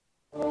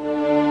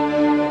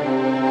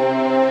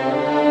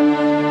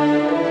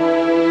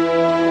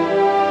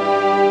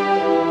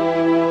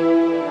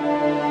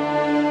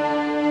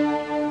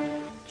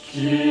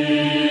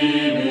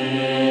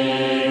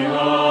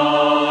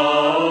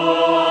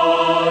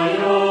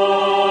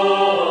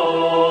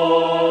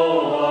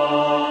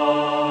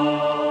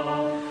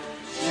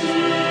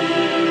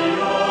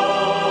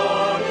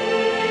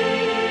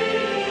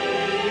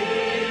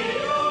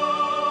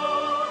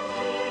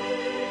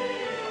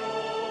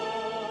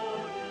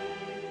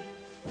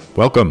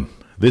Welcome.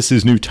 This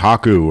is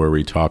Newtaku, where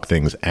we talk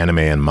things anime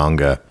and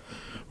manga.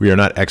 We are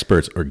not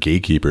experts or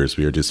gatekeepers.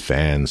 We are just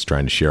fans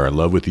trying to share our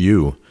love with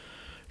you.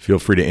 Feel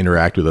free to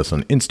interact with us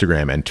on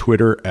Instagram and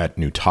Twitter at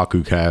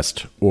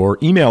NewtakuCast, or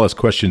email us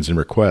questions and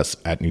requests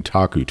at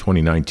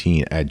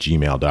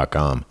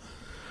newtaku2019@gmail.com.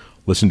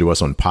 Listen to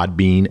us on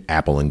Podbean,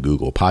 Apple and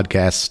Google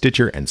Podcasts,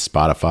 Stitcher, and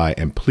Spotify,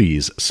 and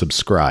please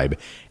subscribe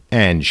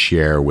and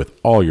share with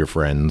all your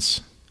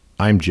friends.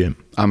 I'm Jim.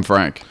 I'm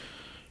Frank.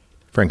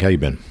 Frank, how you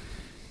been?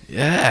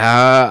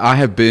 Yeah, I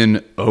have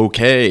been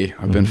okay.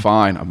 I've been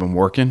fine. I've been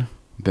working.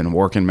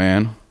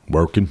 Man.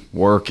 Working.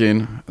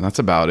 And that's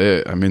about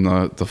it. I mean,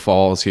 the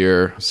fall is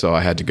here, so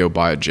I had to go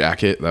buy a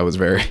jacket. That was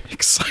very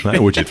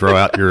exciting. Would you throw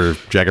out your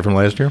jacket from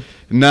last year?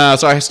 No,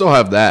 so I still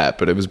have that,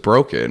 but it was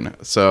broken.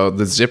 So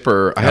the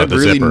zipper, I had a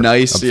really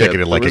nice. I'm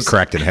thinking it like it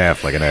cracked in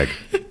half like an egg.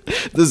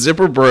 The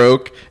zipper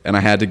broke, and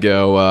I had to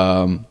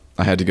go.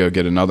 I had to go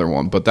get another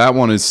one, but that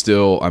one is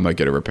still. I might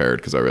get it repaired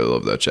because I really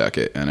love that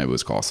jacket, and it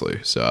was costly.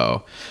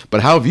 So,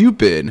 but how have you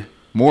been?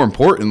 More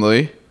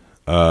importantly,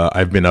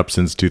 I've been up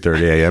since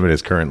 2:30 a.m. It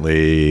is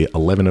currently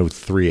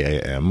 11:03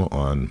 a.m.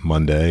 on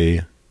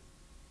Monday,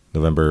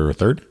 November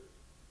 3rd.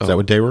 Is that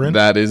what day we're in?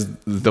 That is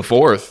the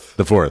 4th.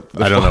 The 4th.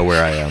 I don't know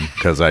where I am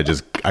because I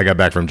got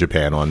back from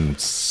Japan on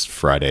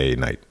Friday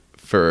night.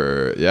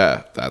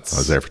 I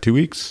was there for 2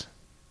 weeks.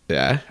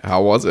 Yeah.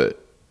 How was it?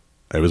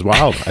 It was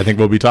wild. I think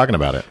we'll be talking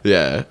about it.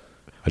 Yeah.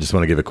 I just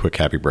want to give a quick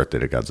happy birthday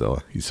to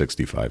Godzilla. He's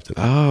 65 today.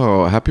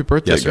 Oh, happy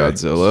birthday,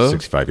 Godzilla.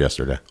 65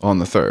 yesterday. On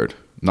the 3rd,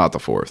 not the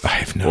 4th. I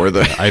have no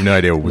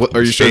idea. What,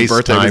 are you sure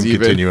birthday was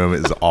even? Continuum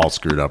is all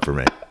screwed up for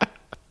me.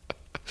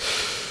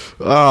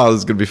 Oh, this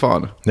is going to be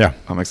fun. Yeah.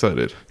 I'm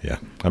excited. Yeah.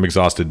 I'm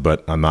exhausted,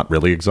 but I'm not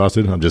really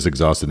exhausted. I'm just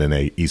exhausted in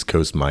a East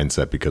Coast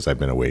mindset because I've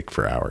been awake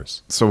for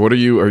hours. So are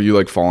you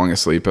like falling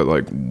asleep at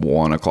like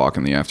 1 o'clock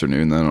in the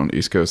afternoon then on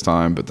East Coast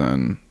time? But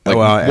then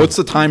what's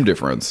the time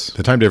difference?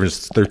 The time difference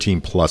is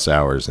 13 plus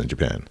hours in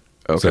Japan.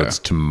 Okay. So it's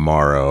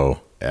tomorrow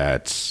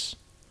at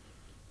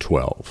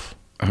 12.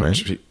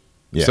 Right?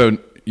 Yeah. So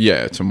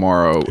yeah,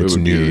 tomorrow. It's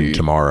noon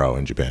tomorrow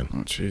in Japan. Oh,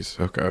 jeez.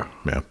 Okay.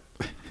 Yeah.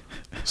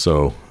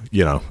 So,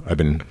 I've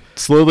been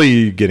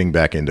slowly getting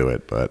back into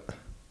it, but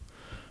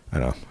I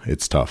know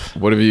it's tough.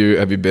 What have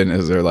you been,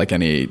 is there like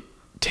any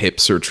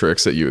tips or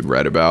tricks that you had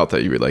read about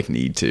that you would like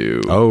need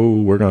to?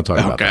 Oh, we're going to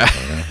talk about that.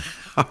 Okay.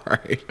 All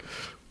right.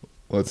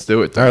 Let's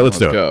do it. All right, let's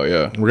do it. Go.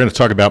 Yeah. We're going to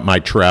talk about my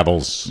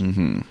travels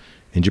in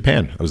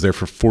Japan. I was there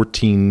for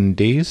 14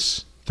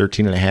 days,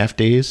 13 and a half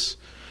days,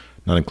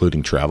 not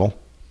including travel.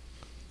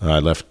 I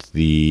left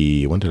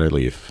when did I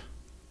leave?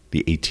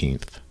 The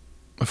 18th.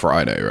 A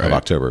Friday, right? Of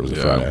October. It was a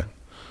Friday.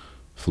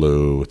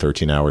 Flew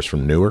 13 hours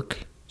from Newark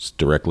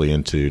directly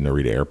into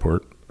Narita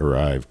Airport.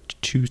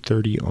 Arrived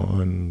 2:30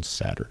 on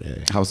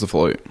Saturday. How's the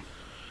flight? It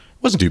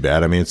wasn't too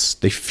bad. I mean,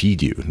 they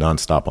feed you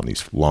nonstop on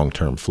these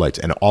long-term flights.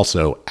 And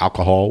also,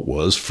 alcohol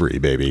was free,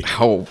 baby.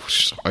 Oh,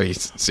 are you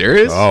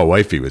serious? Oh,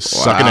 wifey was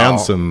sucking down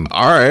some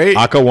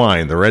Aka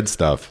wine, the red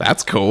stuff.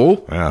 That's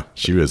cool. Yeah,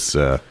 she was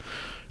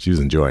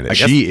enjoying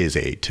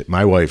it.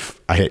 My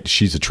wife,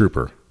 she's a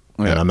trooper.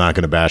 Yeah. And I'm not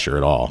going to bash her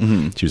at all.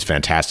 Mm-hmm. She was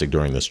fantastic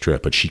during this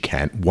trip, but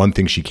one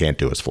thing she can't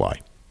do is fly.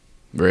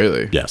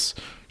 Really? Yes.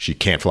 She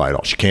can't fly at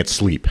all. She can't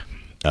sleep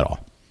at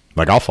all.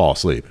 Like, I'll fall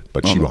asleep,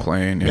 but she won't. On the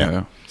plane,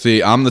 yeah.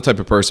 See, I'm the type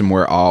of person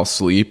where I'll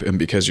sleep, and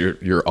because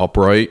you're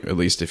upright, at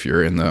least if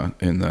you're in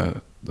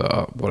the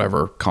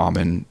whatever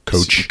common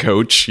coach.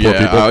 Poor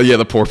people.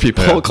 The poor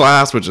people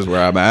class, which is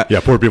where I'm at. Yeah,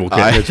 poor people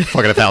can't. It's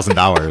fucking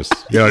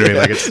 $1,000. You know what I mean?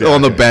 Like, it's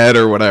on the bed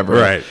or whatever.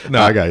 Right.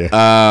 No, I got you.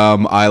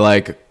 I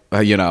like.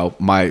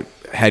 My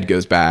head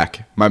goes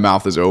back, my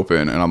mouth is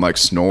open, and I'm like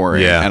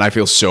snoring. Yeah. And I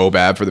feel so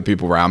bad for the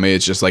people around me.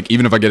 It's just like,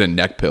 even if I get a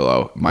neck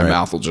pillow, my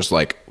mouth will just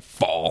like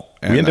fall.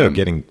 We ended up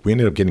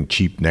getting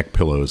cheap neck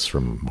pillows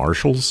from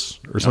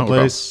Marshall's or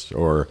someplace,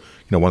 or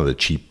one of the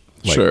cheap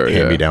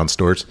hand-me-down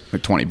stores.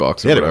 Like $20 or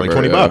whatever. Yeah, they were like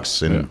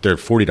 $20, and they're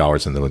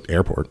 $40 in the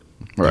airport.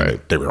 Right.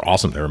 And they were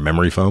awesome. They were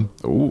memory foam.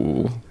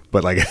 Ooh.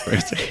 But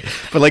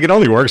it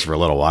only works for a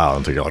little while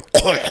until you're like,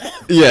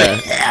 yeah.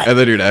 And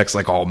then your neck's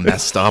like all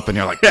messed up, and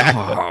you're like,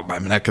 oh, my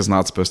neck is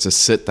not supposed to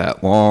sit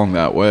that long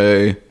that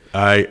way.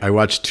 I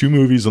watched 2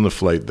 movies on the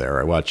flight there.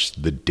 I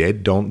watched The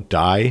Dead Don't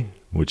Die,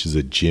 which is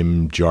a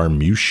Jim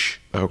Jarmusch.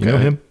 Okay. You know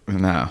him?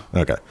 No.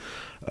 Okay.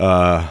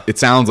 It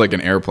sounds like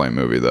an airplane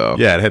movie, though.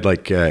 Yeah, it had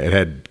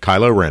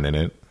Kylo Ren in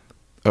it.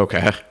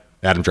 Okay.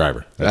 Adam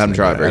Driver. Adam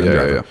Driver.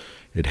 Yeah.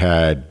 It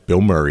had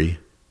Bill Murray.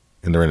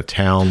 And they're in a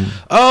town.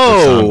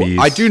 Oh,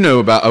 I do know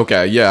about.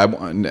 Okay, yeah,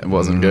 it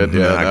wasn't good.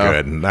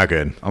 Yeah, not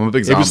good. I'm a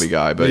big zombie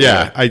guy, but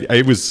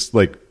it was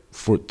like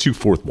too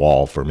fourth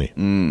wall for me.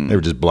 They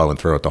were just blowing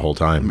through it the whole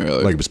time.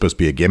 Really? Like it was supposed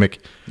to be a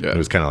gimmick. Yeah, it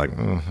was kind of like,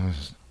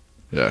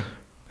 yeah.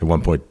 At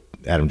one point,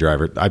 Adam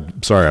Driver.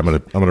 I'm sorry, I'm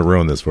gonna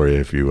ruin this for you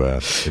if you're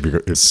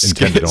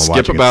intended on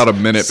watching. Skip about a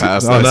minute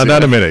past. No,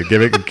 not a minute.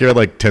 Give it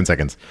like 10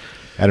 seconds.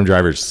 Adam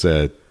Driver just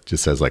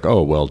says like,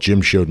 "Oh well,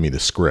 Jim showed me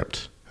the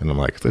script." And I'm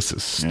like, this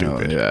is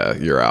stupid. Yeah,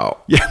 you're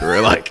out. Yeah.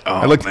 We're like,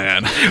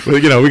 man.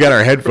 Well, we got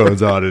our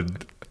headphones on,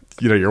 and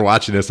you're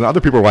watching this, and other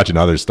people are watching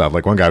other stuff.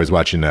 Like one guy was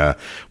watching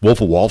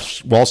Wolf of Wall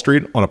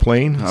Street on a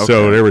plane,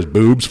 so there was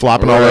boobs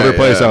flopping all over the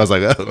place. Yeah. I was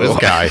like, oh, this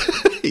guy,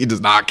 he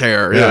does not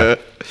care. Yeah,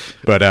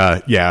 but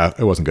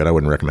it wasn't good. I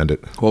wouldn't recommend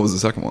it. What was the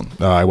second one?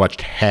 I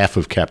watched half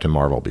of Captain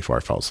Marvel before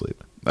I fell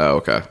asleep. Oh,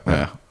 okay,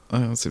 yeah.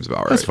 That seems about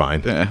right. That's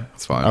fine. Yeah,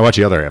 that's fine. I watched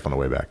the other half on the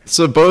way back.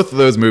 So both of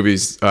those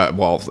movies,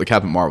 the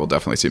Captain Marvel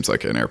definitely seems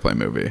like an airplane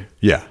movie.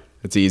 Yeah,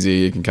 it's easy.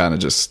 You can kind of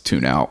just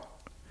tune out.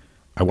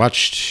 I'll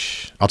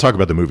talk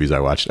about the movies I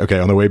watched. Okay,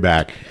 on the way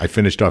back, I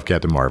finished off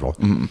Captain Marvel.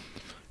 Mm-hmm.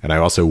 And I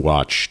also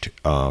watched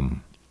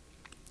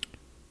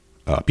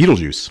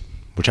Beetlejuice,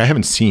 which I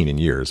haven't seen in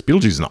years.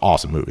 Beetlejuice is an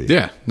awesome movie.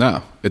 Yeah,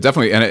 no. It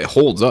definitely, and it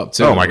holds up,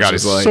 too. Oh, my God,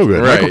 it's so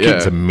good. Right, Michael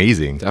Keaton's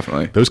amazing.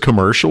 Definitely. Those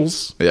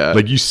commercials,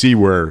 like you see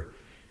where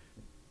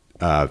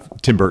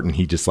Tim Burton,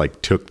 he just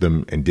like took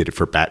them and did it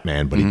for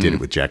Batman, but he did it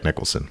with Jack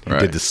Nicholson. He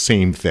did the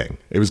same thing.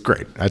 It was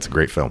great. That's a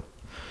great film.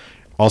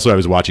 Also, I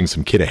was watching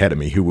some kid ahead of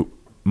me who...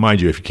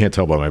 Mind you, if you can't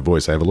tell by my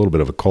voice, I have a little bit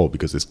of a cold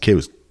because this kid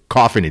was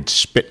coughing and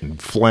spitting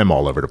phlegm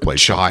all over the place.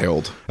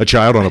 A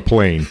child on a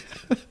plane.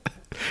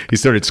 He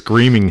started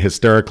screaming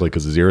hysterically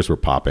because his ears were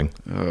popping.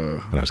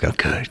 And I was going,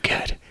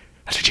 good.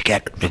 That's what you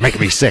get. You're making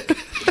me sick.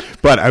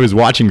 But I was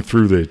watching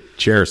through the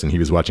chairs, and he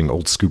was watching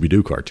old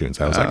Scooby-Doo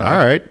cartoons. I was like,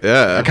 all right.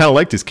 Yeah. I kind of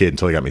liked this kid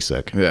until he got me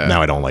sick. Yeah.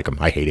 Now I don't like him.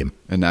 I hate him.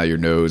 And now your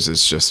nose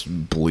is just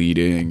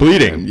bleeding.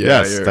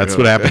 Yes, that's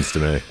what happens to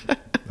me.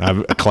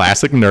 I'm a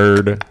classic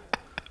nerd.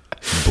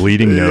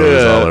 Bleeding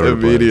nose all over the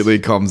place. Immediately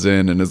comes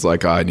in and is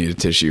like, I need a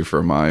tissue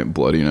for my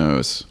bloody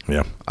nose.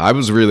 Yeah. I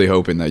was really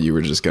hoping that you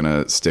were just going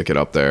to stick it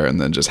up there and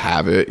then just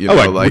have it.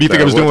 What do you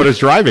think I was doing when I was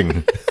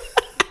driving?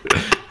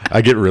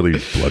 I get really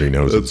bloody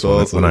noses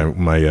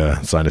when my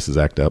sinuses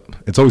act up.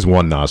 It's always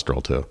one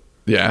nostril, too.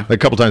 Yeah. Like a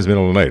couple times in the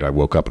middle of the night, I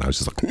woke up and I was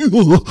just like,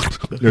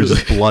 there's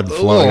just blood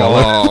flowing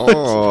all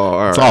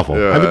over. It's awful.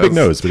 Yeah, I have a big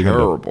nose. But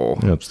terrible.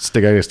 I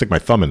gotta stick my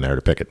thumb in there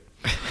to pick it.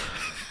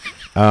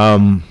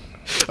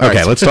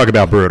 Okay, let's talk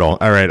about Brutal.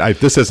 All right,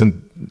 this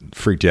hasn't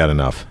freaked you out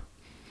enough.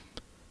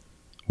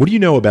 What do you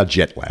know about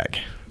jet lag?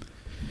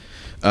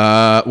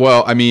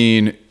 Well, I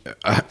mean,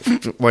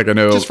 like I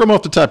know just from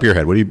off the top of your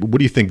head, what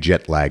do you think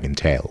jet lag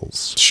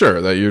entails?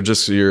 Sure, that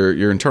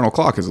your internal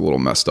clock is a little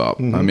messed up.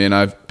 Mm-hmm. I mean,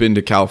 I've been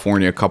to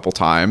California a couple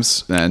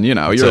times, and you're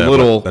a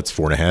little. That's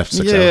 4.5, 6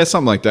 hours. Yeah,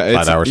 something like that.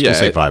 5 hours. Yeah,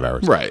 say 5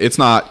 hours. Right. It's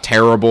not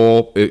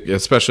terrible,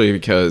 especially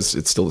because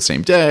it's still the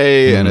same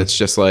day, and it's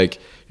just like.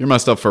 You're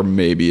messed up for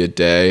maybe a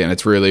day, and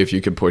it's really if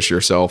you can push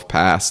yourself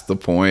past the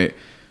point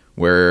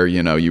where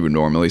you would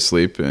normally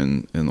sleep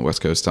in the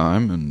West Coast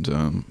time, and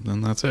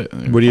then that's it.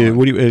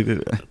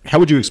 How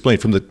would you explain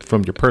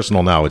from your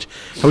personal knowledge?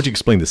 How would you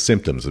explain the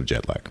symptoms of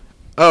jet lag?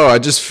 Oh, I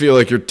just feel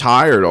like you're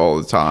tired all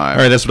the time.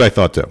 All right, that's what I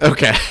thought too.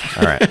 Okay,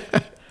 all right.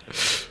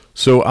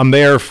 So I'm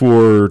there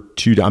for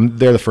I'm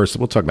there the first.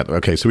 We'll talk about that.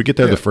 Okay, so we get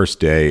there the first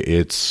day.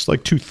 It's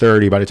like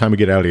 2:30. By the time we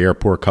get out of the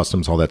airport,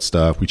 customs, all that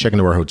stuff, we check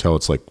into our hotel.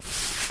 It's like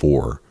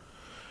 4,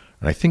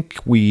 and I think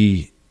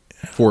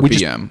 4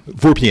 p.m.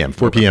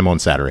 4 p.m. on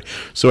Saturday.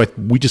 So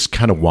we just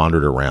kind of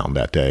wandered around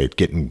that day.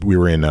 We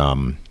were in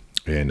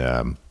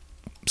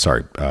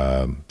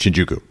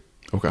Shinjuku.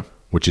 Okay,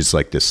 which is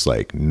like this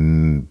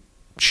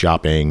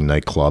shopping,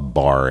 nightclub,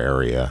 bar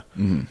area.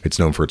 Mm-hmm. It's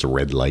known for its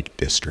red light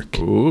district.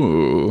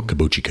 Ooh.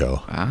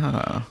 Kabuchiko.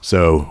 Ah.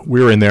 So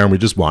we were in there and we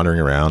were just wandering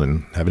around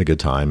and having a good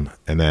time.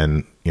 And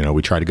then,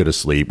 we tried to go to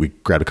sleep. We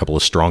grabbed a couple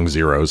of Strong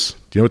Zeros.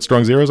 Do you know what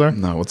Strong Zeros are?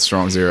 No, what's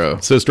Strong Zero?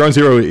 So Strong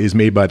Zero is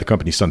made by the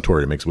company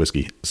Suntory. It makes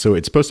whiskey. So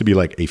it's supposed to be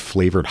like a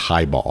flavored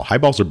highball.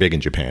 Highballs are big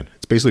in Japan.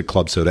 It's basically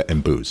club soda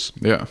and booze.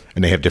 Yeah.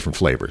 And they have different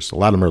flavors. A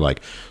lot of them are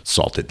like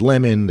salted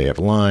lemon. They have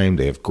lime.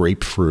 They have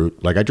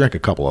grapefruit. Like I drank a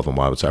couple of them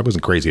while I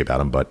wasn't crazy about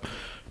them, but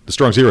the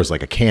Strong Zero is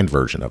like a canned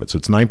version of it. So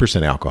it's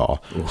 9%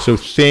 alcohol. Oof. So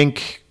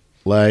think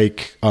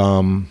like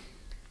Four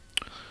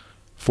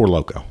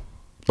Loko,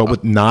 but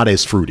with not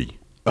as fruity.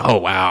 Oh,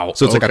 wow.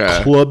 So it's like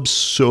a club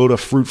soda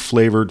fruit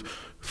flavored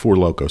Four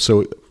Loko.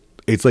 So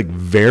it's like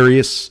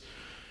various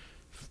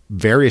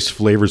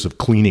flavors of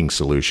cleaning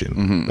solution.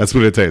 Mm-hmm. That's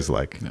what it tastes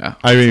like. Yeah.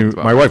 I mean,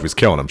 my wife was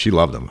killing them. She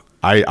loved them.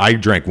 I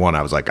drank one.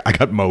 I was like, I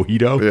got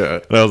mojito. Yeah.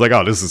 And I was like,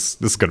 oh, this is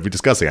going to be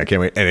disgusting. I can't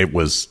wait. And it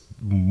was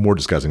more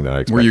disgusting than I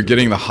expected. Were you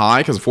getting the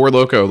high? Because Four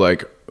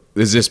Loko,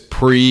 is this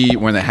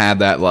when they had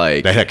that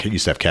They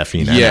used to have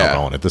caffeine and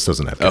alcohol in it. This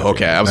doesn't have caffeine. Oh,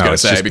 okay. I was going to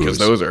say because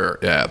those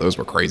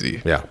were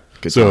crazy. Yeah.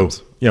 Good so,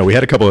 times. We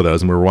had a couple of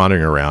those and we were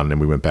wandering around and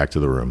we went back to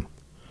the room.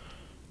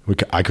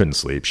 I couldn't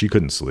sleep. She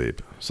couldn't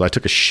sleep. So I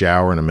took a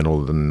shower in the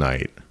middle of the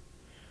night.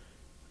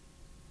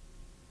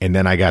 And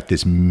then I got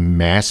this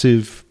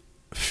massive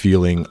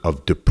feeling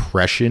of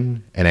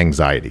depression and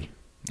anxiety.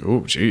 Oh,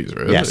 geez,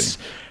 really? Yes.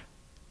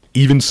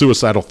 Even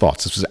suicidal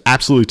thoughts. This was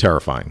absolutely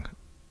terrifying.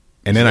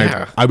 And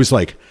then I was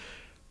like,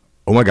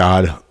 oh my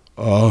God,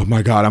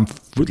 I'm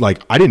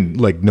I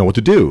didn't know what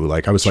to do.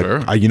 I was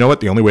sure. You know what?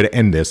 The only way to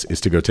end this is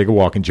to go take a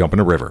walk and jump in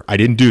a river. I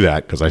didn't do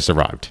that because I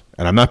survived.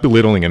 And I'm not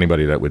belittling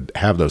anybody that would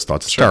have those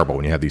thoughts. It's terrible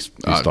when you have these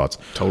thoughts.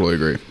 Totally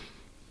agree.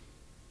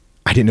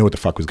 I didn't know what the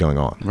fuck was going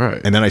on.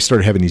 Right. And then I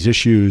started having these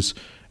issues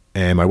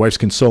And my wife's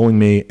consoling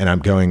me, and I'm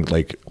going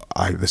like,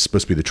 this is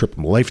supposed to be the trip of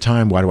my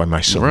lifetime. Why am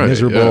I so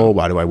miserable? Yeah.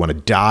 Why do I want to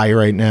die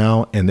right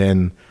now? And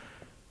then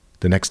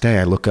the next day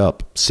I look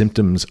up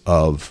symptoms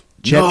of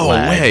jet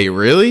lag. No way,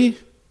 really?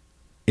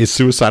 Is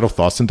suicidal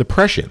thoughts and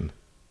depression.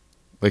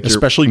 Like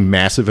especially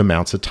massive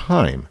amounts of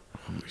time.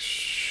 Holy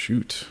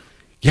shoot.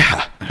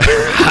 Yeah.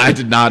 I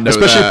did not know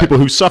especially that. People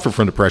who suffer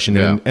from depression.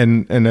 Yeah.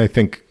 And I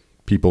think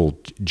people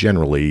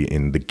generally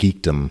in the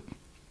geekdom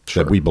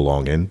that we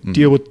belong in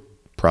deal with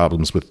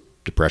problems with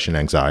depression,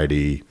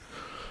 anxiety,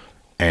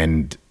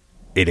 and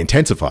it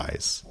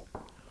intensifies.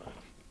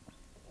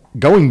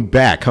 Coming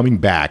back,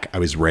 I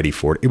was ready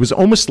for it. It was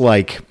almost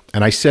like,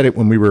 and I said it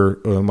when we were,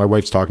 my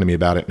wife's talking to me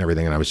about it and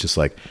everything, and I was just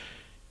like,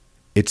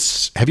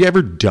 have you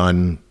ever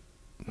done,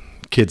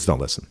 kids don't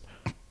listen.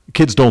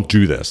 Kids don't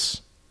do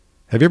this.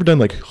 Have you ever done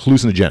like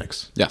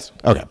hallucinogenics? Yes.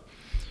 Okay.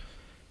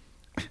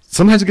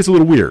 Sometimes it gets a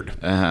little weird.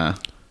 Uh-huh.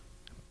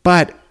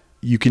 But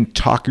you can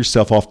talk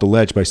yourself off the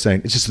ledge by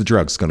saying, it's just the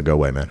drugs. It's going to go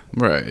away, man.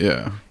 Right,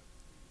 yeah.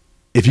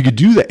 If you could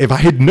do that, if I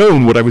had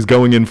known what I was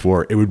going in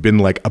for, it would have been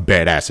like a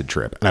bad acid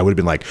trip. And I would have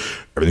been like,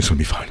 everything's going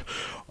to be fine.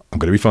 I'm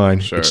going to be fine.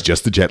 Sure. It's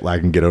just the jet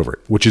lag and get over it,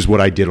 which is what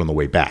I did on the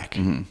way back,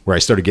 where I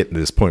started getting to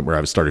this point where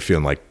I started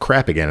feeling like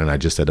crap again. And I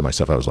just said to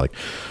myself, I was like,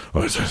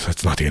 oh,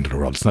 that's not the end of the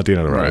world. It's not the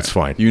end of the world. It's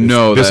fine.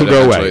 This will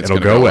go away. It'll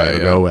go away. It'll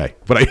go away.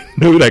 But I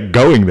knew that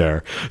going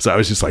there. So I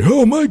was just like,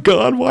 oh my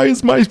God, why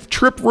is my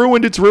trip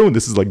ruined? It's ruined.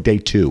 This is like day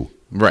 2.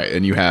 Right,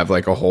 and you have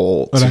like a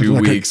whole 2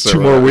 weeks.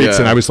 2 more weeks,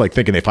 and I was like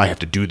thinking, if I have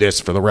to do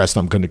this for the rest,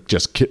 I'm going to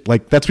just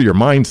like that's what your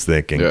mind's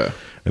thinking. Yeah.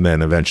 And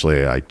then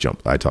eventually, I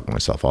talked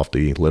myself off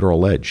the literal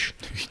ledge.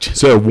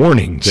 So,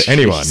 warning to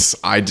anyone: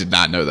 I did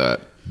not know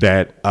that.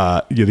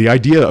 The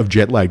idea of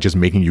jet lag just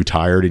making you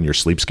tired and your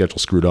sleep schedule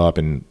screwed up,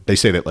 and they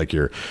say that like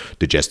your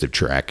digestive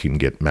tract can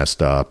get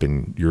messed up,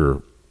 and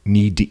your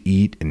need to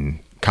eat and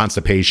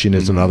constipation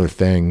is another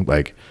thing.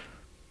 Like.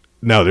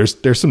 No,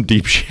 there's some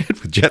deep shit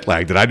with jet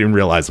lag that I didn't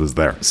realize was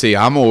there. See,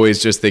 I'm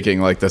always just thinking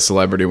like the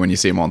celebrity when you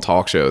see them on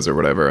talk shows or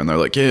whatever, and they're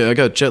like, "Yeah, I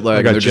got jet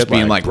lag." And they're just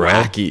being like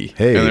wacky,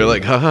 hey, and they're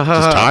like, "Ha ha ha!"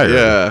 Just tired.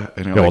 Yeah.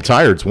 And well,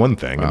 tired's one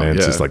thing, and then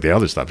it's just like the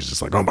other stuff is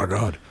just like, "Oh my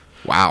God."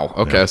 Wow.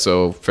 Okay,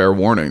 so fair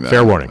warning. Then.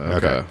 Fair warning.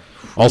 Okay.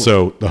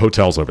 Also, the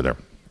hotels over there,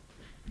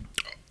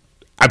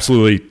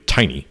 absolutely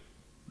tiny.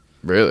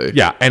 Really?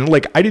 Yeah, and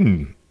like I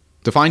didn't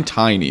define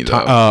tiny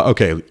though.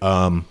 Okay.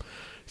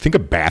 Think a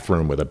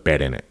bathroom with a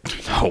bed in it.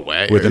 No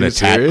way. With an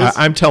attached.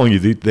 I'm telling you,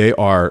 they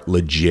are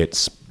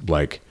legit.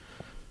 Like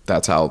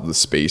that's how the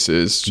space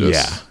is.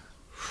 Just... Yeah.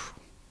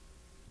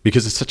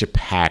 Because it's such a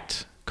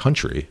packed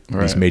country.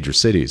 Right. These major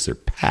cities, they're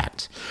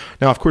packed.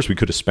 Now, of course, we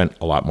could have spent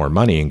a lot more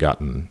money and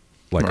gotten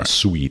like a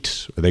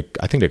suite. I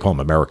think they call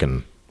them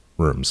American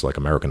rooms, like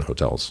American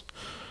hotels,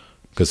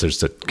 because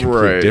there's a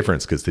complete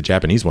difference. Because the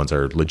Japanese ones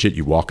are legit.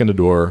 You walk in the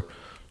door.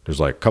 There's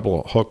like a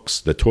couple of hooks.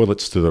 The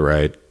toilet's to the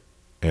right.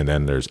 And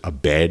then there's a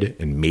bed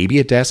and maybe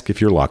a desk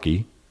if you're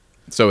lucky.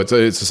 So it's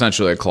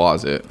essentially a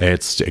closet.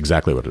 It's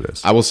exactly what it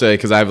is. I will say,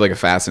 because I have like a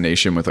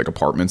fascination with like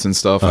apartments and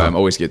stuff. I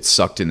always get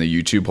sucked in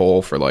the YouTube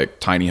hole for like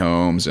tiny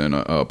homes and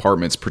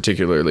apartments,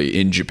 particularly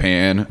in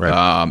Japan.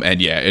 Right.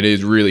 And yeah, it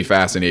is really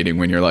fascinating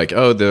when you're like,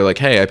 oh, they're like,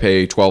 hey, I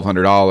pay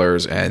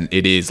 $1,200, and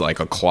it is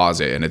like a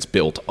closet and it's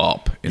built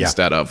up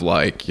instead of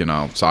like,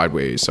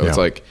 sideways. So it's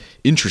like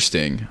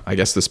interesting. I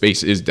guess the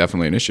space is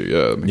definitely an issue.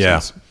 Yeah. That makes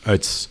sense.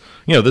 It's.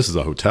 This is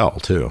a hotel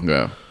too.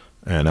 Yeah.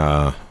 And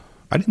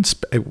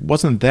it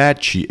wasn't that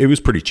cheap. It was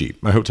pretty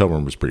cheap. My hotel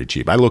room was pretty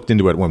cheap. I looked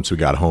into it once we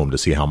got home to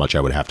see how much I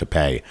would have to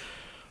pay.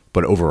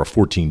 But over a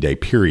 14-day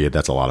period,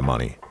 that's a lot of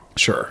money.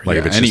 Sure. Like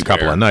if it's just a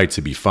couple of nights,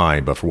 it'd be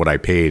fine. But for what I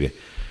paid,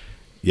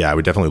 I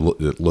would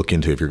definitely look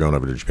into, if you're going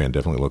over to Japan,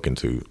 definitely look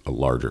into a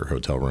larger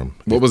hotel room.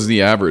 What was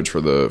the average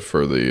for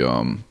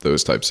the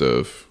those types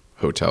of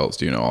hotels?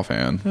 Do you know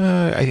offhand?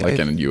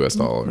 In US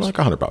dollars? Like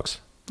 $100.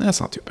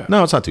 That's not too bad.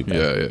 No, it's not too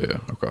bad. Yeah.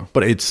 Okay.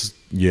 But it's,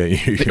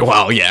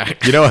 well, yeah.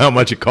 You know how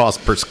much it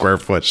costs per square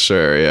foot.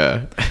 Sure,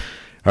 yeah.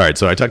 All right,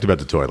 so I talked about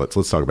the toilets.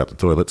 Let's talk about the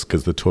toilets,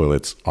 because the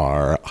toilets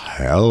are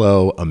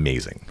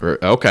amazing.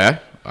 Okay.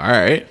 All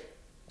right.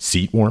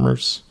 Seat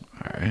warmers.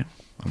 All right.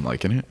 I'm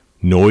liking it.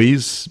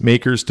 Noise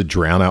makers to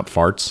drown out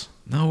farts.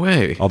 No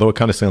way. Although it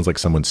kind of sounds like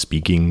someone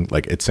speaking.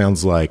 Like it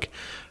sounds like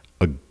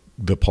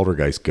the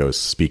poltergeist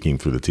ghost speaking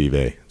through the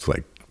TV. It's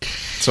like,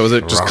 so is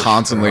it just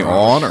constantly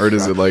on, or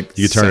does it like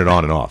you turn it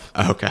on and off?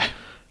 Okay.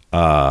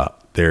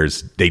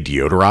 They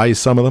deodorize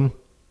some of them.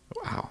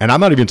 Wow. And I'm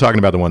not even talking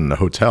about the one in the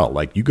hotel.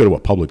 Like you go to a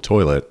public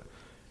toilet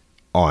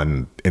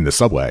in the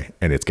subway,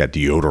 and it's got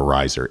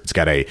deodorizer. It's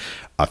got a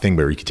thing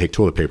where you can take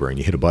toilet paper and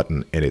you hit a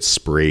button and it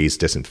sprays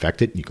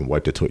disinfectant. You can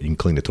wipe the toilet. You can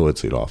clean the toilet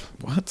seat off.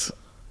 What?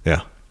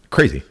 Yeah.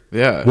 Crazy.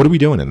 Yeah. What are we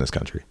doing in this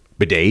country?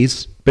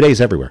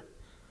 Bidets everywhere.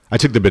 I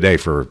took the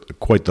bidet for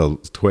quite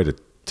a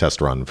test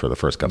run for the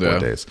first couple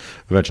of days.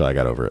 Eventually I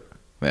got over it.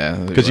 Yeah.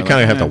 Because you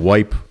kind of have to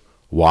wipe,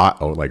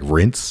 or like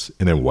rinse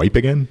and then wipe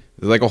again.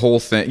 There's like a whole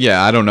thing.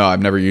 Yeah, I don't know.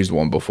 I've never used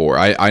one before.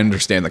 I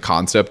understand the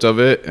concept of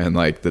it and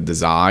like the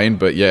design,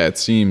 but yeah, it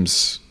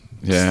seems,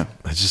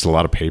 it's just a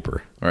lot of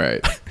paper.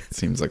 Right.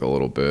 Seems like a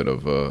little bit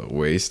of a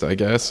waste, I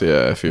guess.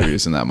 Yeah, if you're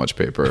using that much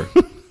paper.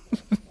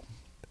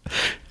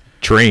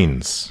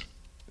 Trains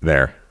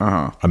there.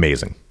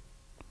 Amazing.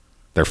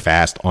 They're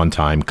fast, on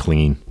time,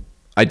 clean.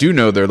 I do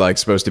know they're like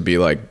supposed to be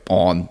like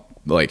on,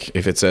 like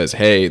if it says,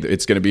 hey,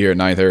 it's going to be here at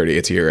 9:30,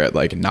 it's here at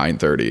like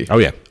 9:30. Oh,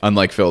 yeah.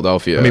 Unlike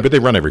Philadelphia. I mean, but they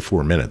run every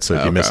 4 minutes. So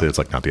if you miss it, it's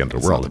like not the end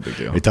of the world. Not a big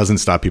deal. It doesn't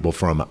stop people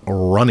from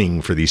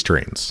running for these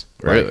trains.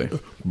 Really?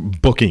 Right?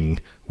 Booking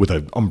with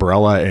an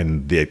umbrella,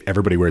 and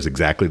everybody wears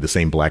exactly the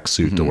same black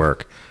suit to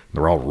work.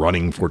 They're all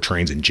running for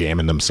trains and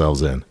jamming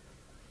themselves in.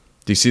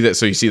 Do you see that?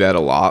 So you see that a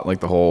lot,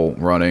 like the whole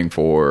running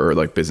for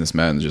like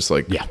businessmen, just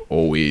like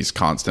always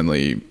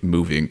constantly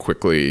moving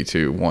quickly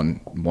to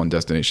one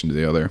destination to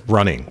the other.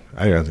 Running.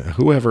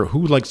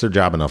 Who likes their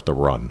job enough to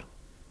run?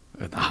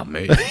 Not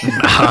me.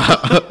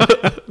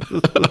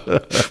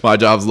 My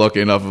job's lucky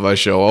enough if I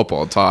show up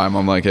on time.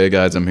 I'm like, hey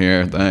guys, I'm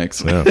here.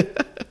 Thanks. Yeah.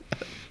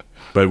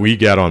 But we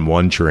got on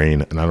one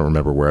train, and I don't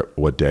remember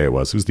what day it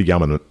was. It was the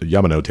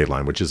Yamanote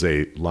line, which is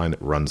a line that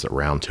runs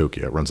around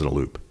Tokyo. It runs in a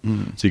loop.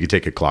 So you could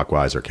take it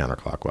clockwise or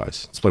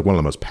counterclockwise. It's like one of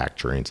the most packed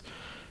trains.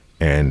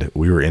 And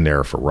we were in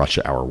there for rush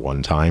hour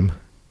one time.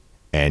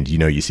 And,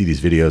 you see these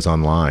videos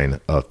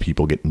online of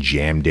people getting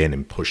jammed in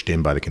and pushed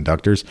in by the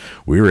conductors.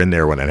 We were in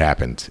there when it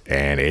happened,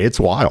 and it's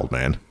wild,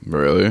 man.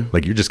 Really?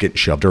 Like, you're just getting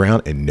shoved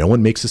around, and no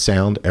one makes a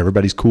sound.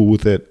 Everybody's cool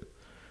with it.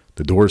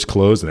 The door's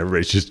closed, and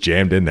everybody's just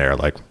jammed in there,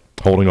 like,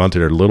 holding onto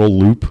their little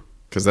loop.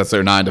 Because that's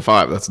their 9 to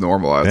 5. That's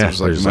normalized. Yeah,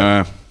 they're just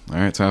like, all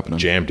right, it's happening.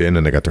 Jammed in,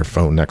 and they got their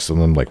phone next to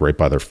them, like right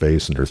by their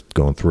face, and they're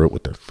going through it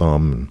with their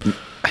thumb. And,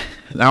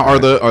 now, are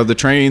the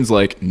trains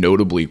like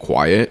notably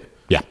quiet?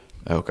 Yeah.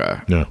 Okay.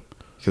 Yeah.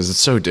 Because it's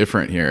so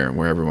different here,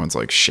 where everyone's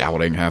like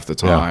shouting half the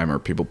time, or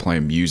people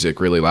playing music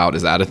really loud.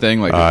 Is that a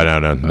thing? Like,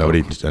 no,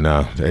 nobody.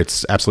 No,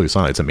 it's absolutely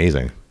silent. It's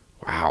amazing.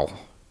 Wow.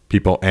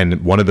 People,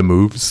 and one of the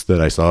moves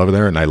that I saw over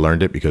there, and I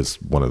learned it because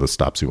one of the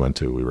stops we went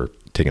to, we were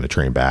taking a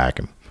train back,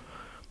 and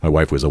my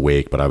wife was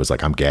awake, but I was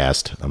like, I'm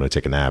gassed. I'm going to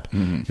take a nap.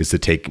 Is to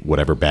take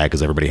whatever bag,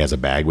 because everybody has a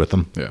bag with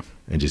them. Yeah.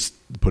 And just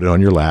put it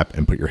on your lap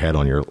and put your head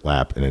on your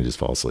lap and then just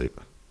fall asleep.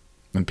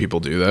 And people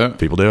do that?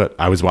 People do it.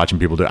 I was watching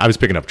people do it. I was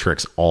picking up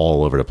tricks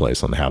all over the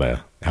place on how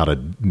to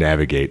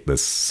navigate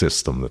this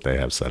system that they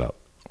have set up.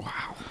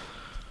 Wow.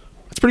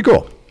 It's pretty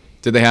cool.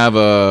 Did they have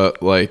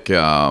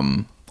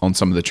on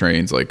some of the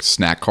trains, like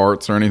snack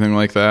carts or anything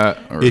like that?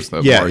 Or is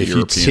that more a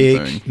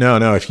European thing?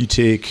 No, if you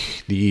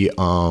take the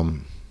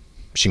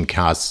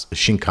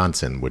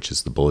Shinkansen, which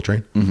is the bullet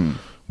train,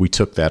 we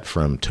took that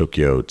from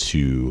Tokyo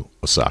to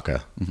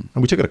Osaka, and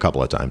we took it a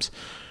couple of times.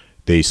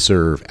 They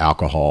serve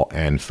alcohol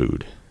and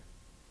food.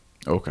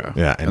 Okay.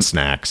 Yeah, and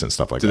snacks and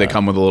stuff like that. Do they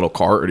come with a little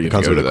cart, or do you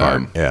have to go to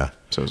them? Yeah.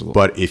 So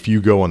but if you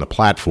go on the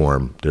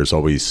platform, there's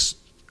always,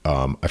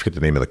 I forget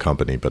the name of the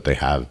company, but they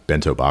have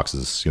bento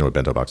boxes. You know what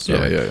bento boxes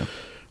are? Yeah.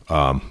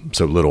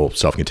 So little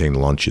self-contained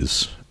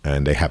lunches,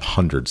 and they have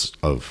hundreds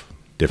of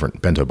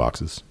different bento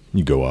boxes.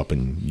 You go up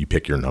and you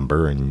pick your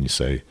number and you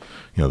say,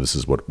 this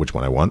is which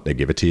one I want. They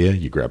give it to you.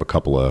 You grab a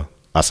couple of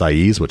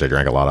acais, which I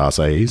drank a lot of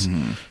acais.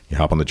 You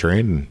hop on the train,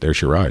 and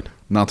there's your ride.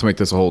 Not to make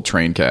this a whole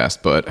train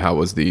cast, but how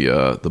was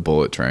the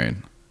bullet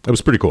train? It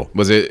was pretty cool.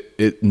 Was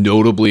it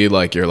notably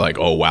like you're like,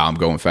 oh wow, I'm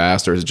going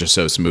fast, or is it just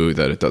so smooth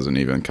that it doesn't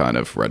even kind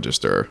of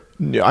register?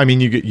 I mean,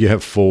 you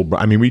have full.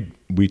 I mean,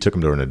 we took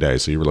them during the day,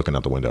 so you were looking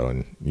out the window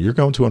and you're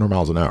going 200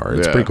 miles an hour.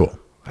 It's pretty cool.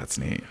 That's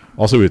neat.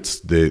 Also, it's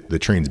the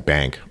trains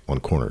bank on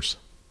corners,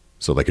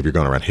 so like if you're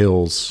going around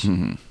hills,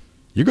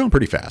 you're going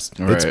pretty fast.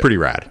 Right. It's pretty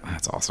rad.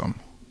 That's awesome.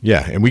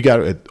 Yeah, and we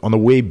got it on the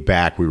way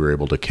back. We were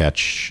able to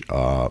catch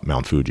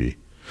Mount Fuji.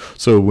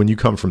 So when you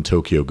come from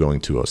Tokyo going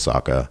to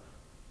Osaka,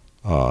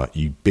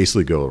 you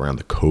basically go around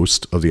the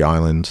coast of the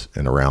island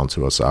and around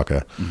to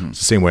Osaka. It's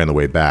the same way on the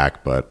way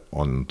back, but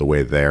on the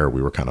way there,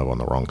 we were kind of on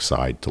the wrong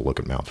side to look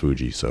at Mount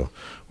Fuji. So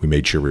we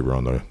made sure we were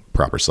on the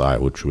proper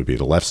side, which would be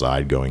the left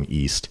side going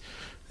east,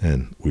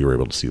 and we were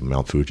able to see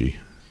Mount Fuji,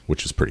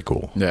 which is pretty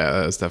cool.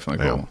 Yeah, that's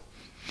definitely cool.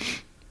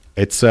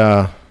 It's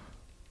the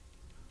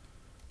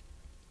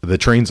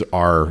trains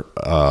are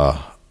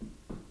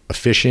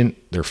efficient,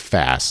 they're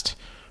fast,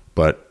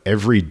 but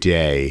every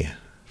day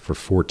for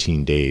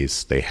 14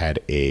 days they had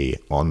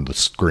on the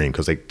screen,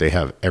 because they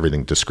have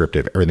everything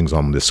descriptive, everything's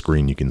on the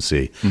screen you can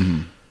see.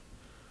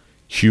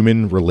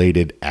 Human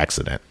related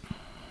accident.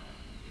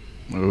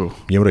 Ooh.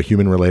 You know what a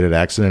human related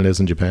accident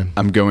is in Japan?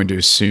 I'm going to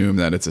assume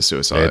that it's a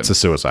suicide. It's a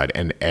suicide,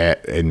 and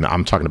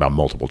I'm talking about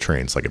multiple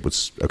trains. Like it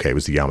was the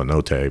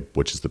Yamanote,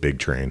 which is the big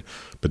train,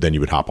 but then you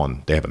would hop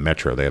on. They have a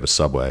metro, they have a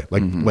subway.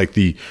 Like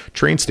the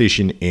train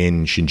station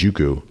in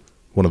Shinjuku,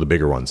 one of the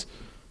bigger ones,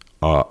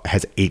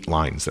 has 8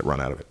 lines that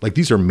run out of it. Like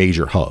these are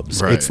major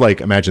hubs. Right. It's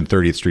like imagine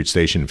 30th Street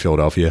Station in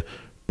Philadelphia,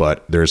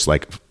 but there's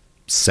like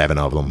 7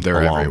 of them.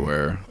 They're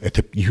everywhere.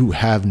 You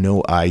have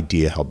no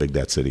idea how big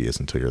that city is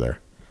until you're there,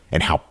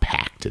 and how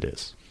packed it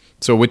is.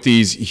 So with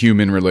these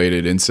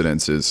human-related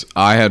incidences,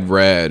 I had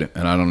read,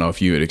 and I don't know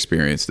if you had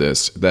experienced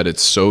this, that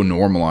it's so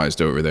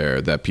normalized over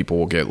there that people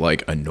will get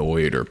like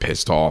annoyed or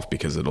pissed off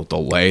because it'll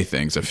delay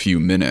things a few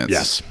minutes.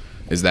 Yes.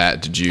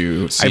 Did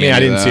you see I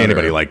any didn't of see that,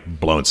 anybody or? like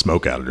blowing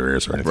smoke out of their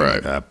ears or anything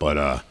like that.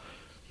 But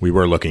we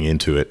were looking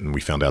into it, and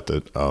we found out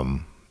that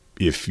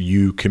if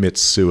you commit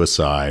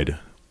suicide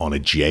on a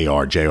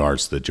JR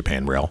is the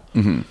Japan Rail.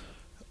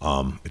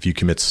 If you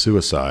commit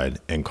suicide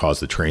and cause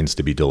the trains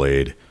to be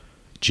delayed,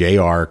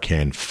 JR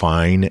can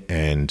fine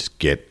and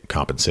get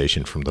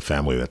compensation from the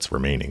family that's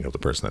remaining of the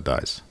person that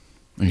dies.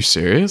 Are you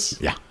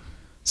serious? Yeah.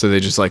 So they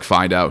just like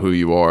find out who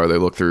you are. They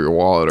look through your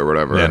wallet or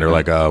whatever. Yeah, and they're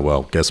like,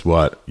 well, guess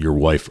what? Your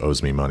wife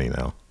owes me money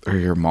now. Or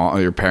your mom,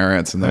 or your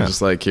parents. And they're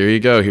just like, here you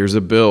go. Here's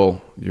a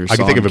bill. I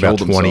can think of about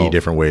 20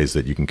 different ways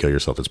that you can kill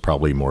yourself. It's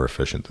probably more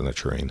efficient than a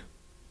train.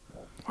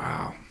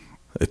 Wow.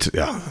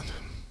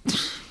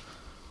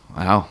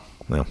 Wow.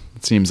 Yeah.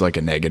 It seems like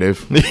a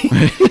negative.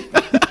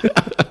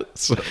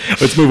 So,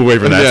 let's move away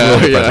from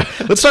that.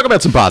 Let's talk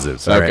about some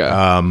positives. All okay.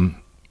 Right.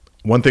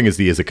 One thing is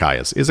the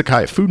izakayas.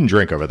 Izakaya, food and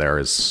drink over there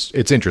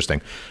it's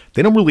interesting.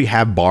 They don't really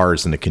have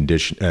bars in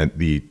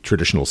the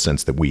traditional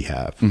sense that we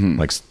have.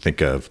 Like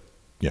think of,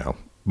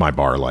 my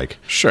bar, like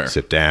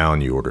sit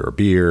down, you order a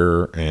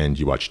beer, and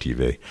you watch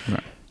TV.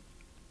 Right.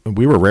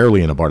 We were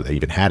rarely in a bar that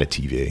even had a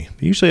TV.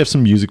 They usually have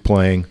some music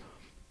playing.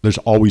 There's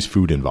always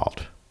food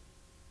involved.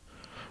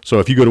 So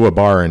if you go to a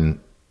bar and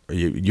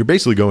you're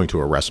basically going to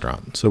a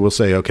restaurant. So we'll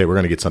say, okay, we're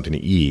going to get something to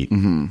eat.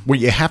 Well,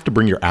 you have to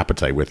bring your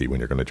appetite with you when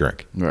you're going to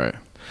drink. Right.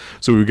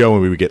 So we would go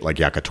and we would get like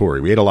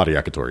yakitori. We ate a lot of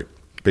yakitori.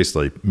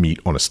 Basically meat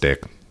on a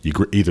stick.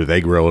 Either they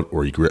grill it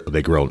or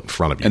they grill it in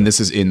front of you. And this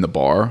is in the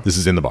bar? This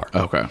is in the bar.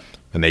 Okay.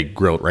 And they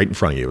grill it right in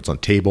front of you. It's on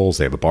tables.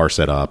 They have a bar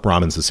set up.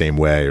 Ramen's the same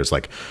way. There's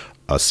like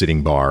a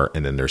sitting bar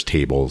and then there's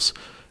tables.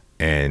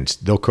 And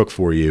they'll cook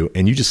for you.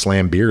 And you just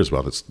slam beers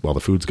while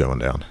the food's going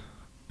down.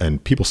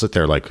 And people sit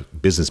there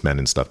like businessmen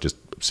and stuff, just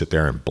sit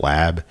there and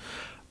blab.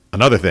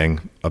 Another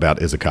thing about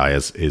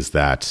izakayas is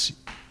that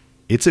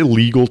it's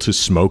illegal to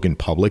smoke in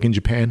public in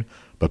Japan,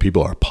 but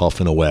people are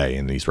puffing away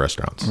in these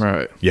restaurants.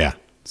 Right. Yeah.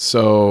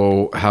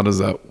 So how does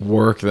that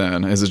work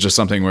then? Is it just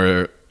something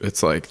where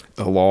it's like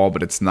a law,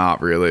 but it's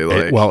not really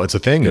like... It's a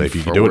thing. If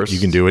you can do it, you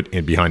can do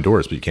it behind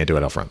doors, but you can't do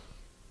it out front.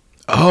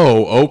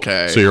 Oh,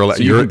 okay. So it's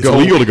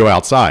illegal to go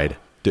outside.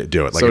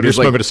 Do it. Like if you're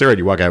smoking a cigarette,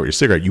 you walk out with your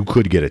cigarette, you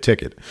could get a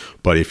ticket.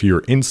 But if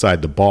you're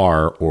inside the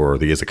bar or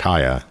the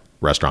izakaya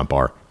restaurant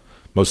bar,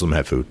 most of them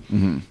have food.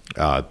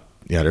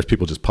 There's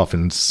people just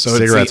puffing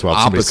cigarettes while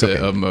somebody's cooking.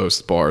 Opposite of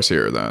most bars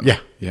here then. Yeah.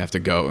 You have to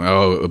go,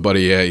 oh,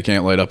 buddy, you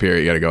can't light up here.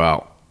 You got to go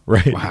out.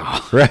 Right.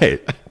 Wow. Right.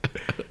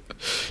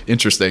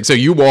 Interesting. So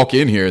you walk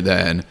in here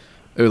then,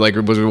 like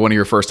was it one of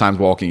your first times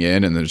walking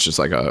in and there's just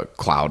like a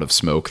cloud of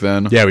smoke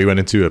then? Yeah, we went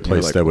into a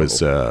place that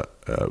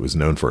was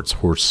known for its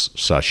horse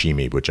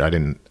sashimi, which I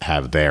didn't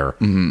have there.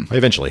 I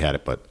eventually had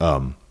it, but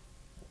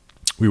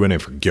we went in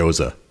for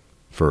gyoza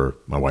for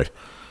my wife,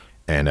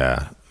 and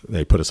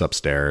they put us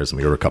upstairs, and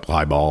we ordered a couple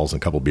highballs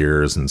and a couple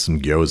beers and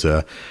some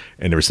gyoza,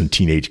 and there were some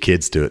teenage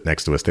kids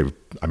next to us. They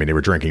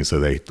were drinking, so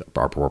they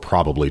were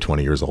probably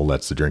 20 years old.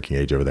 That's the drinking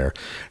age over there,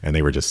 and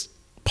they were just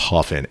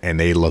puffing, and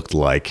they looked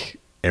like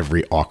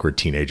every awkward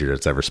teenager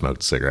that's ever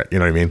smoked a cigarette. You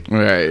know what I mean?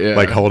 Right, yeah.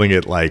 Like holding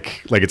it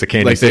like it's a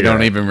candy like cigarette. They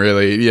don't even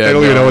really, they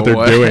don't even know what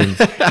they're doing.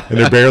 And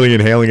they're barely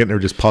inhaling it, and they're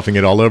just puffing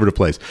it all over the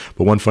place.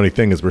 But one funny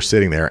thing is we're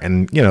sitting there,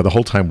 and, the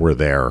whole time we're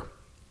there,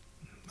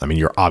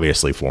 you're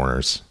obviously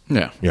foreigners.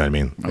 Yeah. You know what I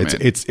mean?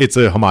 It's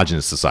a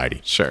homogenous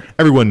society. Sure.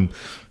 Everyone,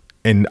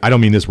 and I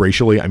don't mean this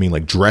racially, I mean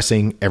like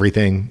dressing,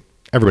 everything,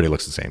 everybody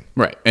looks the same.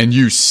 Right. And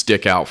you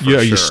stick out for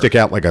sure. You stick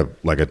out like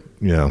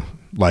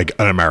like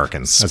an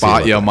American.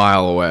 Spot you a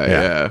mile away.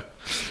 Yeah.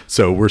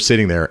 So we're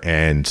sitting there,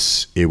 and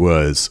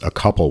a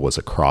couple was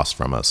across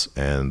from us,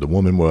 and the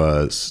woman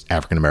was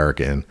African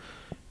American,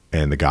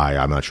 and the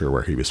guy, I'm not sure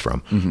where he was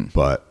from,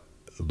 but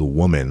the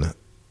woman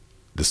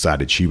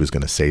decided she was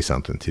going to say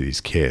something to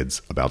these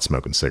kids about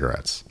smoking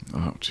cigarettes.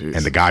 Oh, jeez.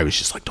 And the guy was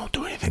just like, don't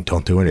do anything.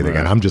 Right.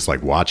 And I'm just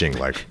like watching,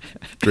 like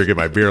drinking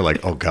my beer,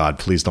 like, oh God,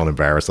 please don't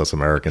embarrass us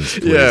Americans.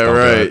 Please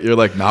don't. You're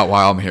like, not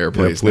while I'm here,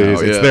 please. Yeah,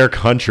 please. It's their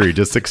country.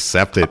 Just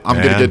accept it. I'm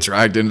going to get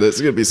dragged into this.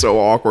 It's going to be so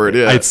awkward.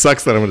 Yeah. It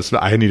sucks that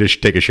I need to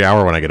take a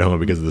shower when I get home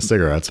because of the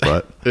cigarettes,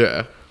 but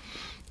yeah.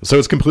 So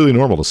it's completely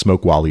normal to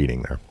smoke while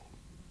eating there.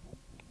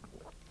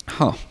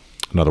 Huh.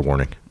 Another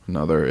warning.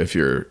 If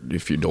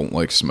you don't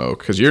like smoke,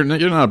 because you're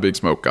not a big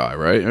smoke guy,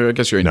 right? I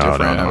guess you're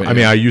indifferent.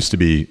 No. I used to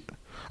be.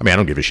 I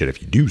don't give a shit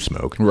if you do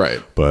smoke,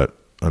 right? But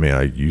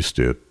I used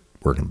to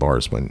work in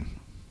bars when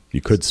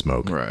you could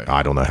smoke. Right.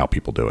 I don't know how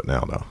people do it now,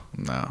 though.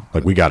 No.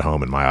 Like we got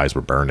home and my eyes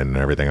were burning and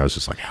everything. I was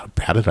just like,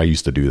 how did I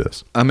used to do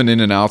this? I'm an in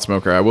and out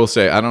smoker. I will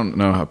say I don't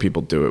know how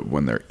people do it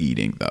when they're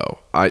eating though.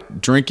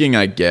 Drinking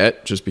I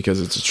get just because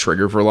it's a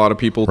trigger for a lot of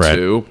people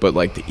too, but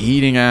like the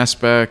eating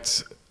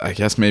aspect. I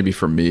guess maybe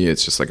for me,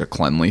 it's just like a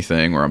cleanly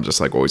thing where I'm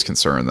just like always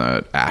concerned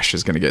that ash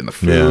is going to get in the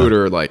food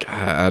or like,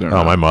 I don't know.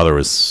 Oh, my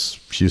mother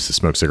she used to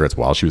smoke cigarettes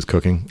while she was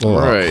cooking.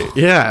 Right.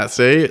 Yeah.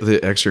 See,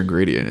 the extra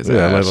ingredient is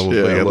ash. A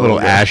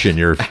little ash in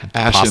your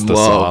pasta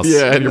sauce.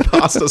 Yeah, in your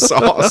pasta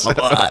sauce.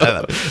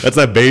 That's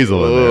that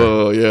basil in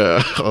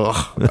there.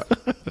 Oh,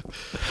 yeah.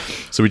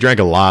 So we drank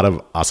a lot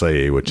of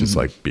acai, which is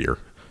like beer.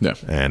 Yeah.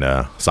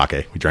 And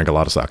sake. We drank a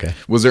lot of sake.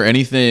 Was there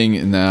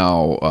anything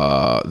now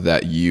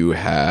that you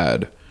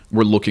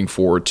were looking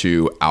forward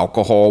to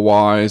alcohol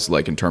wise,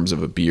 like in terms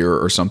of a beer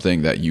or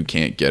something that you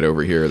can't get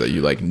over here that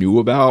you like knew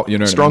about? You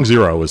know, Strong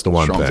Zero was the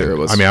one Strong thing. Zero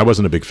was, I mean, I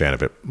wasn't a big fan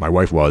of it. My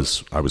wife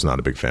was. I was not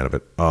a big fan of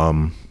it.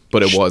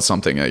 But it was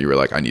something that you were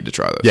like, I need to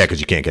try this. Yeah, because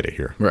you can't get it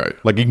here. Right.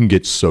 Like you can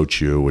get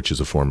sochu, which is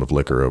a form of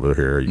liquor over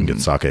here. You can get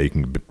sake. You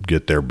can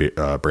get their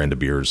brand of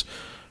beers.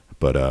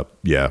 But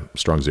yeah,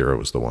 Strong Zero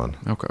was the one.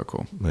 Okay,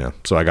 cool. Yeah.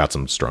 So I got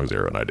some Strong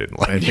Zero and I didn't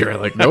like it. And you're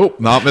like, nope,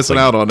 not missing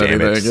out on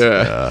anything.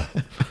 Yeah.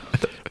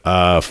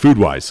 Food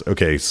wise,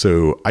 okay,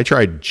 so I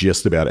tried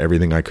just about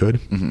everything I could.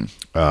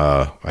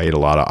 I ate a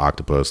lot of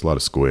octopus, a lot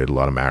of squid, a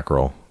lot of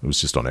mackerel. It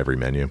was just on every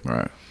menu.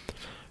 Right.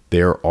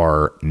 There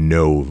are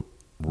no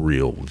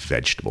real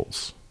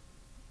vegetables.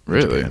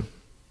 Really?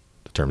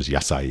 The term is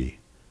yasai.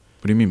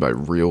 What do you mean by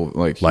real?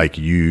 Like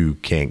you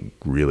can't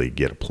really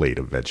get a plate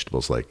of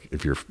vegetables. Like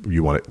if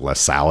you want it less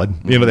salad,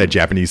 you know that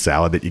Japanese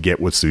salad that you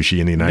get with sushi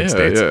in the United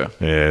States. Yeah.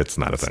 It's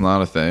not a thing. It's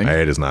not a thing.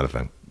 It is not a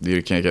thing.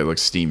 You can't get like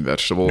steamed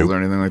vegetables or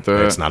anything like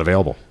that. It's not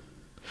available.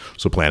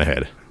 So plan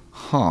ahead.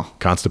 Huh.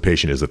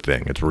 Constipation is a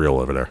thing. It's real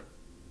over there.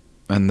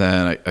 And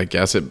then I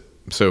guess it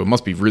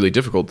must be really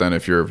difficult then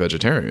if you're a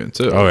vegetarian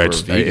too. Oh,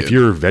 if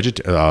you're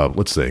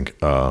let's think.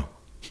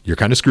 You're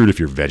kind of screwed if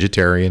you're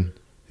vegetarian,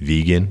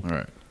 vegan. All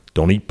right.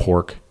 Don't eat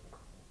pork,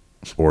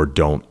 or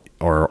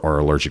are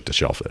allergic to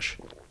shellfish.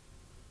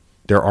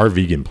 There are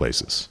vegan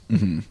places,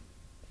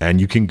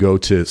 and you can go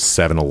to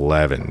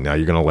 7-Eleven. Now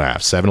you're gonna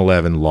laugh.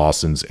 7-Eleven,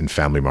 Lawson's, and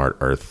Family Mart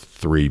are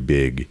three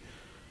big,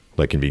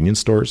 like convenience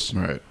stores.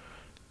 Right.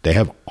 They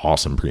have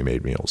awesome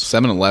pre-made meals.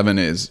 7-Eleven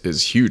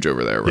is huge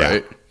over there,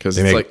 right? Because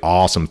they make like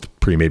awesome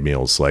pre-made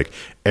meals. Like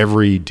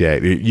every day,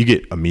 you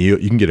get a meal.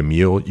 You can get a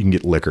meal. You can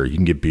get liquor. You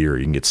can get beer.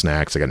 You can get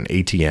snacks. They got an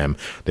ATM.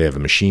 They have a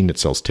machine that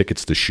sells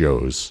tickets to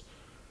shows.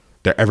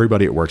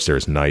 Everybody that works there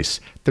is nice.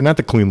 They're not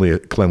the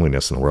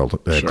cleanliness in the world.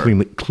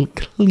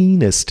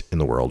 Cleanest in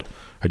the world.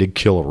 I did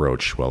kill a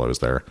roach while I was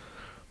there.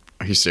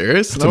 Are you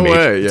serious? No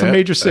way. It's a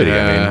major city.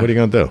 I mean, what are you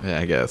going to do?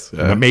 Yeah, I guess.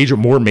 Yeah.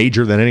 More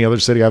major than any other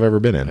city I've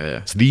ever been in. Yeah.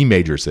 It's the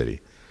major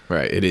city.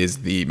 Right. It is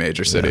the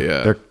major city.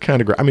 Yeah. They're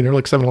kind of I mean, they're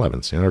like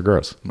 7-Elevens. They're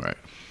gross. Right.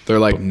 They're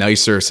like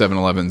nicer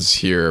 7-Elevens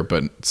here,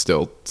 but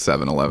still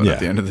 7-Eleven at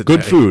the end of the day.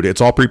 Good food. It's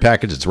all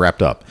prepackaged. It's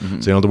wrapped up. So you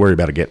don't have to worry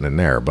about it getting in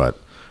there. But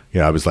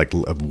I was like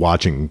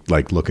looking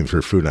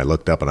for food, and I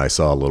looked up and I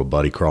saw a little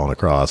buddy crawling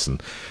across.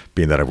 And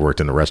being that I've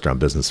worked in the restaurant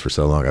business for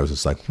so long, I was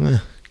just like,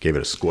 gave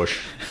it a squish,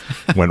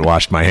 went and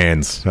washed my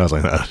hands. I was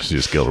like, she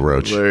just killed a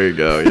roach. There you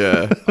go.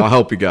 Yeah. I'll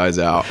help you guys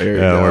out. Don't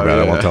worry about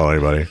it. I won't tell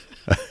anybody.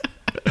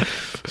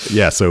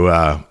 Yeah.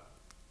 So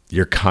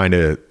you're kind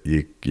of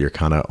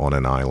on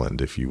an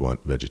island if you want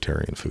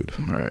vegetarian food.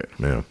 Right.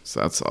 Yeah. So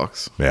that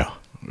sucks. Yeah.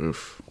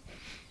 Oof.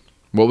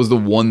 What was the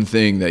one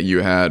thing that you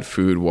had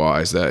food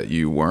wise that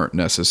you weren't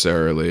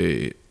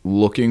necessarily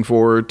looking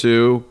forward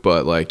to,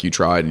 but like you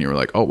tried and you were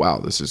like, oh wow,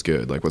 this is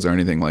good? Like, was there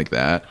anything like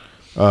that?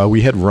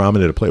 We had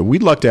ramen at a place. We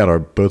lucked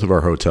out both of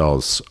our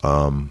hotels.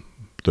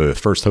 The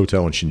first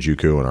hotel in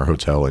Shinjuku and our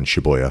hotel in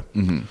Shibuya.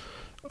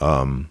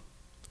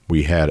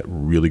 We had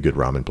really good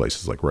ramen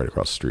places like right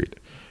across the street.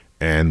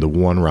 And the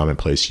one ramen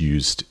place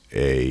used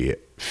a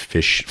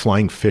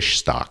flying fish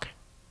stock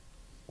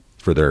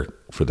for their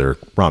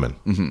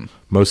ramen.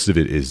 Most of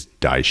it is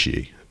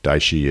daishi.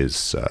 Daishi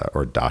is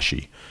or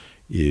dashi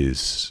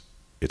is,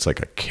 it's like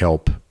a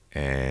kelp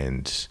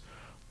and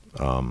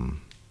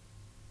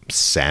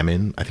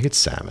salmon. I think it's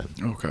salmon.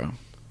 Okay.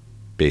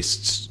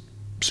 Based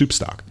soup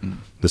stock.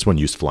 This one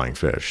used flying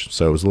fish,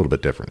 so it was a little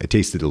bit different. It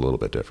tasted a little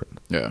bit different.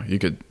 Yeah, you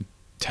could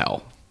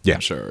tell. Yeah, I'm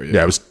sure.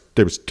 Yeah,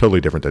 it was totally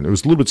different. It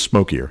was a little bit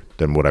smokier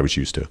than what I was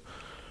used to.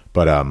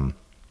 But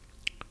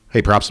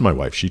hey, props to my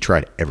wife. She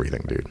tried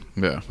everything, dude.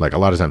 Yeah. Like a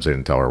lot of times I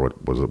didn't tell her what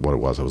it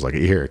was. I was like,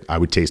 here, I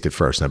would taste it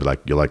first, and I'd be like,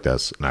 you like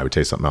this? And I would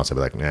taste something else. I'd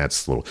be like, nah,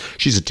 it's a little.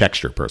 She's a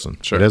texture person.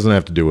 Sure. It doesn't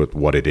have to do with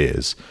what it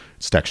is.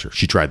 It's texture.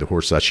 She tried the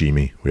horse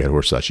sashimi. We had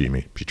horse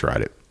sashimi. She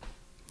tried it.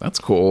 That's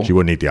cool. She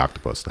wouldn't eat the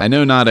octopus, though. I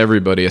know not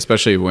everybody,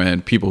 especially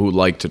when people who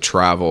like to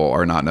travel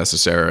are not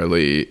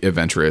necessarily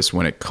adventurous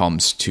when it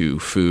comes to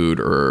food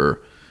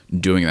or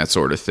doing that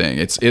sort of thing.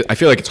 I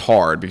feel like it's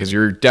hard because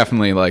you're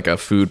definitely like a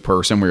food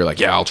person where you're like,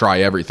 yeah, I'll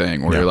try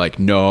everything. Or you're like,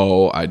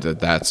 no,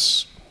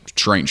 that's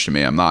strange to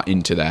me. I'm not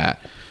into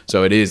that.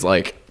 So it is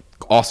like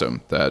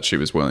awesome that she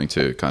was willing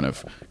to kind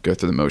of go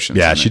through the motions.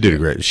 Yeah, she did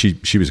great.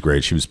 She was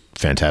great. She was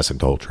fantastic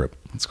the whole trip.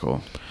 That's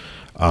cool.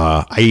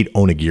 I eat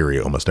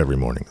onigiri almost every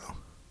morning, though.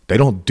 They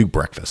don't do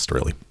breakfast,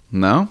 really.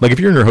 No? Like if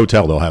you're in your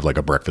hotel, they'll have like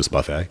a breakfast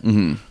buffet,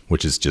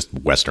 which is just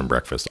Western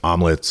breakfast.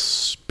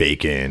 Omelets,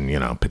 bacon,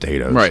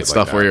 potatoes. Right,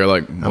 stuff like where you're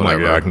like, I'm like,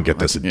 I can get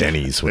this at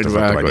Denny's. What the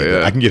fuck do I need?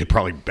 Yeah. I can get it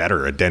probably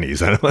better at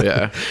Denny's.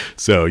 Yeah.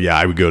 So yeah,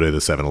 I would go to the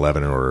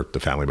 7-Eleven or the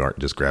Family Mart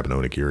and just grab an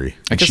onigiri.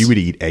 And she would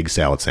eat egg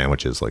salad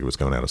sandwiches like it was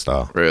going out of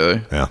style.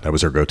 Really? Yeah, that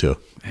was her go-to.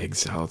 Egg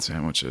salad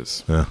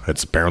sandwiches. Yeah,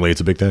 apparently it's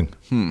a big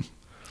thing.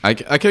 I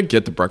could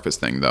get the breakfast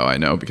thing though. I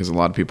know because a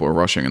lot of people are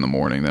rushing in the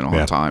morning. They don't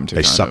have time to.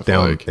 They suck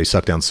down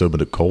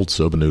cold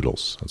soba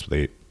noodles. That's what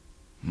they eat.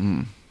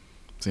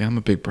 See, I'm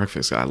a big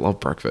breakfast guy. I love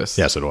breakfast.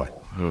 Yeah, so do I.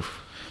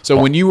 Oof. So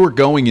when you were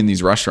going in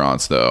these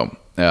restaurants, though,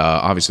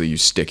 obviously you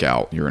stick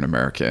out. You're an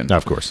American.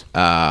 Of course.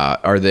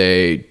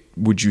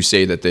 Would you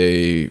say that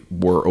they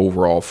were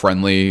overall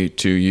friendly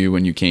to you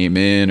when you came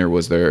in, or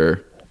was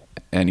there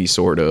any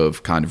sort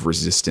of kind of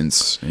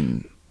resistance?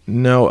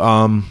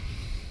 No.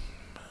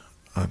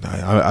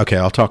 Okay,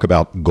 I'll talk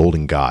about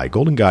Golden Guy.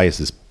 Golden Guy is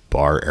this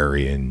bar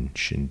area in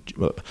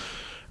All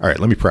right,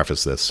 let me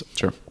preface this.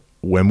 Sure.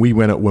 When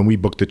we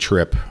booked the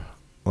trip,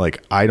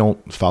 like, I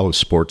don't follow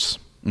sports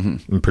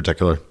in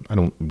particular. I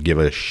don't give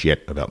a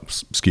shit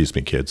about, excuse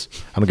me, kids.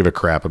 I don't give a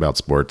crap about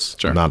sports.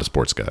 Sure. I'm not a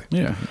sports guy.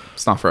 Yeah,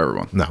 it's not for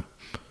everyone. No.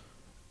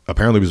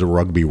 Apparently it was a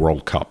Rugby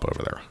World Cup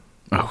over there.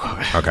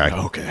 Oh, okay.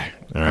 Okay.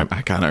 All right.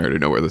 I kind of already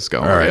know where this is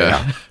going. All right.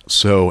 Yeah.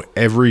 So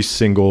every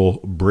single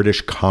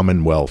British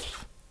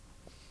Commonwealth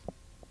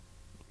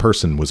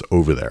person was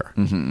over there.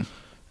 Mm-hmm.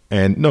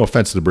 And no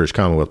offense to the British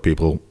Commonwealth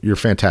people, you're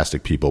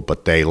fantastic people,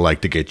 but they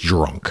like to get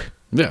drunk.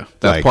 Yeah,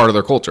 that's part of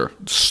their culture.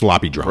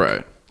 Sloppy drunk.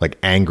 Right. Like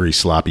angry,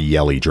 sloppy,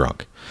 yelly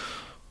drunk.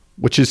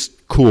 Which is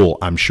cool.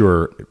 I'm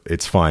sure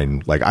it's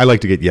fine. Like, I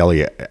like to get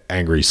yelly,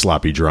 angry,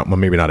 sloppy drunk. Well,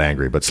 maybe not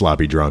angry, but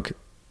sloppy drunk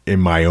in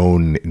my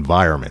own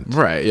environment.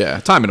 Right, yeah.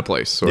 Time and a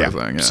place sort of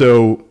thing. Yeah.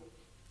 So,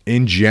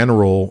 in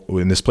general,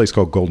 in this place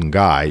called Golden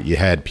Guy, you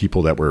had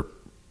people that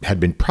had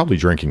been probably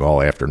drinking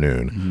all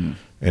afternoon. Mm-hmm.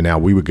 And now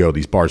we would go,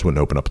 these bars wouldn't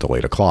open up till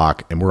 8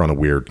 o'clock. And we're on a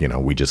weird,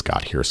 we just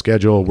got here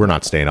schedule. We're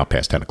not staying up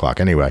past 10 o'clock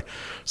anyway.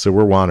 So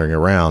we're wandering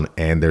around,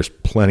 and there's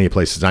plenty of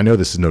places. I know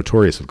this is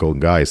notorious with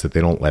Golden Guy, is that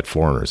they don't let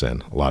foreigners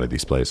in a lot of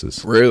these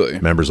places. Really?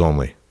 Members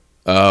only.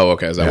 Oh,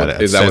 okay. Is that what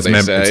they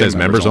say? It says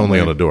members only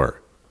on the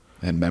door.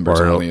 And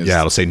members only is... Yeah,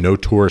 it'll say no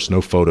tourists,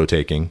 no photo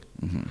taking,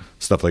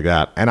 stuff like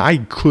that. And I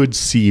could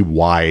see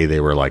why they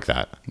were like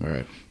that.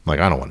 Right. Like,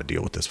 I don't want to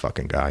deal with this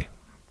fucking guy.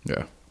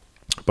 Yeah.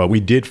 But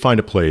we did find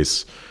a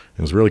place.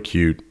 It was really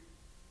cute.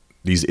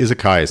 These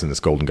izakayas in this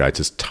Golden Guy, it's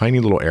this tiny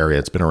little area.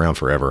 It's been around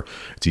forever.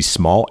 It's these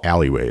small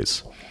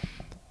alleyways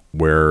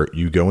where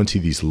you go into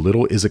these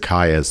little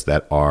izakayas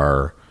that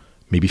are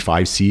maybe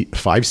five seats.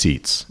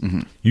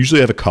 Mm-hmm.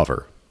 Usually have a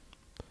cover.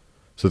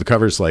 So the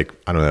cover is like,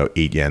 I don't know,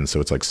 8 yen. So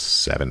it's like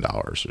 $7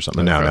 or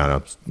something. Okay.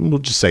 No. We'll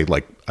just say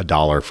like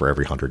 $1 for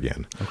every 100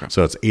 yen. Okay.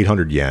 So it's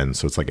 800 yen.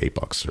 So it's like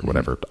 $8 or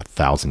whatever.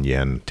 1,000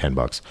 yen,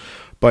 $10.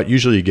 But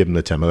usually you give them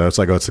the 10. It's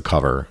like, it's a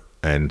cover.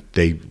 And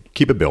they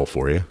keep a bill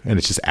for you, and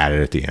it's just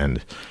added at the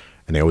end.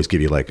 And they always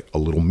give you like a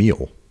little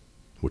meal,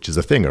 which is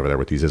a thing over there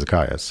with these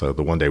izakayas. So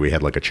the one day we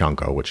had like a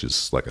chanko, which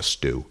is like a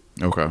stew,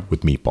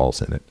 with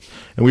meatballs in it.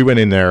 And we went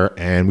in there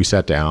and we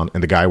sat down,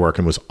 and the guy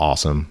working was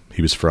awesome.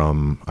 He was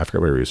from, I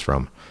forget where he was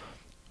from,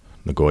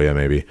 Nagoya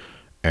maybe.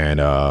 And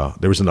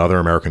there was another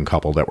American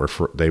couple that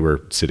they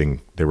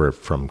were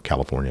from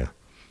California.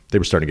 They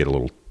were starting to get a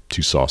little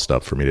too sauced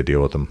up for me to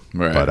deal with them.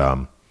 Right.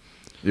 But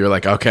you're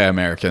like, okay,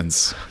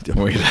 Americans.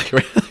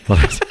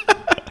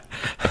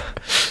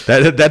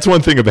 That's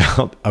one thing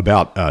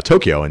about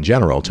Tokyo in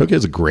general. Tokyo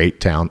is a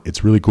great town.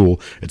 It's really cool.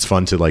 It's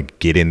fun to like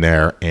get in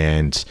there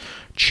and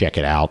check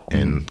it out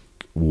and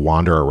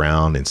wander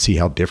around and see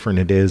how different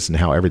it is, and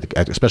how everything,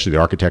 especially the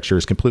architecture,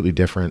 is completely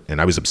different.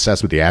 And I was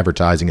obsessed with the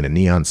advertising and the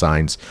neon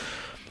signs,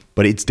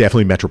 but it's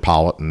definitely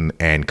metropolitan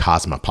and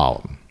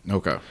cosmopolitan.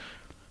 Okay.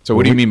 So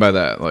what do you mean by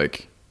that?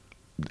 Like,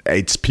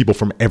 it's people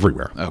from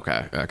everywhere.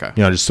 Okay.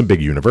 Just some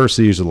big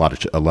universities, a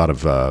lot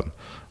of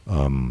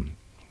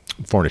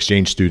foreign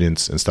exchange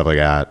students and stuff like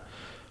that.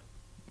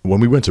 When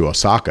we went to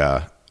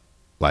Osaka,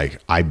 like,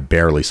 I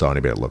barely saw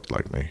anybody that looked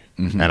like me,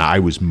 and I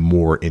was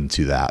more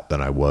into that than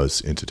I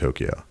was into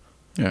Tokyo.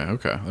 Yeah.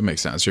 Okay, that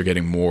makes sense. You're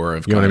getting more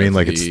of, you know what I mean?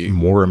 Like, it's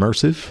more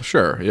immersive.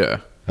 Sure. Yeah.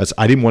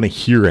 I didn't want to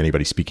hear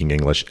anybody speaking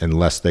English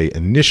unless they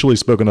initially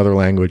spoke another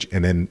language,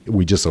 and then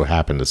we just so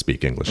happened to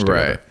speak English together.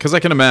 Right. Because I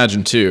can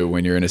imagine, too,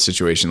 when you're in a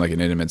situation like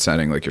an intimate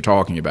setting like you're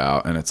talking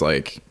about, and it's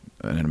like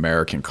an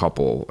American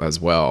couple as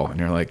well, and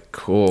you're like,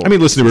 cool. I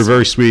mean, listen, they were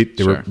very sweet.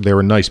 They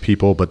were nice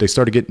people, but they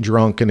started getting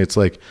drunk, and it's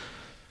like,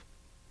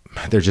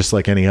 they're just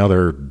like any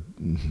other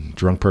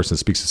drunk person that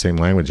speaks the same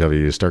language of you.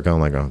 You start going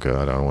like, oh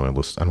God, I don't want to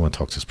listen. I don't want to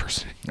talk to this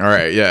person. All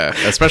right. Yeah.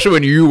 Especially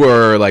when you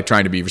were like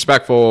trying to be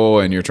respectful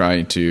and you're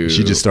trying to.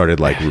 She just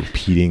started like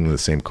repeating the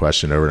same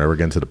question over and over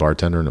again to the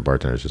bartender. And the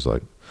bartender's just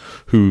like,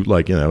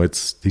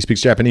 he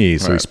speaks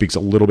Japanese. So he speaks a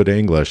little bit of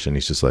English, and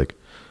he's just like,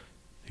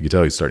 you can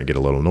tell he's starting to get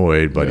a little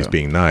annoyed, but he's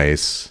being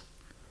nice.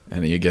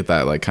 And then you get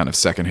that like kind of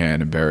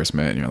secondhand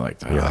embarrassment, and you're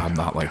like, I'm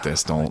not like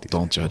this.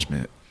 Don't judge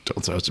me.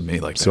 Don't touch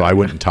me like that. So I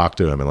wouldn't talk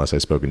to him unless I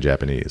spoke in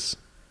Japanese.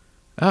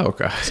 Oh,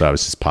 okay. So I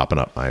was just popping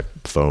up my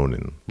phone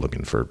and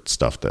looking for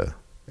stuff to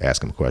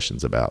ask him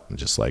questions about, and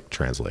just like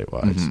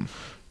translate-wise,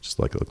 just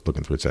like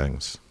looking through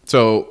things.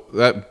 So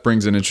that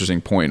brings an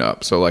interesting point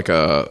up. So like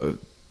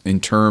in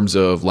terms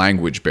of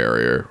language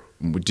barrier,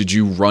 did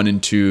you run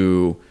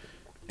into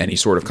any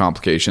sort of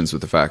complications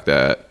with the fact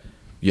that,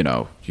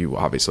 you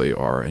obviously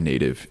are a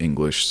native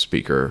English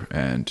speaker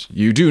and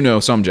you do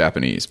know some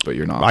Japanese, but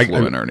you're not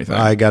fluent or anything?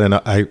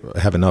 I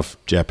have enough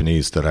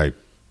Japanese that you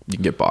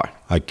can get by.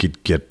 I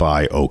could get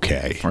by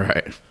okay.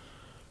 Right.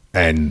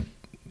 And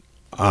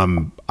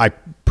I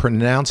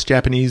pronounce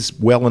Japanese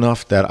well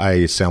enough that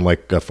I sound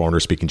like a foreigner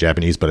speaking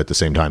Japanese, but at the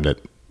same time that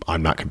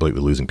I'm not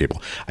completely losing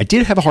people. I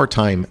did have a hard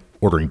time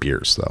ordering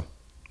beers, though.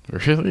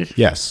 Really?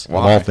 Yes, Why?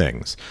 of all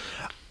things.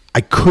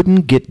 I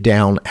couldn't get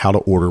down how to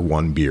order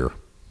one beer.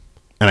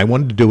 And I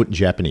wanted to do it in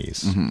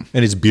Japanese. And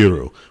it's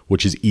biru,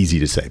 which is easy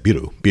to say.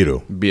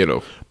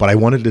 Biru. But I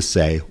wanted to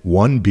say,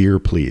 one beer,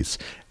 please.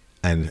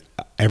 And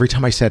every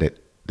time I said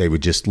it, they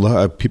would just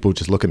people would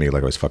just look at me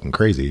like I was fucking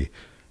crazy.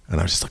 And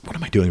I was just like, what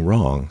am I doing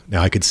wrong?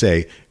 Now I could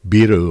say,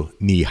 biru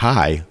ni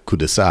hai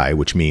kudasai,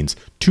 which means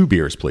 2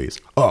 beers, please.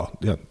 Oh,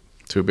 yeah.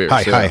 2 beers.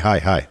 Hi.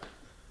 And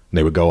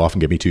they would go off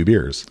and give me 2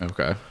 beers.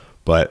 Okay.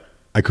 But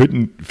I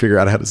couldn't figure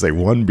out how to say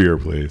 1 beer,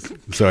 please.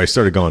 So I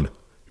started going,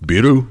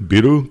 biru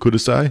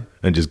kudasai,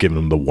 and just giving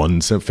them the 1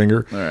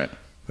 finger. All right.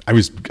 I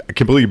was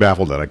completely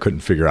baffled that I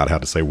couldn't figure out how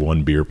to say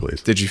 1 beer,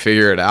 please. Did you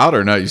figure it out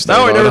or no?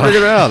 No, I never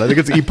figured it out. I think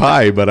it's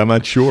ipai, but I'm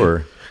not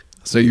sure.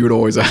 So you would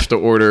always have to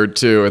order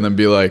 2 and then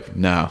be like,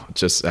 no,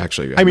 just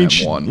actually. I mean,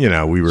 1. You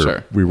know, we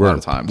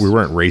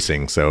weren't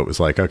racing, so it was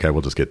like, okay,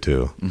 we'll just get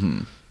 2.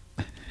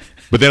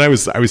 But then I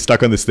was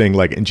stuck on this thing,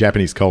 like in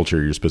Japanese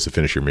culture, you're supposed to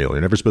finish your meal.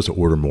 You're never supposed to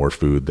order more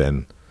food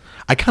than.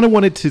 I kind of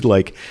wanted to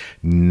like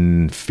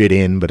fit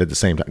in, but at the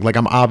same time, like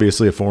I'm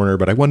obviously a foreigner,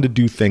 but I wanted to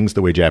do things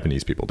the way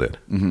Japanese people did.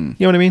 You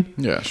know what I mean?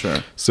 Yeah,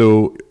 sure.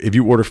 So if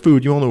you order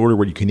food, you only order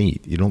what you can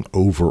eat. You don't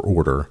over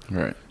order.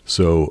 Right.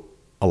 So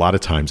a lot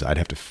of times I'd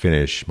have to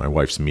finish my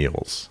wife's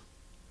meals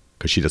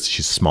because she's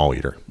a small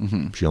eater.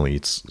 She only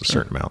eats a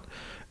certain amount.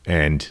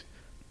 And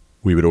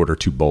we would order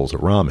 2 bowls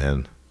of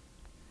ramen,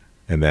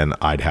 and then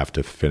I'd have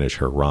to finish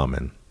her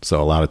ramen.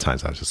 So a lot of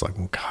times I was just like,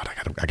 oh God,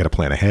 I got to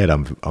plan ahead.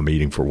 I'm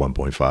eating for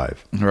 1.5.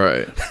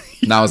 Right.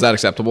 Now, is that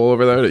acceptable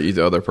over there to eat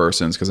the other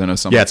person's? Because I know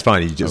some. Yeah, it's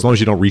fine. As long as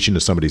you don't reach into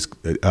somebody's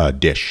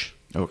dish.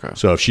 Okay.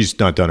 So if she's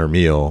not done her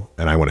meal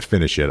and I want to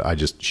finish it,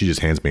 she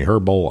just hands me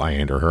her bowl. I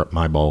hand her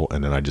my bowl,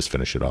 and then I just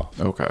finish it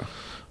off. Okay.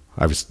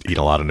 I was eating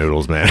a lot of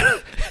noodles, man.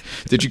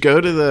 Did you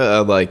go to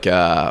the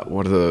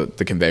what are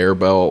the conveyor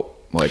belt,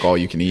 like all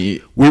you can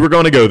eat? We were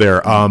going to go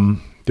there.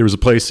 There was a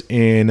place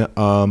in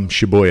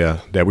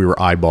Shibuya that we were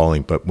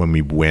eyeballing, but when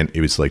we went,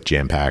 it was like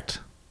jam packed.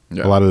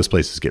 Yeah. A lot of those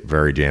places get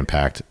very jam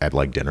packed at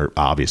like dinner,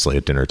 obviously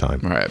at dinner time.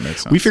 Right,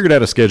 makes sense. We figured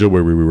out a schedule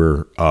where we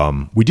were.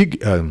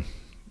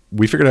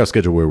 We figured out a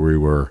schedule where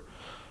we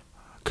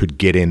could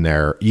get in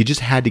there. You just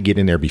had to get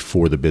in there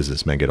before the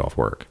businessmen get off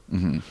work.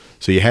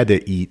 So you had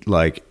to eat,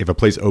 like if a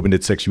place opened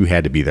at 6, you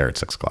had to be there at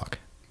 6 o'clock.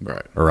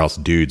 Right. Or else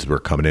dudes were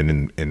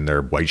coming in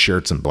their white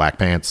shirts and black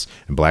pants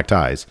and black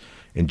ties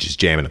and just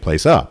jamming the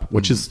place up,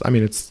 which is, I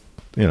mean, it's,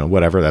 you know,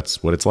 whatever,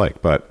 that's what it's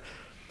like. But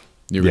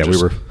we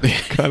were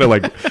kind of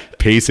like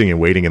pacing and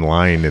waiting in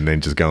line and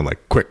then just going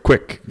like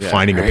quick,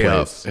 finding a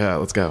place. Yeah,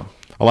 let's go.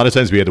 A lot of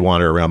times we had to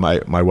wander around.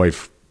 My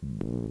wife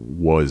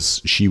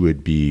she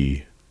would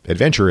be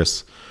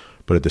adventurous,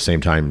 but at the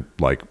same time,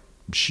 like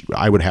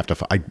I would have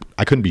to,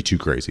 I couldn't be too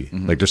crazy.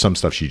 Like there's some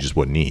stuff she just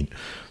wouldn't eat.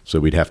 So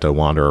we'd have to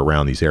wander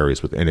around these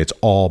areas and it's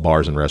all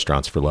bars and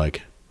restaurants for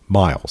like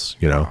miles,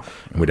 you know,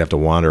 and we'd have to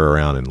wander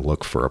around and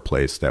look for a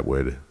place that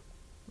would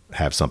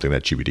have something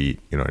that she would eat.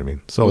 You know what I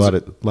mean? So a lot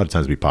of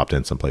times we popped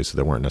in some places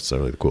that weren't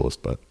necessarily the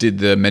coolest, but did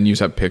the menus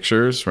have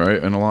pictures,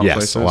 right? In a lot of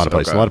places? Yes, a lot of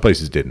places. Okay. A lot of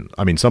places didn't.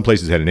 I mean, some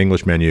places had an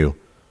English menu.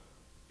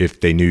 If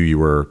they knew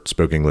you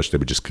spoke English, they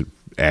would just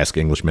ask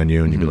English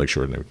menu, and you'd be like,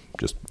 sure, and they would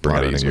just bring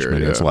out an English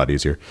menu. Yeah. It's a lot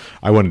easier.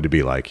 I wanted to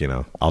be like, you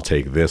know, I'll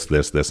take this,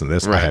 and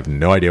this. Right. I have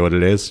no idea what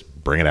it is.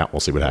 Bring it out.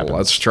 We'll see what happens.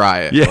 Let's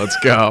try it. Yeah. Let's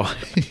go.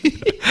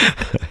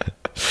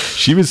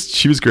 She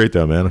was great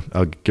though, man.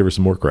 I'll give her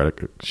some more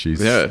credit. She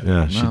did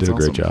a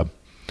great job.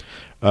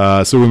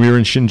 So when we were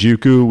in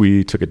Shinjuku,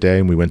 we took a day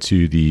and we went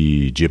to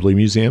the Ghibli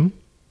Museum.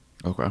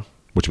 Okay.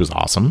 Which was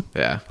awesome.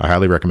 Yeah. I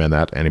highly recommend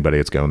that. Anybody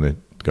that's going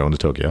to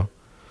Tokyo.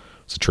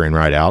 It's a train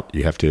ride out.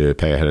 You have to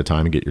pay ahead of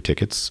time and get your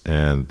tickets,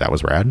 and that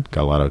was rad.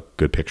 Got a lot of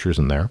good pictures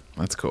in there.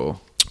 That's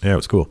cool. Yeah, it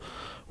was cool.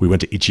 We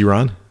went to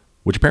Ichiran,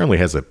 which apparently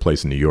has a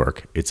place in New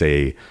York. It's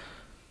you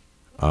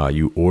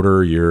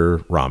order your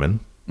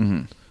ramen,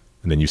 and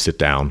then you sit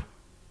down,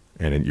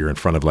 and you're in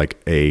front of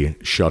like a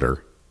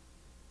shutter,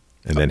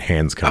 and then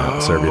hands come out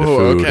and serve you the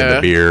food and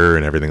the beer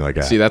and everything like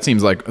that. See, that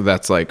seems like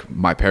that's like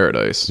my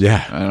paradise.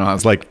 Yeah, I don't know.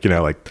 It's like, you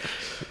know,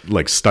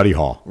 like study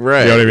hall,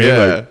 right? You know what I mean? Yeah.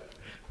 Like,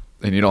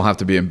 and you don't have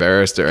to be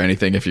embarrassed or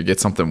anything if you get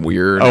something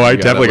weird. Oh, I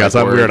definitely got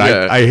something weird.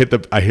 Yeah.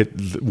 I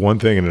hit one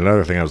thing and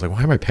another thing. I was like,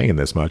 why am I paying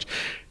this much?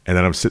 And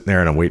then I'm sitting there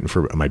and I'm waiting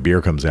for my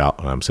beer comes out,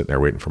 and I'm sitting there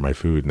waiting for my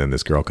food. And then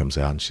this girl comes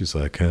out and she's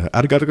like,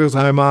 arigatou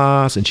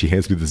gozaimasu. And she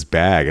hands me this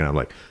bag, and I'm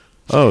like,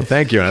 oh,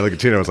 thank you. And I look at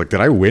Tina. I was like,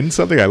 did I win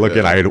something? I look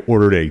at, I had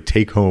ordered a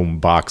take-home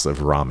box of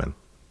ramen.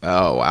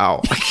 Oh,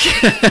 wow.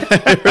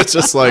 It's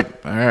just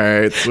like, all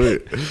right,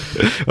 sweet.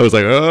 I was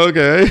like, oh,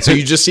 okay. So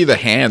you just see the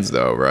hands,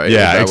 though, right?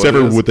 Yeah, except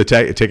for with the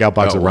takeout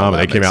box of ramen.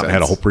 They came out and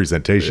had a whole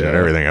presentation and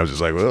everything. I was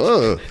just like,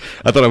 whoa.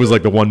 I thought I was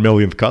like the 1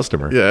 millionth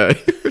customer. Yeah,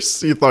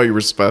 you thought you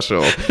were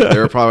special. They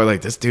were probably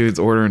like, this dude's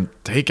ordering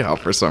takeout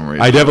for some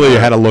reason. I definitely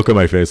had a look on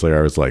my face like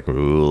I was like,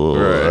 ooh,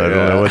 I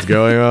don't know what's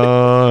going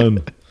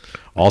on.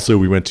 Also,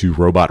 we went to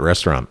Robot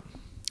Restaurant.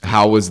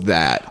 How was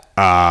that?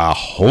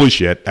 Holy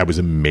shit, that was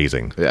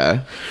amazing.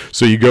 Yeah.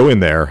 So you go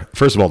in there.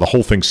 First of all, the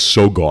whole thing's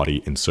so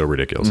gaudy and so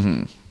ridiculous.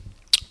 Mm-hmm.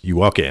 You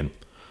walk in.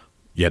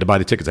 You had to buy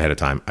the tickets ahead of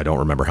time. I don't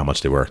remember how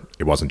much they were.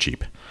 It wasn't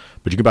cheap.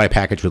 But you could buy a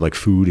package with like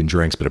food and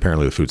drinks, but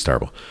apparently the food's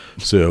terrible.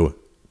 So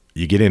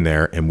you get in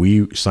there, and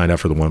we signed up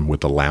for the one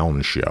with the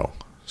lounge show.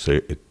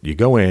 So you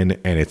go in,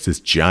 and it's this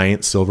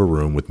giant silver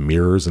room with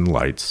mirrors and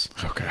lights.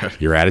 Okay.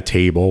 You're at a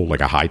table,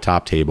 like a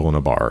high-top table in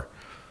a bar.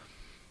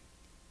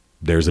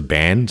 There's a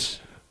band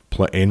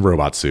in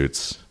robot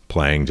suits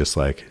playing just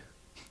like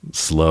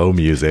slow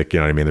music. You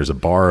know what I mean? There's a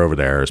bar over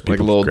there. There's like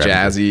a little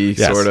jazzy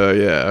sort of.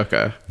 Yeah.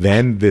 Okay.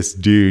 Then this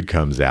dude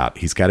comes out.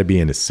 He's got to be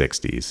in his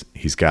 60s.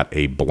 He's got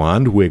a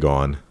blonde wig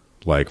on,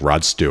 like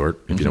Rod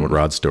Stewart, if you know what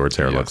Rod Stewart's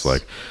hair looks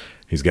like.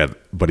 He's got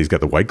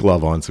the white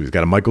glove on, so he's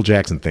got a Michael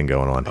Jackson thing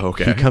going on.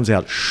 Okay. He comes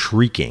out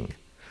shrieking.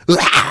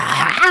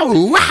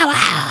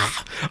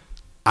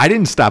 I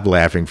didn't stop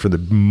laughing from the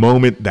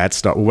moment that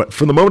started.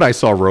 From the moment I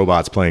saw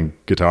robots playing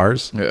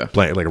guitars,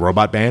 playing like a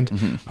robot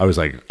band, I was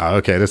like, oh,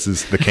 okay, this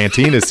is the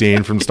cantina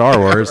scene from Star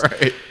Wars.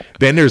 Right.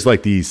 Then there's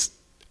like these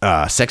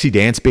sexy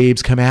dance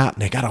babes come out,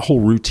 and they got a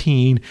whole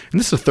routine. And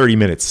this is a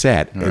 30-minute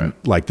set, and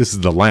like this is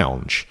the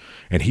lounge,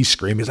 and he's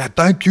screaming, he's like,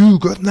 "Thank you,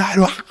 good night."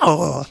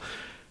 Wow.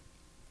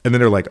 And then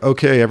they're like,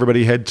 okay,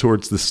 everybody head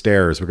towards the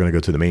stairs. We're going to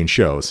go to the main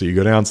show. So you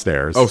go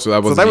downstairs. Oh, so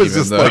that was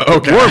just like a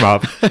warm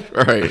up.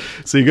 Right.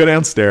 So you go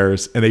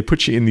downstairs, and they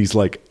put you in these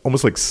like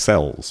almost like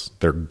cells.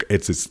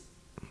 It's this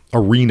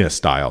arena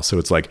style. So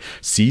it's like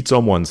seats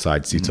on one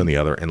side, seats on the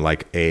other, and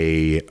like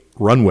a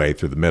runway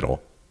through the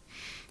middle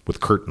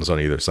with curtains on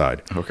either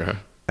side. Okay.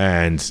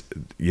 And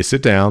you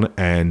sit down,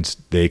 and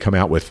they come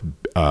out with,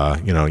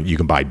 you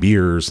can buy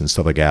beers and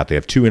stuff like that. They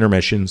have 2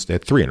 intermissions. They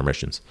have 3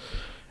 intermissions.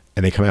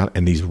 And they come out,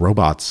 and these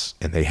robots,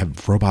 and they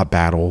have robot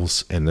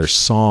battles, and there's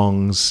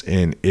songs,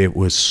 and it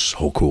was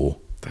so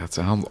cool. That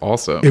sounds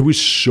awesome. It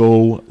was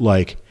so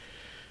like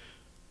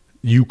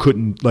you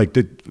couldn't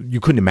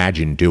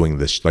imagine doing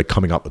this, like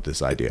coming up with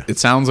this idea. It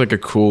sounds like a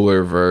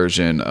cooler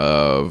version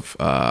of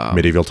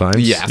Medieval Times.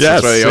 Yes,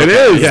 it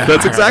is. Yeah.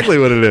 That's exactly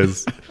what it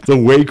is. It's a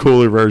way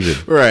cooler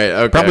version. Right.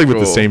 Okay. Probably with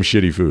the same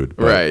shitty food.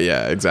 Right.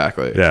 Yeah.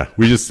 Exactly. Yeah.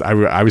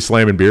 I was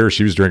slamming beer.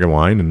 She was drinking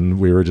wine, and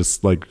we were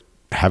just like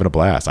having a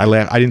blast. I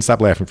didn't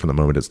stop laughing from the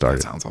moment it started.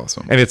 That sounds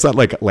awesome. And it's not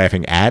like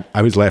laughing at.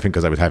 I was laughing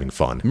because I was having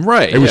fun.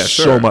 Right. It was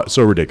so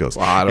ridiculous.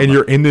 Well, and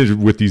you're in there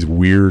with these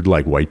weird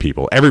like white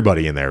people.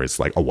 Everybody in there is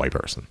like a white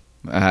person.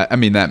 I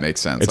mean, that makes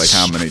sense. It's like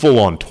how many full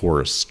on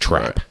tourist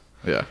trap.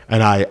 Right. Yeah.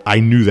 And I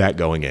knew that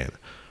going in,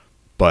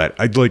 but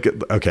I like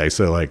okay.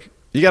 So like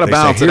you got to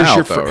balance it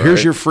out.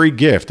 Here's your free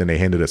gift, and they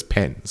handed us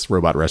pens,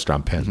 Robot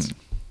Restaurant pens. Mm-hmm.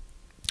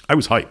 I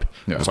was hype.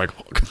 Yeah. I was like,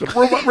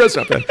 Robot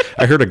Restaurant pen.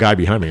 I heard a guy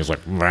behind me. He was like,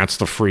 that's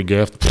the free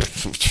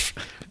gift.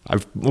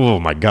 Oh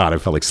my God. I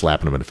felt like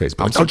slapping him in the face.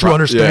 But don't you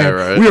understand? Yeah,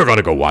 right. We are going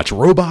to go watch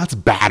robots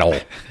battle.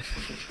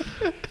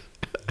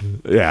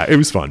 Yeah, it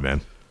was fun, man.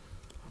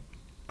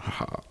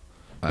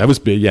 That was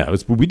big. Yeah,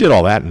 we did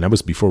all that, and that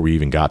was before we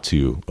even got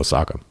to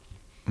Osaka.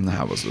 And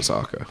how was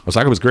Osaka?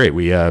 Osaka was great.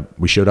 We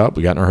showed up.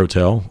 We got in our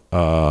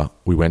hotel.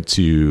 We went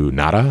to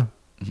Nara,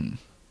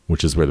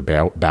 which is where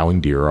the bowing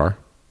deer are.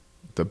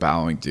 The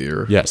bowing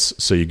deer. Yes.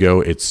 So you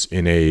go, it's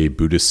in a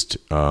Buddhist,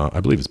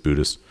 I believe it's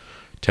Buddhist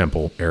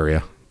temple area,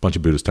 a bunch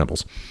of Buddhist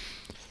temples.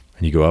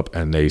 And you go up,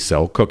 and they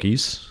sell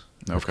cookies.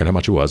 Okay. I forgot how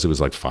much it was. It was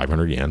like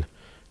 500 yen.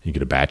 You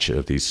get a batch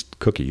of these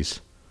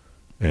cookies,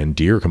 and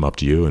deer come up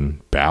to you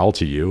and bow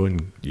to you,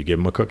 and you give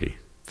them a cookie.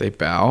 They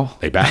bow?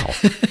 They bow.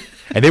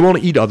 And they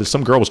won't eat others.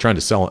 Some girl was trying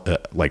to sell,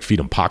 feed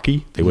them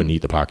Pocky. They wouldn't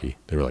eat the Pocky.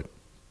 They were like,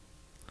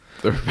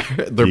 they're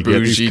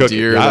bougie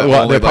deer.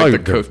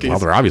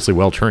 They're obviously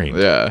well trained.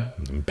 Yeah,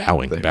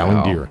 bowing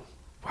deer.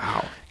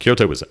 Wow.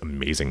 Kyoto was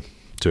amazing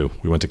too.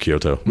 We went to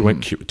Kyoto. We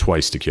went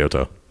twice to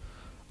Kyoto.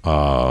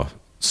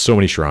 So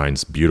many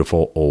shrines,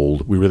 beautiful,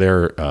 old. We were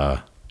there.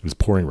 It was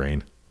pouring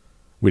rain.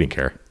 We didn't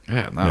care.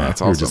 Yeah,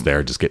 that's awesome. We were just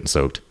there, just getting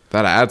soaked.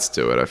 That adds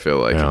to it. I feel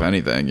like, if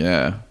anything,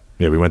 yeah.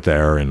 Yeah, we went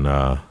there,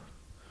 and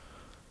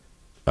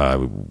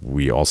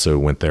we also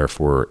went there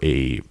for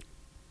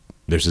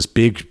there's this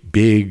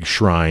big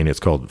shrine. It's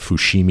called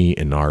Fushimi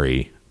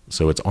Inari.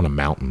 So it's on a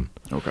mountain.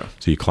 Okay.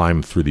 So you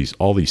climb through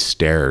all these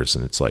stairs,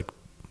 and it's like,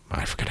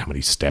 I forget how many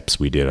steps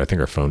we did. I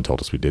think our phone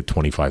told us we did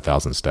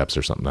 25,000 steps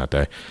or something that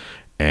day.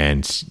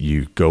 And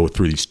you go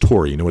through these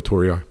torii. You know what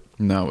torii are?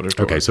 No, what are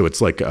torii? Okay, so it's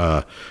like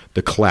the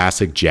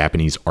classic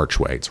Japanese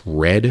archway. It's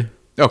red.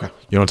 Okay. You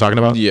know what I'm talking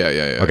about?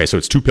 Yeah. Okay, so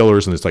it's 2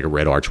 pillars, and it's like a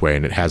red archway,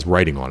 and it has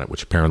writing on it,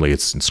 which apparently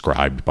it's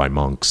inscribed by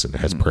monks, and it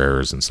has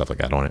prayers and stuff like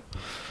that on it.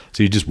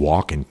 So you just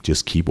walk and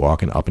just keep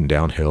walking up and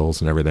down hills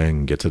and everything,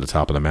 and get to the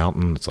top of the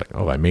mountain. It's like,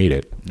 oh, I made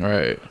it. All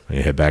right. And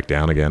you head back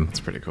down again.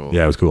 That's pretty cool.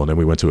 Yeah, it was cool. And then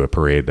we went to a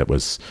parade that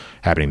was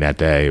happening that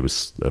day. It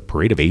was a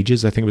Parade of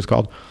Ages, I think it was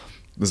called.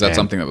 Was that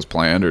something that was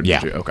planned? Or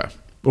Okay.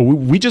 Well,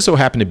 we just so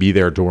happened to be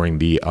there during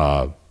the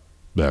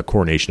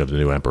coronation of the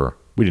new emperor.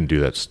 We didn't do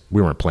that.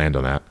 We weren't planned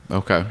on that.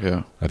 Okay,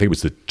 yeah. I think it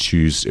was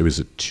It was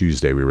a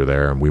Tuesday we were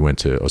there, and we went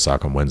to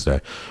Osaka on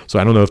Wednesday. So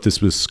I don't know if this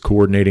was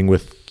coordinating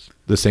with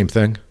the same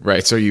thing.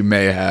 Right. So you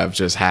may have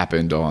just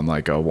happened on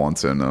like a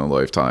once in a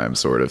lifetime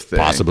sort of thing.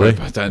 Possibly.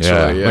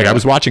 Potentially. Yeah. Like I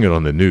was watching it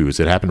on the news.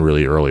 It happened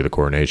really early, the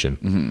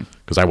coronation,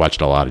 because I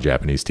watched a lot of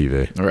Japanese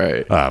TV.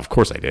 Right. Of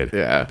course I did.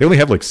 Yeah. They only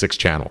have like 6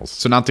 channels.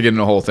 So not to get into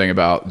the whole thing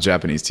about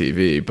Japanese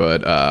TV,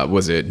 but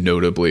was it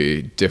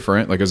notably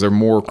different? Like, is there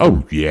more?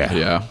 Oh, yeah.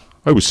 Yeah.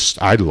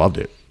 I loved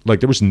it.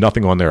 Like there was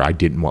nothing on there I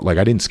didn't want. Like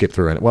I didn't skip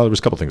through it. Well, there was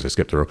a couple things I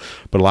skipped through,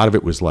 but a lot of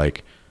it was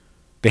like,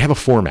 they have a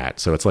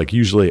format. So it's like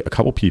usually a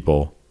couple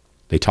people,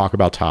 they talk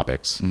about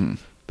topics.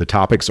 The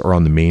topics are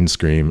on the main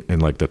screen in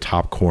like the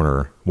top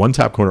corner. One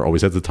top corner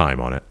always has the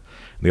time on it.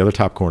 And the other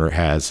top corner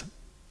has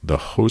the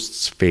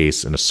host's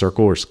face in a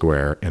circle or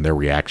square and their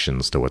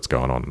reactions to what's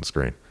going on the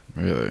screen.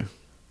 Really?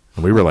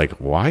 And we were like,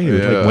 why?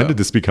 Yeah. Like, when did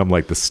this become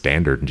like the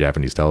standard in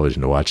Japanese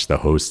television to watch the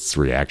host's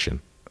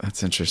reaction?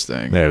 That's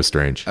interesting. Yeah, it was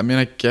strange. I mean,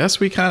 I guess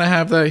we kind of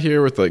have that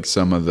here with like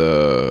some of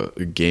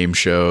the game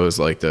shows,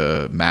 like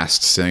the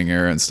Masked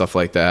Singer and stuff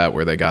like that,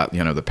 where they got,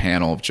 the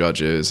panel of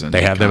judges. And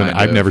they have them.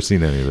 I've never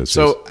seen any of those.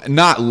 So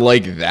not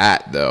like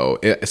that though.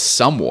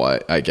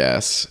 Somewhat, I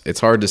guess. It's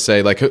hard to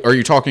say. Like, are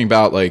you talking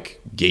about like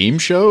game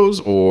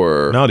shows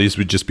or? No, these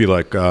would just be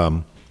like,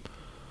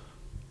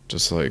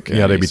 just like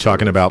they'd be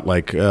talking about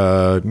like 2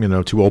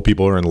 old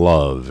people are in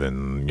love,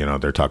 and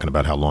they're talking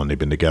about how long they've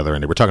been together,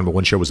 and they were talking about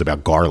one show was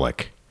about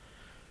garlic.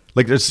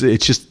 Like it's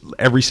just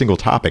every single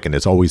topic, and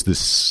it's always this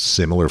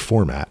similar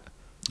format.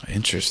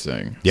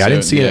 Interesting. Yeah, I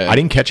didn't see it. I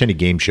didn't catch any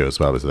game shows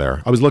while I was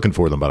there. I was looking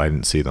for them, but I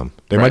didn't see them.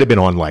 They might have been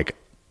on like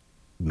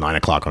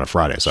 9:00 on a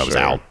Friday, so I was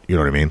out. You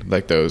know what I mean?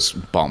 Like those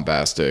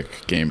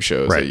bombastic game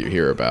shows that you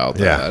hear about.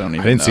 Yeah, I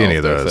didn't see any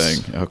of those.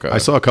 Thing. Okay, I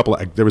saw a couple.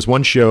 There was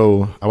one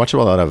show I watched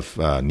a lot of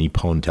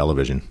Nippon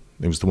television.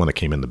 It was the one that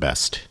came in the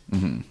best.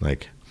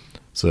 Like,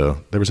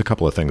 so there was a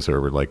couple of things that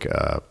were like.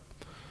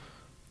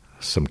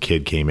 Some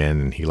kid came in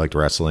and he liked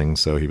wrestling,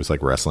 so he was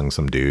like wrestling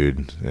some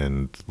dude,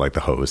 and like the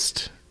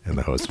host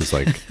was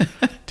like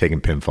taking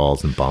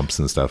pinfalls and bumps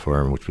and stuff for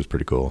him, which was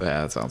pretty cool.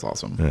 Yeah, that sounds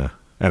awesome. Yeah,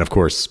 and of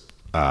course,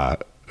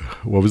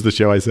 what was the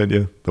show I sent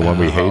you? The one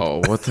we hate.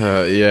 Oh, what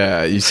the?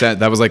 Yeah, you said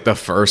that was like the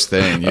first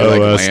thing.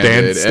 You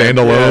Stand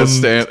Alone.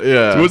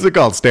 Yeah, What was it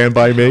called? Stand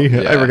By Me.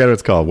 Yeah. I forget what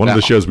it's called. One of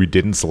the shows we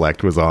didn't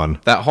select was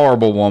on that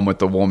horrible one with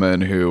the woman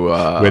who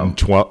with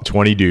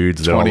 20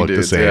 dudes that all look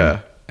the same. Yeah.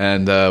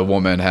 And the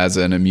woman has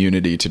an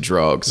immunity to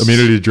drugs.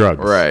 Immunity to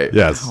drugs. Right.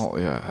 Yes. Oh,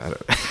 yeah.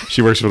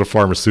 She works for the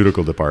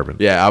pharmaceutical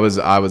department. Yeah, I was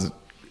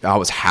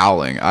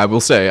howling. I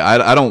will say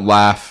I don't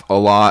laugh a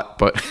lot,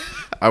 but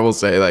I will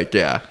say like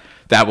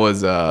that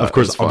was of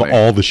course of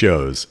all the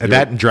shows, and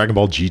that and Dragon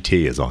Ball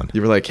GT is on.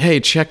 You were like, "Hey,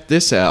 check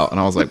this out,"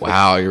 and I was like,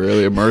 "Wow, you're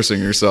really immersing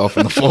yourself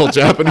in the full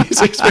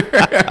Japanese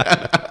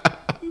experience."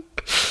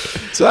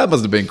 So that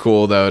must have been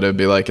cool though to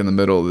be like in the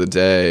middle of the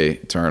day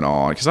turn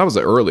on, because I was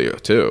earlier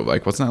too.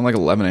 Like wasn't that like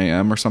 11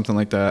 a.m. or something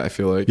like that? I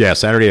feel like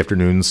Saturday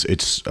afternoons.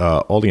 It's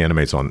all the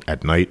anime's on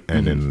at night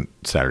and then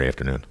Saturday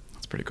afternoon.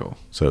 That's pretty cool.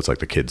 So it's like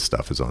the kids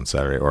stuff is on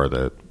Saturday,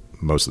 or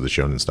most of the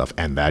shonen stuff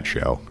and that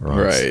show.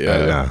 Right.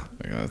 Yeah.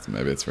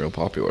 Maybe it's real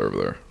popular over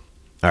there.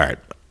 All right.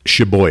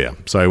 Shibuya.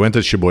 So I went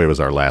to Shibuya, was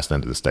our last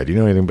end of the stay. Do you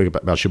know anything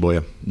about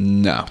Shibuya?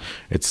 No.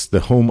 It's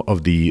the home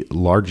of the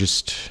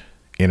largest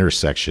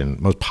intersection,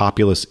 most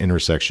populous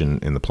intersection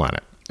in the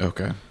planet.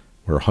 Okay.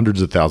 Where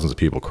hundreds of thousands of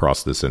people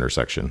cross this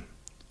intersection.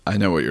 I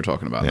know what you're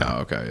talking about now.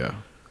 Okay, yeah.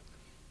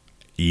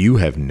 You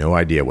have no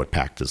idea what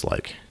Pact is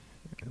like.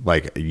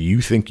 Like,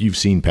 you think you've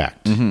seen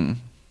Pact.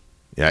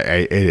 Yeah,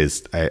 it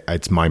is.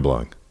 It's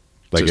mind-blowing.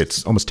 Like,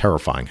 it's almost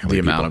terrifying how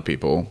many the amount of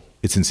people.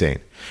 It's insane.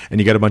 And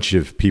you got a bunch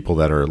of people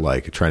that are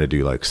like trying to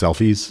do like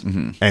selfies.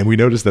 And we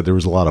noticed that there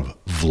was a lot of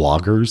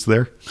vloggers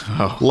there.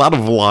 A lot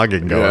of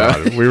vlogging going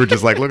on. We were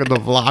just like, look at the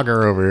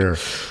vlogger over here.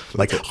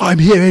 Like, I'm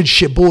here in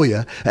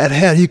Shibuya, and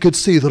here you could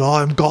see that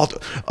I've got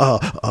a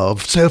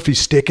selfie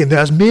stick, and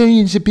there's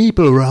millions of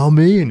people around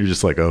me. And you're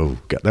just like, oh,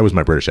 God. That was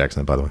my British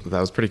accent, by the way. That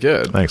was pretty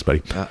good. Thanks,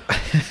 buddy.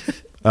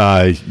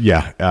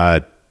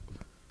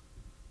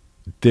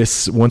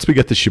 Once we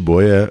get to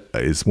Shibuya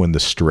is when the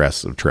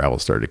stress of travel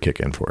started to kick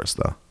in for us,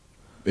 though.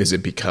 Is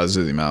it because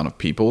of the amount of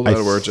people that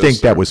were just? I think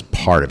that was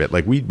part of it.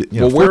 Like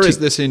where is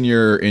this in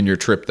your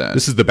trip then?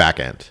 This is the back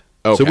end.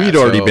 Okay, so we'd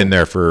already been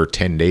there for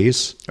 10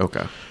 days.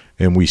 Okay.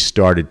 And we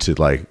started to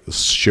like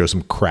show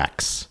some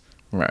cracks.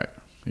 Right.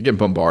 You're getting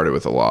bombarded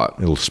with a lot.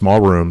 Little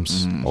small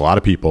rooms, a lot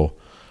of people.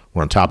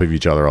 We're on top of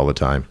each other all the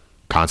time,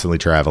 constantly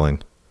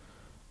traveling.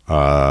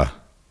 It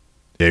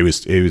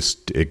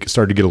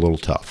started to get a little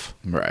tough.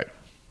 Right.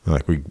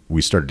 Like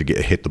we started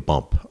to hit the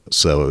bump.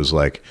 So it was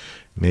like,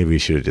 maybe we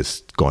should have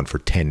just gone for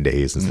 10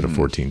 days instead of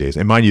 14 days.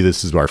 And mind you,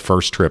 this is our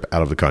first trip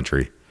out of the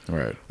country.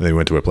 Right. And they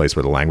went to a place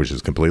where the language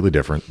is completely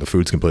different. The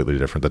food's completely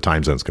different. The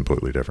time zone's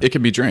completely different. It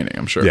can be draining,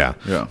 I'm sure.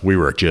 Yeah. We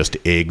were just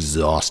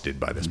exhausted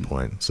by this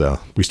point. So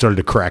we started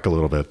to crack a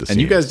little bit at the seams.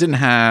 And you guys didn't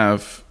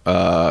have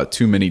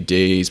too many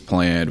days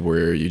planned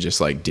where you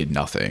just like did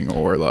nothing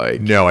or like...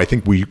 No, I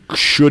think we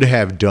should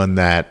have done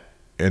that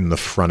in the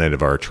front end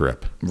of our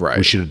trip. Right.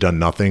 We should have done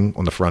nothing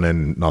on the front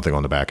end, nothing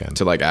on the back end.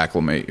 To like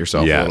acclimate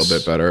yourself a little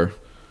bit better.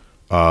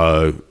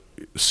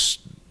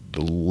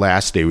 The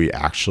last day we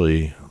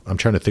actually, I'm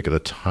trying to think of the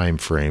time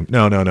frame.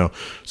 No.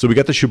 So we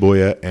got to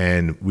Shibuya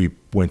and we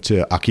went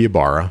to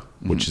Akihabara,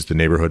 which is the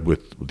neighborhood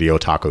with the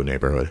Otaku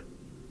neighborhood,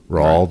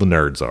 where all the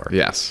nerds are.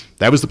 Yes.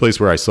 That was the place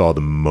where I saw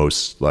the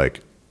most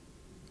like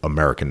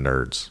American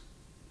nerds.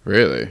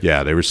 Really?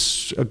 Yeah, there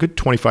was a good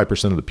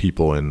 25% of the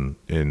people in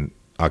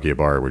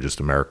Akihabara were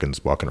just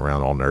Americans walking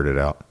around all nerded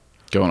out.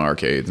 Going to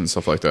arcades and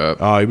stuff like that.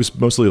 It was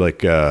mostly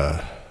like,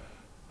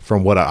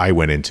 from what I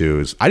went into,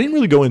 is I didn't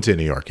really go into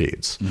any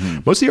arcades.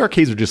 Most of the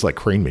arcades are just like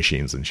crane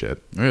machines and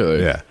shit.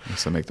 Really? Yeah.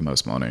 So make the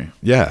most money.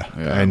 Yeah.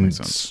 That makes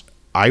sense.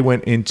 I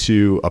went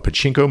into a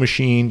pachinko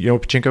machine. You know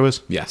what pachinko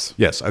is? Yes.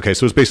 Yes. Okay.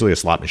 So it's basically a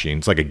slot machine.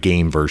 It's like a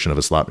game version of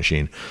a slot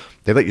machine.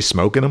 They let you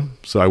smoke in them.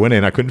 So I went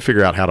in. I couldn't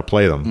figure out how to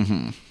play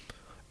them.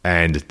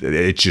 And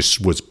it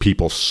just was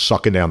people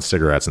sucking down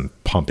cigarettes and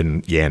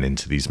pumping yen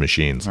into these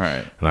machines.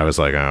 Right. And I was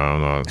like, I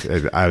don't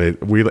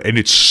know. And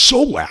it's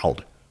so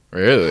loud.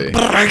 Really?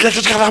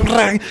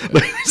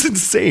 It's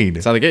insane.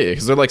 That's how they get you,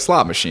 because they're like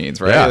slot machines,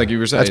 right? Yeah, like you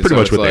were saying. that's pretty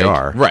much what they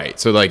are. Right.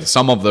 So like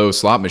some of those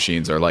slot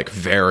machines are like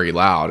very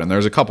loud, and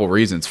there's a couple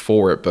reasons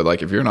for it, but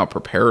like if you're not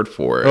prepared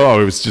for it. Oh,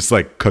 it was just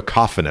like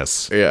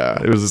cacophonous. Yeah.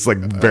 It was just like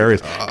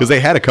various, because they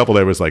had a couple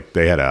that was like,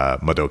 they had a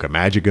Madoka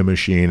Magica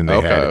machine and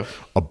they had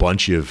a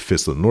bunch of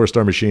Fist of the North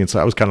Star machines. So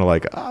I was kind of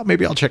like,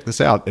 maybe I'll check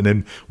this out. And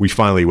then we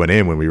finally went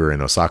in when we were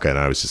in Osaka, and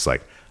I was just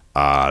like,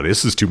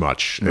 this is too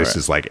much. This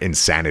is like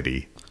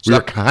insanity. We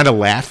were kind of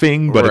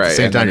laughing, but at the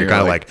same time, you're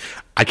kind of like,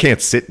 I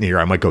can't sit in here.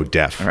 I might go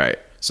deaf. Right.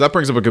 So that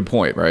brings up a good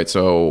point, right?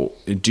 So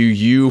do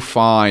you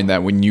find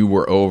that when you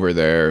were over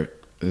there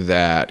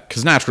that,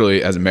 because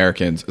naturally as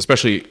Americans,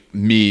 especially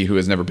me who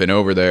has never been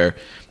over there,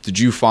 did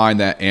you find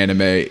that anime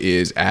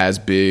is as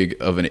big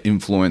of an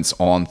influence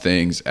on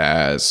things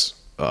as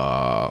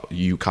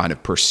you kind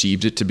of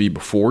perceived it to be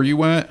before you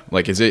went?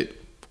 Like, is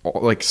it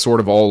like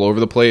sort of all over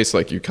the place?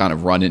 Like you kind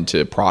of run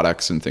into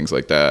products and things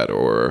like that,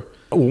 or...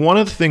 One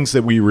of the things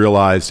that we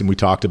realized, and we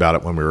talked about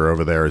it when we were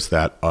over there, is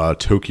that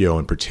Tokyo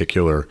in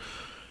particular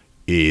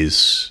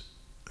is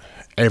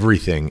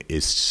everything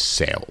is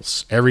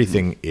sales.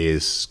 Everything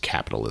is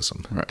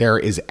capitalism. Right. There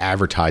is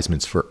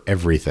advertisements for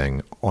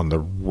everything on the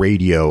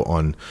radio,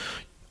 on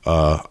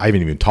I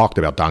haven't even talked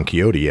about Don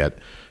Quixote yet.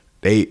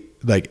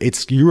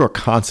 You are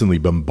constantly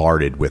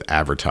bombarded with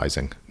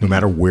advertising, no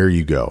matter where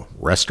you go.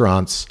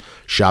 Restaurants,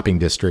 shopping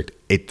district,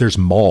 there's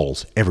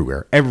malls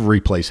everywhere.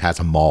 Every place has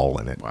a mall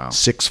in it. Wow.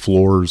 6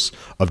 floors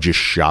of just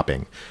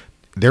shopping.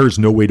 There is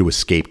no way to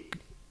escape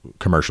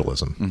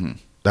commercialism.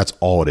 That's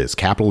all it is.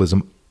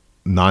 Capitalism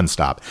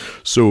nonstop.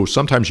 So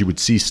sometimes you would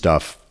see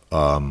stuff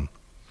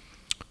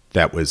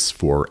that was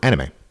for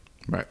anime.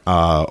 Right.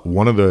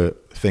 One of the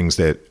things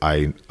that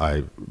I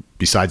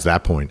besides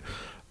that point,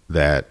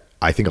 that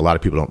I think a lot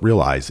of people don't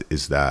realize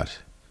is that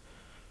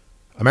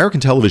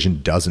American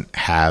television doesn't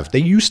have, they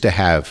used to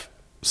have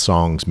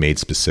songs made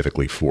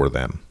specifically for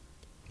them.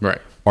 Right.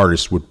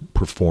 Artists would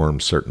perform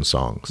certain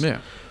songs.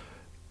 Yeah.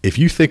 If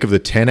you think of the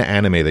 10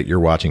 anime that you're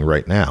watching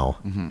right now,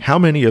 how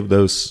many of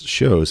those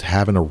shows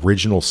have an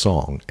original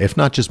song? If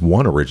not just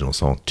one original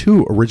song,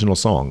 2 original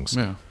songs.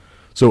 Yeah.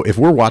 So if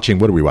we're watching,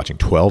 what are we watching?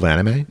 12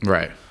 anime?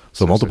 Right.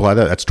 So multiply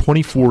that. That's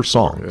 24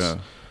 songs. Yeah.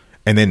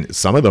 And then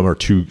some of them are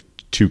two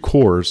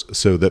cores,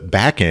 so the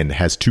back end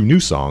has 2 new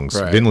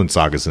songs. Right. Vinland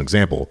Saga is an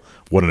example.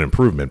 What an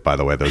improvement, by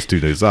the way, those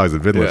 2 new songs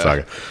in Vinland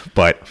Saga.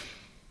 But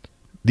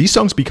these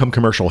songs become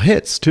commercial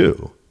hits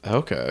too.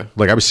 Okay.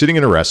 Like I was sitting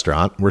in a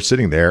restaurant, we're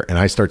sitting there, and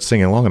I start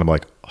singing along, and I'm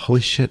like, holy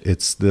shit,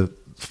 it's the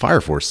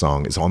Fire Force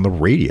song is on the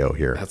radio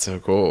here. That's so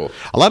cool.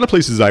 A lot of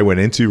places I went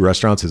into,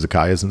 restaurants,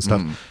 izakayas and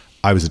stuff,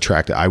 I was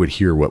attracted. I would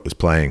hear what was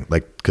playing,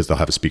 like, because they'll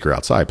have a speaker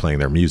outside playing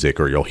their music,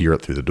 or you'll hear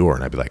it through the door,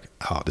 and I'd be like,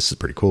 oh, this is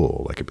pretty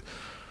cool.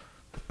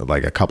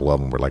 Like a couple of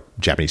them were like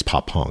Japanese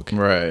pop punk.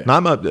 Right.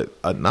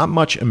 Not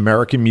much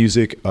American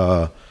music.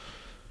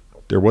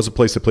 There was a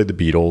place that played the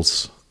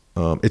Beatles.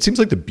 It seems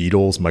like the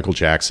Beatles, Michael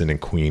Jackson, and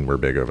Queen were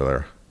big over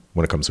there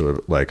when it comes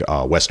to like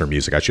Western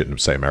music. I shouldn't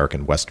say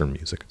American, Western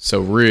music.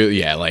 So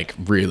really, like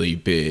really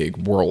big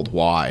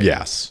worldwide.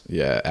 Yes.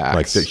 Yeah. Acts.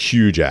 Like the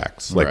huge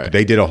acts. Like Right.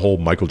 they did a whole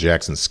Michael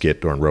Jackson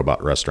skit during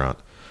Robot Restaurant.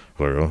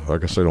 Like, oh, I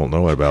guess I don't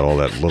know about all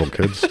that little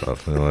kid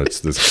stuff. You know,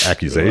 it's this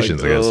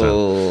accusations against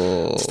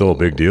him. It's still a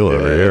big deal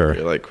over here.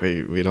 You're like,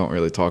 we don't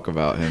really talk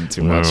about him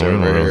too much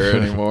over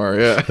here anymore.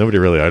 Yeah. Nobody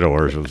really idol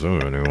worships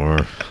him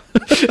anymore.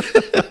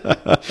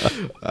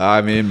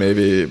 I mean,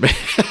 maybe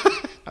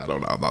I don't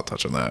know. I'm not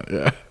touching that.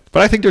 Yeah.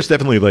 But I think there's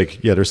definitely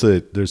like,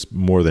 there's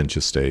more than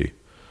just I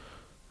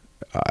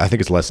think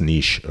it's less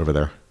niche over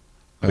there.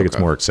 I think it's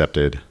more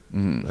accepted.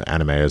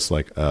 Anime is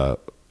like a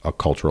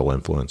cultural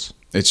influence.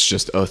 It's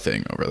just a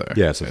thing over there.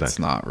 Yeah, it's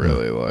not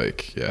really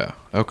like, yeah.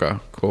 Okay,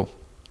 cool.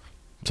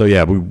 So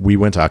yeah, we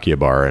went to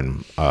Akihabara,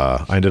 and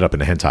I ended up in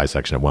the hentai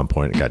section at one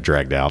point and got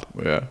dragged out.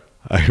 Yeah.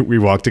 We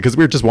walked because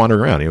we were just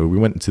wandering around. We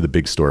went into the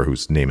big store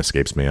whose name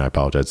escapes me. I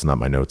apologize. It's not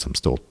my notes. I'm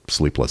still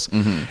sleepless.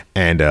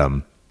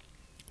 And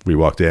we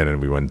walked in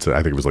and we went to,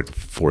 I think it was like the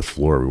 4th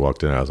floor. We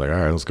walked in and I was like, all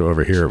right, let's go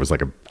over here. It was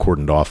like a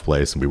cordoned off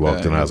place. And we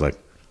walked in and I was like,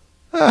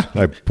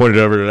 I pointed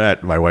over to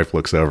that. My wife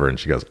looks over and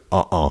she goes,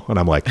 And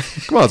I'm like,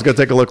 come on, let's go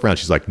take a look around.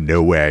 She's like,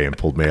 no way. And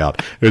pulled me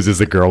out. It was just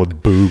a girl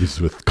with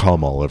boobs with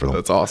cum all over them.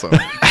 That's awesome.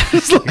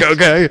 It's like,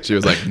 okay. She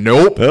was like,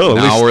 nope. Oh,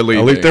 now we're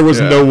leaving. At least there was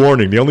no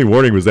warning. The only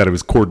warning was that it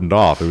was cordoned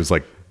off. It was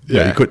like,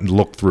 you couldn't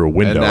look through a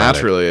window. And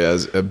naturally,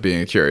 as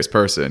being a curious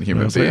person,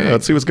 human being.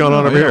 Let's see what's going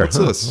on over here. What's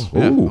this?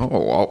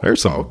 Ooh,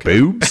 there's some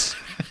boobs.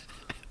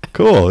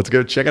 Cool. Let's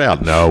go check it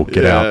out. No,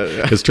 get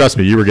out. Because trust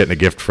me, you were getting a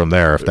gift from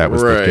there if that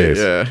was the case.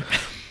 Yeah.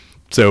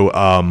 So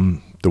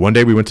the one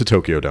day we went to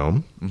Tokyo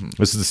Dome.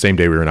 This is the same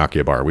day we were in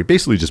Akihabara. We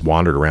basically just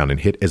wandered around and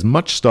hit as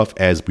much stuff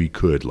as we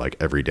could, like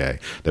every day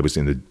that was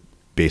in the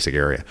basic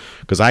area.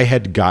 Because I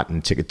had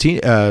gotten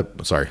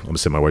sorry, let me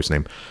say my wife's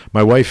name.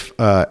 My wife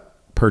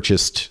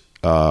purchased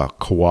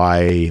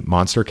Kawaii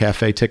Monster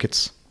Cafe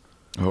tickets.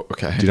 Oh,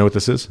 okay. Do you know what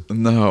this is?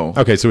 No.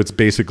 Okay, so it's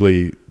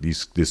basically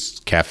this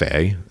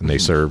cafe, and they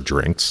serve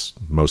drinks.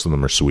 Most of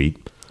them are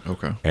sweet.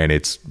 Okay. And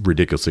it's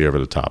ridiculously over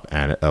the top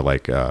and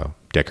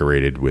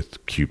decorated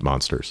with cute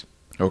monsters.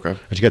 Okay.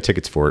 And you got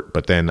tickets for it.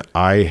 But then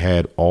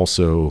I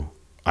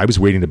was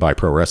waiting to buy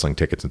pro wrestling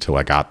tickets until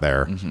I got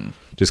there,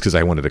 just because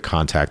I wanted to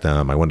contact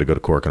them. I wanted to go to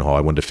Cork and Hall.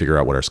 I wanted to figure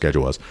out what our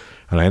schedule was.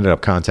 And I ended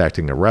up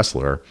contacting a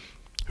wrestler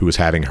who was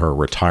having her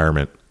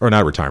retirement, or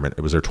not retirement,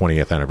 it was her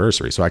 20th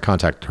anniversary. So I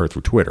contacted her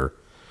through Twitter.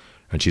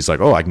 And she's like,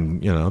 oh, I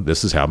can,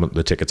 this is how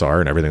the tickets are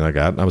and everything like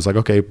that. And I was like,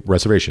 okay,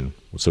 reservation.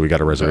 So we got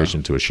a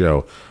reservation to a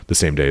show the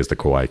same day as the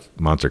Kawaii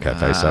Monster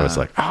Cafe. So I was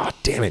like, oh,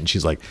 damn it. And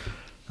she's like,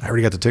 I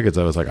already got the tickets.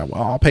 I was like, well,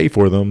 I'll pay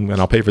for them and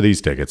I'll pay for these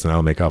tickets and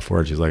I'll make up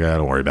for it. She's like,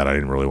 don't worry about it. I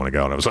didn't really want to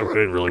go. And I was like, I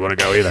didn't really want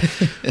to go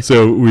either.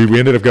 So we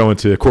ended up going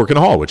to Cork and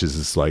Hall, which is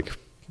this like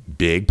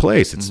big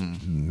place. It's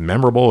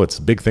memorable. It's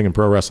a big thing in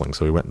pro wrestling.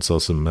 So we went and saw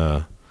some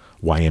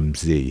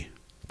YMZ.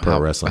 Pro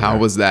wrestling. How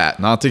was that?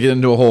 Not to get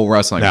into a whole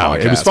wrestling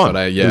podcast. It was fun.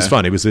 It was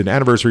fun. It was an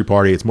anniversary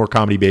party. It's more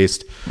comedy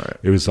based. Right.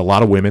 It was a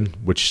lot of women,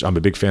 which I'm a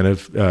big fan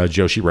of.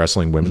 Joshi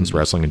wrestling, women's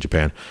wrestling in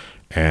Japan.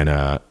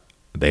 And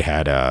they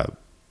had,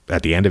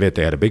 at the end of it,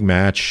 they had a big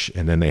match.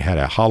 And then they had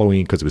a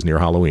Halloween, because it was near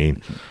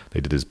Halloween. They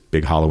did this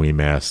big Halloween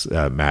match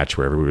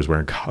where everybody was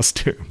wearing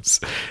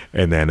costumes.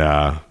 And then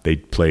they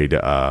played,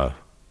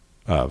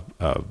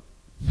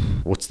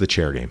 what's the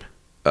chair game?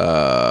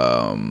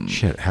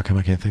 Shit, how come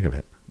I can't think of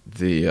it?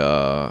 The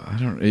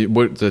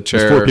chair.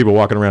 There's 4 people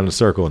walking around in a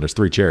circle, and there's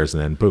 3 chairs,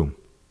 and then boom.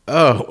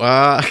 Oh,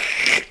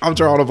 I'm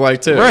drawing a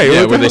blank too. Right,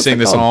 yeah, where they sing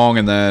the song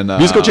and then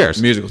musical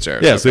chairs. Musical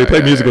chairs. Yeah, so they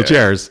played musical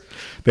chairs.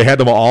 They had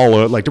them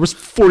all like there was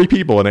 40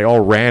 people, and they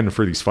all ran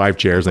for these 5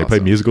 chairs. And They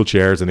played musical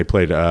chairs, and they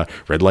played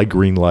red light,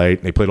 green light.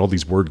 And they played all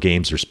these word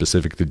games that are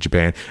specific to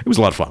Japan. It was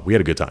a lot of fun. We had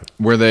a good time.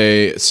 Were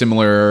they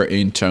similar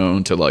in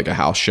tone to like a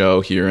house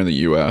show here in the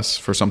U.S.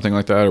 for something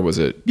like that, or was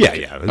it? Yeah.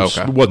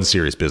 It wasn't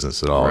serious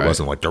business at all. Right. It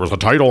wasn't like there was a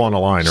title on the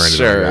line or anything.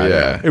 Sure, like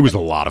that. Yeah. It was a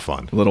lot of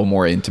fun. A little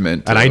more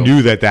intimate. And I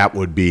knew that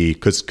would be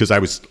because I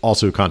was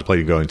also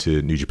contemplating going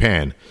to New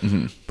Japan,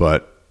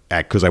 but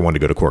because I wanted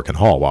to go to Cork and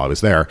Hall while I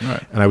was there.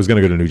 Right. And I was going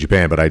to go to New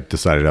Japan, but I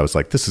decided I was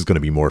like, this is going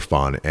to be more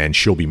fun, and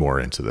she'll be more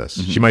into this.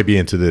 She might be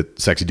into the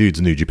sexy dudes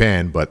in New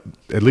Japan, but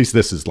at least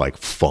this is like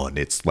fun.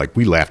 It's like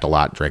we laughed a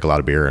lot, drank a lot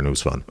of beer, and it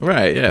was fun.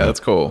 Right, yeah. That's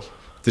cool.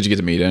 Did you get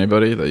to meet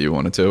anybody that you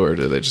wanted to, or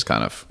did they just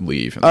kind of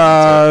leave?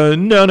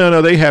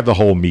 No. They have the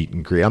whole meet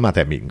and greet. I'm not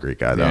that meet and greet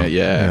guy, though.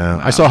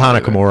 Yeah. I saw Hana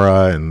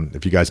Kimura, and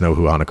if you guys know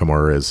who Hana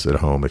Kimura is at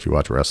home, if you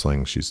watch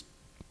wrestling, she's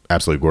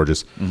absolutely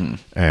gorgeous.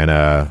 And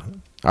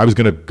I was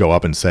going to go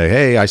up and say,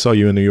 hey, I saw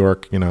you in New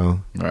York,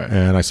 Right.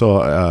 And I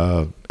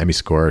saw Emi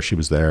Sakura. She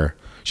was there.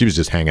 She was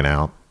just hanging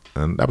out,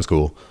 and that was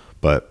cool.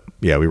 But,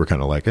 yeah, we were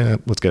kind of like,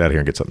 let's get out of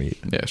here and get something to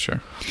eat. Yeah,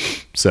 sure.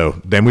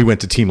 So then we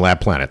went to Team Lab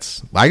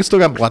Planets. I still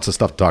got lots of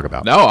stuff to talk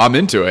about. No, I'm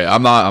into it.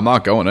 I'm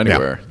not going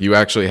anywhere. Yeah. You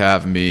actually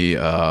have me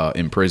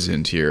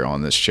imprisoned here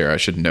on this chair. I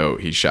should note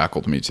he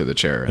shackled me to the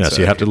chair. Yeah,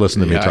 so you have to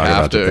listen to me talk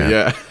about Japan.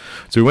 Yeah.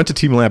 So we went to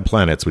Team Lab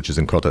Planets, which is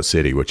in Kota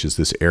City, which is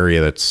this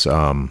area that's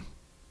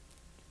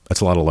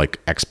a lot of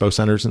like expo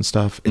centers and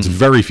stuff. It's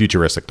very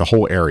futuristic. The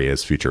whole area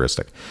is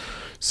futuristic.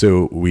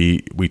 So we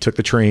took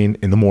the train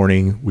in the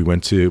morning. We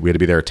had to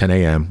be there at 10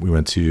 a.m. We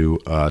went to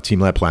Team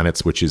Lab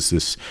Planets, which is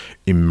this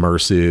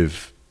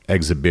immersive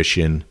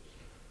exhibition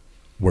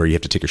where you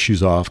have to take your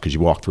shoes off because you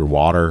walk through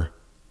water.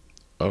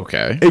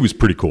 Okay. It was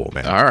pretty cool,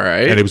 man. All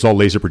right. And it was all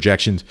laser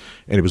projections,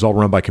 and it was all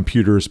run by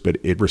computers, but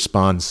it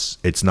responds.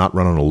 It's not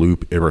run on a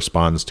loop. It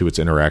responds to its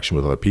interaction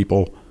with other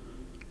people.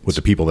 With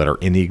the people that are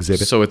in the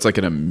exhibit. So it's like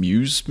an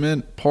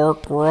amusement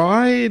park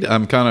ride?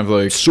 I'm kind of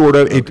like... Sort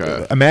of.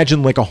 Okay.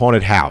 Imagine like a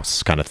haunted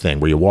house kind of thing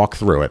where you walk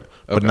through it,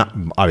 but not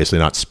obviously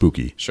not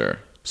spooky. Sure.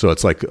 So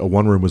it's like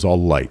one room was all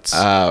lights.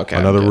 Okay.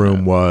 Another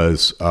room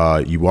was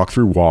you walk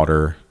through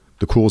water.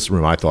 The coolest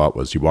room I thought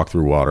was you walk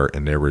through water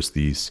and there was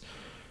these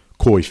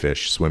koi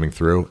fish swimming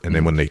through. And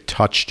then when they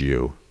touched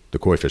you, the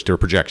koi fish, there were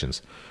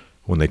projections.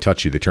 When they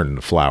touch you, they turn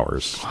into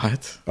flowers.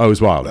 What? Oh, it was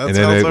wild. That and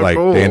then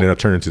cool. They ended up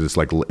turning into this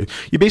like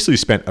you basically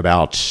spent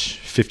about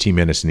 15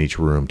 minutes in each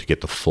room to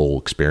get the full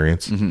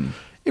experience.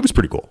 It was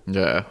pretty cool.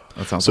 Yeah,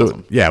 that sounds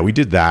awesome. Yeah, we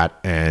did that,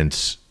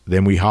 and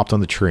then we hopped on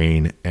the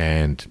train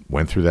and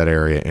went through that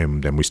area,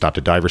 and then we stopped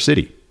at Diver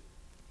City.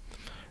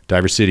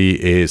 Diver City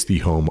is the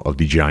home of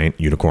the giant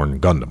unicorn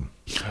Gundam.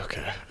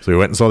 Okay. So we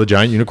went and saw the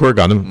giant unicorn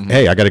Gundam. Mm-hmm.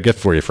 Hey, I got a gift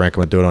for you, Frank.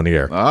 I'm going to do it on the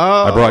air. Oh,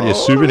 I brought you a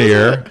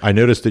souvenir. I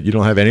noticed that you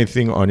don't have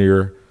anything on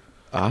your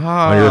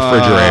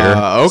refrigerator.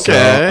 Okay.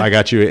 So I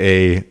got you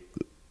a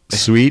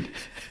sweet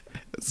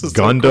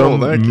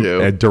Gundam Thank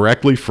you.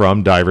 Directly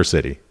from Diver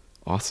City.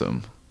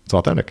 Awesome. It's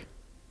authentic.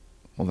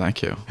 Well,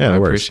 thank you. Yeah, I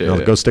no appreciate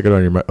it. Go stick it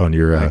on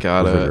your I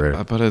got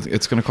refrigerator. it. But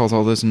it's going to cause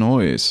all this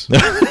noise.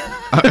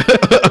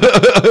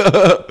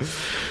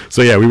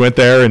 So yeah, we went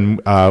there,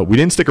 and we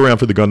didn't stick around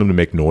for the Gundam to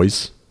make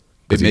noise.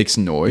 It makes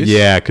noise?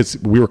 Yeah, because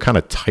we were kind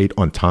of tight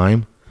on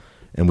time,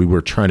 and we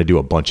were trying to do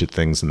a bunch of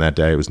things in that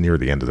day. It was near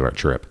the end of our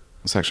trip.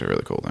 It's actually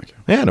really cool. Thank you.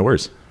 Yeah, no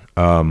worries.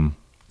 The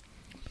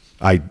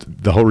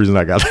whole reason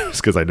I got it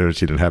was because I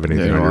noticed you didn't have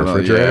anything on your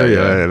refrigerator.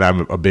 Yeah, and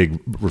I'm a big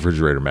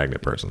refrigerator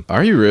magnet person.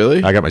 Are you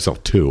really? I got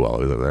myself 2 while I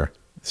was over there.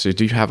 So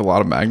do you have a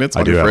lot of magnets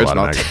on I do your have fridge? a lot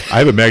of magnets. I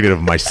have a magnet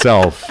of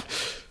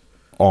myself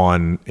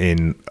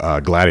in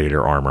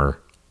gladiator armor.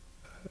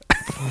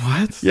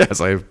 What? Yes,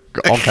 I have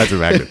all kinds of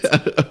magnets.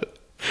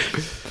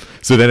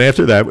 So then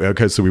after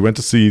that, so we went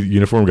to see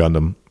Unicorn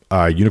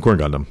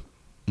Gundam.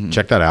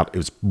 Check that out. It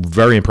was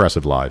very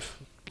impressive live,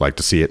 like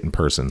to see it in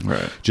person.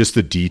 Right. Just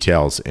the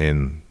details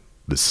in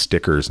the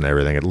stickers and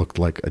everything. It looked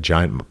like a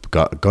giant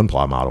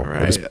gunpla model.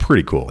 Right. It was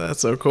pretty cool. That's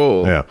so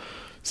cool. Yeah.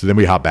 So then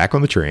we hopped back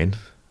on the train.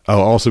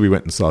 Oh, also we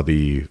went and saw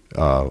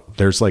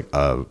there's like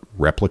a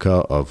replica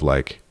of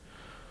like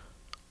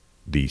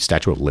the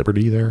Statue of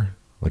Liberty there.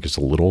 Like it's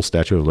a little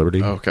Statue of Liberty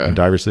in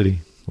Diver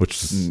City,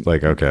 which is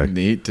like, okay.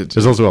 Neat.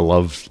 There's also a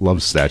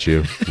love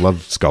statue,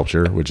 love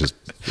sculpture, which is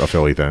a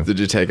Philly thing. Did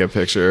you take a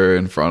picture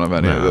in front of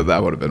any of that?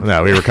 That would have been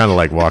No, we were kind of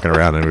like walking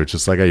around and we were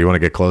just like, hey, you want to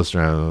get closer?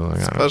 Like,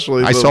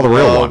 especially I saw the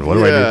real one. What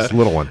do I do? It's the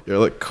little one. You're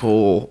like,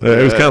 cool.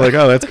 It was kind of like,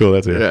 oh, that's cool.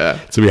 That's it. Yeah.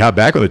 So we hopped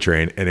back on the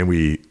train and then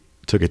we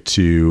took it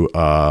to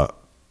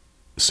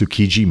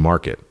Tsukiji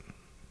Market.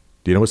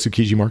 Do you know what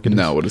Tsukiji Market is?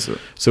 No, what is it?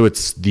 So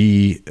it's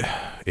the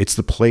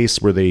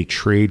place where they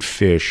trade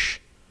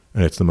fish,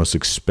 and it's the most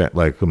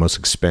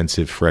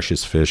expensive,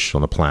 freshest fish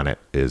on the planet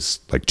is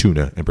like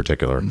tuna in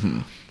particular,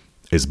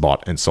 is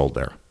bought and sold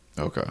there.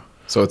 Okay.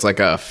 So it's like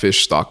a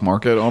fish stock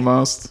market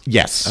almost?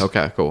 Yes.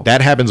 Okay, cool.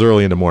 That happens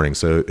early in the morning.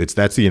 So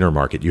that's the inner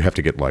market. You have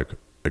to get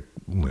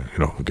you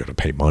got to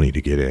pay money to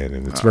get in,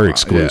 and it's very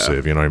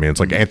exclusive. Yeah. You know what I mean? It's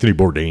like Anthony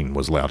Bourdain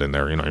was allowed in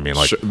there. You know what I mean?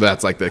 Like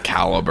that's like the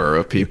caliber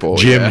of people.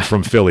 Jim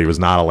from Philly was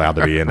not allowed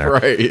to be in there.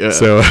 Right. Yeah.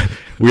 So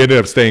we ended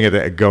up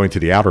staying going to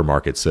the outer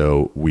market.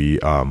 So we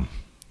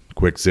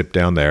quick zip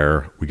down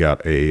there. We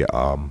got a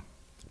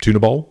tuna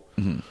bowl.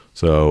 Mm-hmm.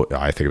 So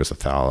I think it was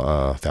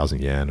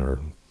 1,000 yen or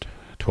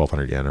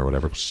 1,200 yen or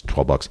whatever. It was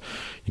 $12.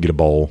 You get a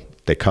bowl.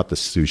 They cut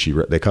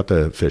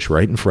the fish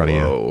right in front of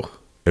you.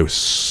 It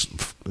was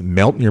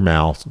melt in your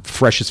mouth.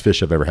 Freshest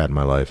fish I've ever had in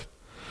my life.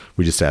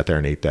 We just sat there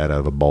and ate that out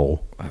of a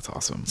bowl. That's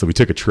awesome. So we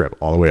took a trip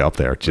all the way up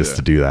there just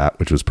to do that,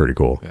 which was pretty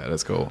cool. Yeah,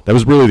 that's cool. That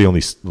was really the only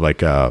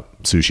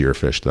sushi or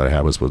fish that I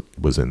had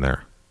was in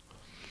there.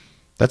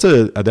 That's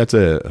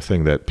a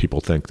thing that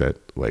people think that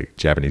like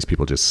Japanese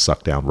people just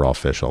suck down raw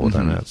fish all the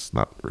time. That's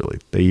not really.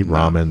 They eat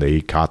ramen. They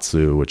eat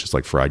katsu, which is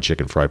like fried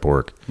chicken, fried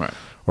pork, right?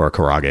 Or a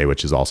karage,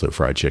 which is also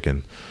fried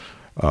chicken.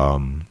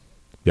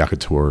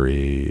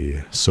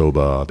 Yakitori,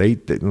 soba. They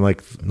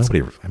like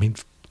nobody. I mean,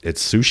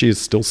 it's sushi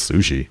is still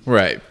sushi,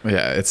 right?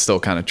 Yeah, it's still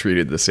kind of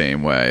treated the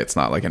same way. It's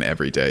not like an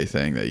everyday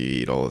thing that you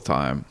eat all the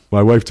time.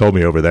 My wife told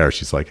me over there.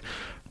 She's like,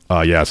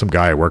 "Yeah, some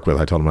guy I work with.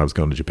 I told him I was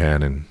going to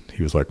Japan, and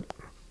he was like,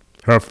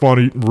 have fun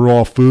eating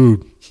raw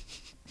food."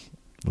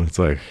 It's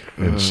like,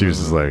 and she was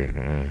just like,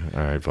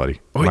 all right, buddy.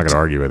 I'm not going to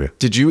argue with you.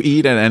 Did you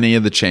eat at any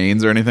of the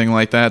chains or anything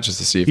like that just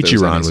to see if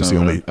Ichiran was the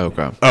only.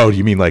 Okay. Oh,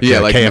 you mean like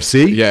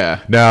KFC?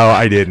 Yeah. No,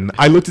 I didn't.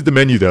 I looked at the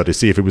menu though to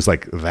see if it was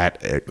like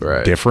that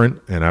different,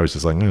 and I was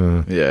just like,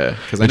 yeah.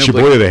 Because in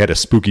Shibuya they had a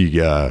spooky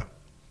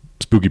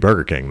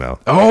Burger King though.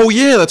 Oh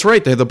yeah, that's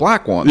right. They had the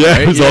black one. Yeah,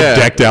 right? it was all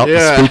decked out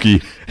and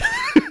spooky.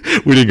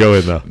 We didn't go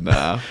in though.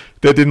 Nah.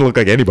 That didn't look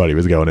like anybody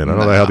was going in. I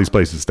don't know how these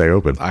places stay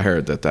open. I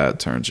heard that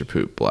turns your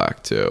poop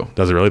black too.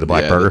 Does it really? The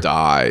black burger? The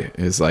dye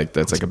is like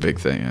that's like a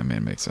big thing. I mean,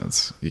 it makes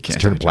sense. You can't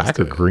turn black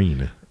or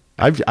green.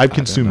 I've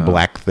consumed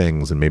black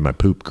things and made my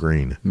poop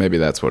green. Maybe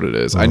that's what it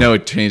is. I know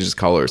it changes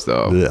colors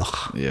though.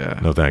 Ugh. Yeah.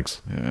 No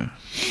thanks. Yeah.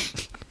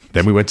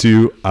 Then we went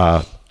to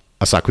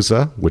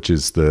Asakusa, which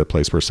is the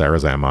place where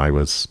Sarazanmai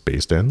was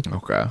based in.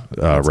 Okay.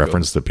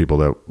 Reference to people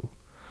that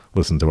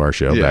listened to our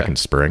show back in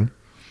spring,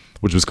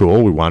 which was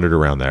cool. We wandered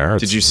around there.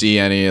 Did you see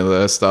any of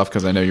the stuff?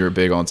 Because I know you were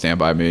big on Stand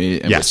By Me.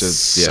 And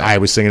yes. I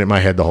was singing it in my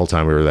head the whole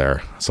time we were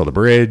there. Saw the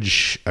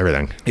bridge,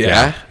 everything.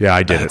 Yeah? Yeah,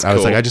 I did. I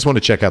was like, I just want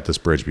to check out this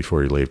bridge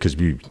before you leave. Because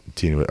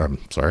I'm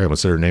sorry, I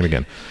almost said her name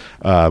again.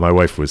 My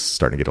wife was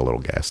starting to get a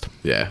little gassed.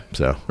 Yeah.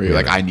 So where you're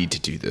like, I need to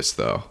do this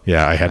though.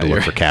 Yeah, I had to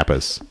look for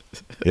kappas.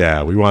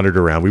 Yeah, we wandered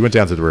around. We went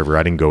down to the river.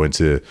 I didn't go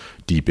into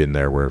deep in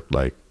there where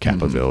like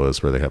Kappaville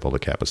is, where they have all the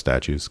kappa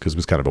statues, because it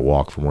was kind of a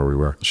walk from where we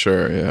were.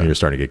 Sure, yeah. And you were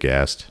starting to get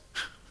gassed.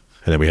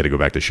 And then we had to go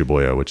back to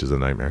Shibuya, which is a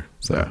nightmare.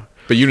 So. Yeah.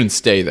 But you didn't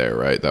stay there,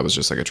 right? That was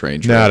just like a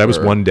train trip? No, that was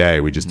one day.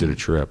 We just did a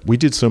trip. We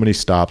did so many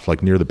stops,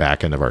 like near the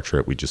back end of our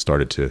trip. We just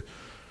started to,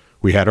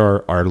 we had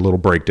our little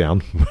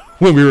breakdown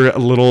when we were a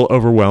little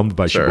overwhelmed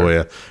by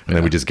Shibuya. And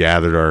then we just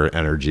gathered our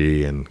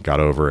energy and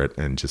got over it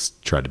and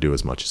just tried to do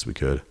as much as we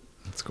could.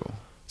 That's cool.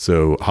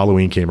 So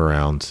Halloween came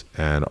around,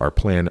 and our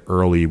plan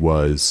early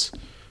was,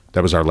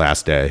 that was our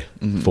last day,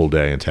 full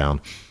day in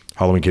town.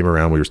 Halloween came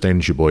around. We were staying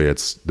in Shibuya.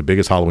 It's the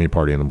biggest Halloween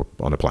party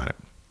on the planet.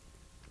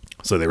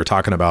 So they were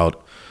talking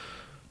about,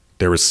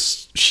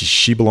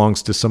 she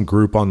belongs to some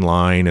group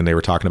online, and they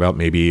were talking about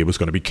maybe it was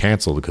going to be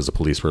canceled because the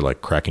police were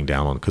like cracking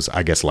down on, because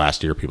I guess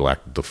last year people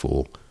acted the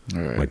fool,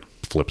 like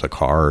flipped a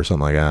car or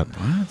something like that.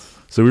 What?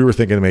 So we were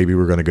thinking maybe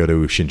we were going to go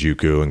to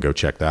Shinjuku and go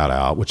check that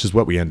out, which is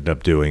what we ended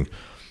up doing.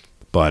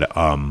 But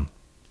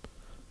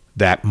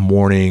that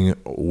morning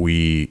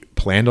we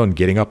planned on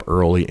getting up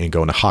early and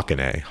going to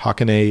Hakone.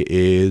 Hakone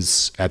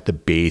is at the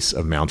base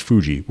of Mount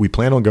Fuji. We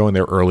planned on going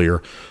there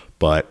earlier,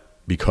 but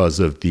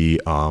because of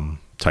the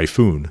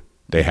typhoon,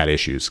 they had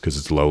issues because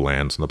it's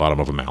lowlands on the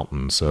bottom of a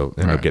mountain, so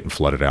it ended up getting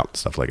flooded out and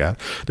stuff like that.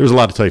 There was a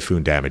lot of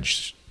typhoon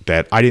damage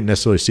that I didn't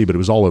necessarily see, but it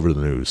was all over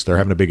the news. They're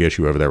having a big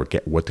issue over there with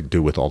what to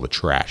do with all the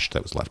trash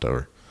that was left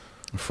over.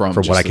 From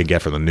what I could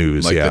get from the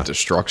news, like the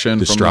destruction.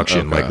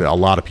 Like a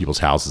lot of people's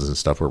houses and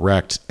stuff were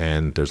wrecked,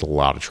 and there's a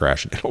lot of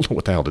trash, and they don't know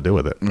what the hell to do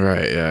with it.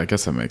 Right? Yeah, I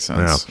guess that makes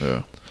sense.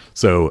 Yeah.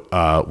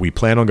 So we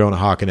planned on going to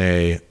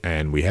Hakone,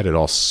 and we had it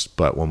all.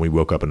 But when we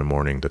woke up in the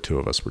morning, the two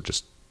of us were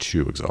just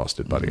too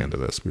exhausted by the end of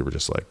this. We were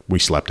just like, we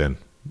slept in.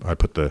 I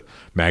put the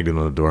magnet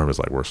on the door and was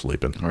like, we're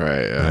sleeping.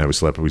 Right. Yeah. And we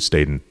slept. We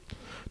stayed and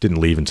didn't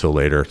leave until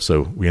later.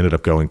 So we ended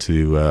up going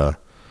to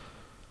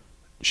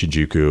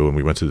Shinjuku, and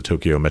we went to the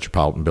Tokyo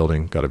Metropolitan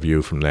Building, got a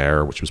view from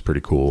there, which was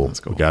pretty cool. That's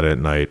cool. We got it at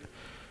night.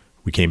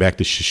 We came back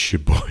to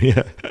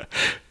Shibuya.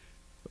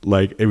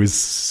 Like, it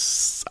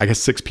was, I guess,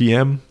 6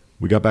 p.m.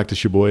 We got back to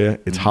Shibuya.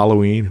 It's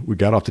Halloween. We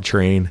got off the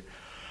train,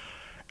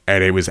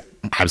 and it was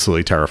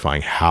absolutely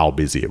terrifying how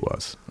busy it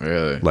was.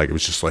 Really? Like, it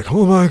was just like,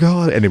 oh my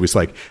God. And it was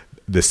like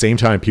the same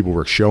time people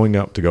were showing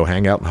up to go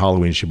hang out in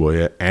Halloween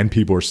Shibuya, and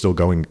people were still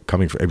coming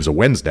for, it was a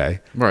Wednesday.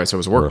 Right, so it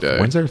was work day.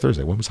 Wednesday or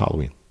Thursday? When was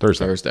Halloween?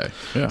 Thursday.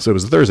 Yeah. So it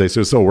was a Thursday, so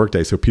it was still a work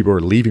day. So people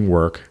were leaving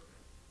work,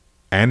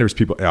 and there was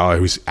people, it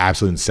was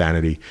absolute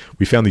insanity.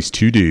 We found these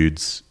two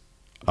dudes,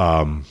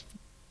 and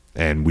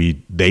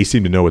they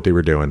seemed to know what they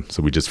were doing,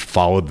 so we just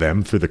followed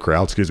them through the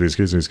crowd. Excuse me.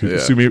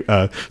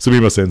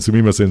 Sumimasen.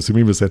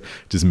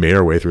 Just made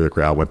our way through the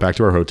crowd, went back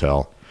to our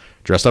hotel,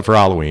 dressed up for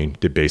Halloween,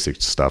 did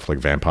basic stuff like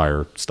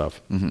vampire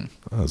stuff,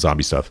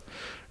 zombie stuff,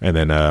 and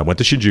then went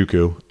to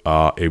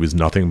Shinjuku. It was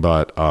nothing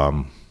but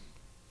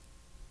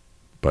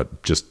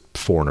just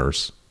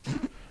foreigners.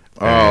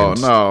 Oh,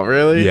 no,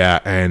 really?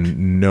 Yeah,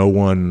 and no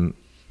one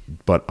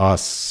but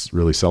us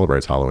really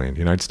celebrates Halloween. The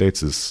United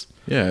States is...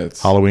 Yeah,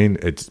 it's Halloween.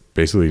 It's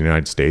basically the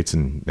United States,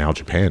 and now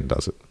Japan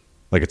does it.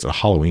 Like, it's a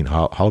Halloween.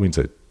 Halloween's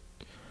a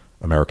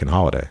American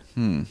holiday.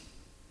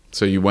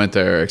 So you went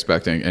there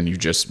expecting, and you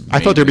just. I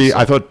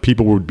thought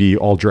people would be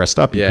all dressed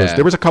up, because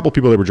there was a couple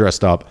people that were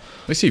dressed up.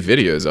 We see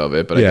videos of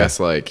it, but I guess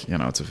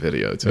it's a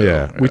video too.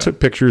 Yeah, we took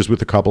pictures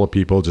with a couple of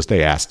people. Just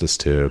they asked us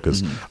to,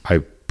 because I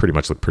pretty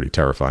much looked pretty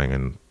terrifying,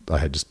 and I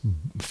had just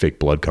fake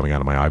blood coming out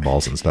of my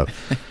eyeballs and stuff.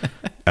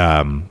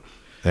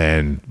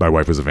 And my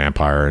wife was a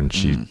vampire, and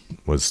she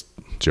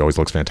always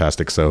looks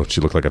fantastic, so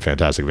she looked like a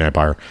fantastic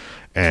vampire,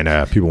 and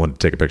people wanted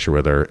to take a picture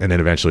with her. And then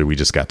eventually we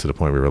just got to the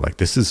point where we were like,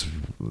 this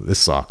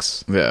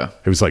sucks. Yeah,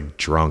 it was like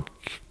drunk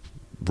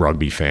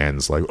rugby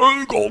fans, like,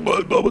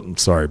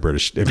 sorry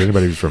British, if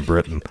anybody's from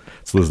Britain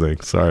is listening,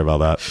 sorry about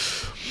that.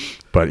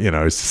 But,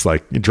 it's just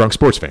like drunk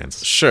sports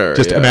fans. Sure.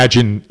 Just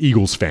imagine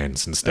Eagles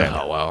fans instead.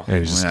 Oh, well.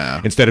 And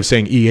instead of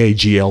saying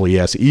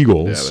EAGLES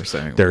Eagles,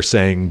 they're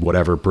saying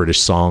whatever British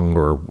song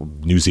or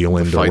New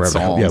Zealand or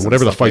whatever.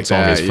 Whatever the fight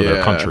song is for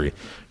their country.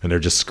 And they're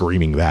just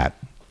screaming that.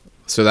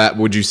 So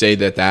would you say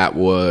that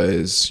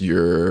was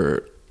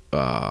your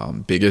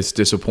biggest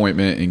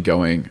disappointment in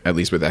going, at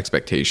least with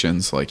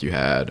expectations? Like, you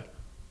had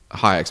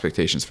high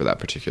expectations for that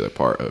particular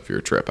part of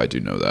your trip. I do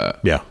know that.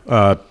 Yeah.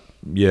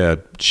 Yeah,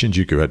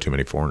 Shinjuku had too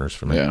many foreigners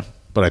for me. Yeah.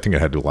 But I think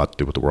it had a lot to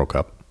do with the World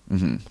Cup.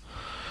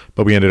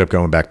 But we ended up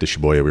going back to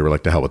Shibuya. We were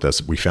like, the hell with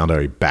this. We found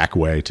a back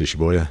way to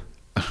Shibuya.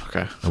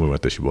 Okay. And we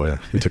went to Shibuya.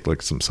 We took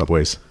like some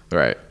subways.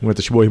 Right. We went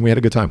to Shibuya and we had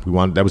a good time.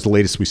 That was the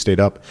latest we stayed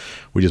up.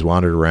 We just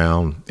wandered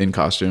around. In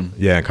costume?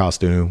 Yeah, in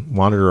costume.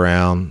 Wandered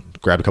around.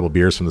 Grabbed a couple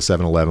beers from the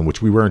 7-Eleven,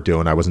 which we weren't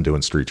doing. I wasn't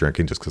doing street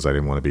drinking just because I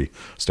didn't want to be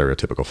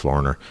stereotypical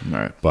foreigner.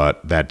 Right.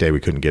 But that day we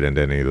couldn't get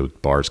into any of the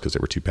bars because they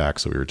were too packed.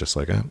 So we were just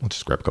like, let's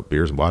just grab a couple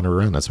beers and wander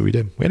around. That's what we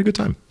did. We had a good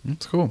time.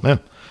 That's cool. Yeah.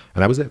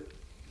 And that was it.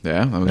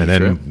 Yeah. That was and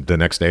then the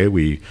next day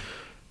we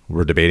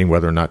we're debating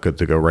whether or not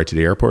to go right to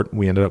the airport.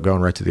 We ended up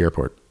going right to the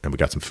airport, and we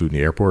got some food in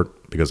the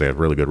airport because they have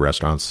really good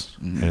restaurants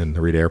in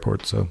Narita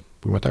Airport. So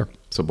we went there.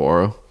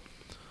 Sapporo.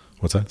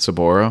 What's that?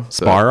 Sapporo.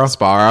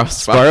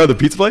 Sparrow, the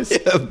pizza place?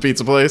 Yeah, the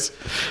pizza place.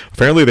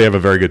 Apparently they have a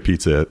very good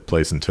pizza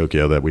place in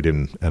Tokyo that we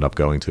didn't end up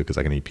going to because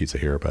I can eat pizza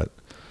here. But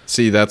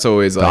see, that's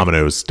always like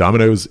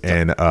Domino's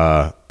and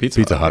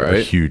Pizza Hut right? are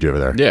huge over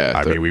there. Yeah.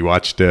 I mean, we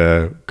watched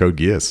Code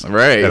Geass.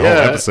 Right. That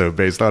whole episode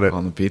based on it.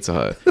 On the Pizza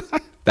Hut.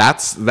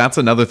 That's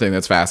another thing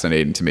that's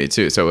fascinating to me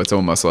too. So it's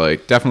almost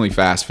like definitely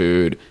fast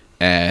food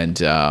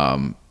and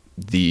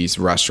these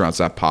restaurants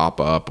that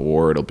pop up,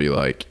 or it'll be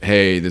like,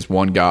 hey, this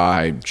one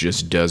guy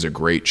just does a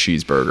great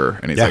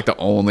cheeseburger, and he's like the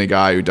only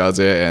guy who does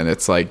it, and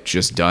it's like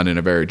just done in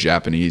a very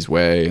Japanese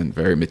way and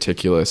very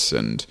meticulous,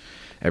 and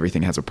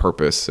everything has a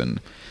purpose,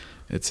 and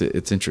it's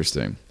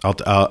interesting.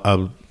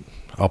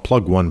 I'll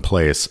plug one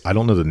place. I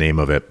don't know the name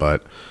of it,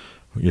 but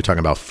you're talking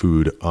about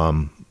food.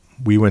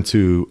 We went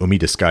to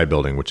Umeda Sky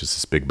Building, which is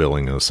this big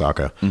building in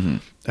Osaka,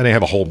 and they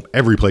have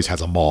every place has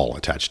a mall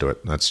attached to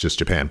it. That's just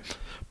Japan.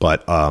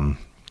 But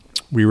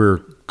we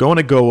were going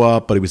to go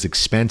up, but it was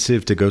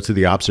expensive to go to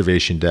the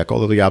observation deck,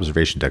 although the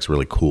observation deck's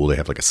really cool. They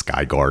have like a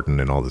sky garden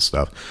and all this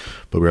stuff.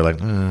 But we were like,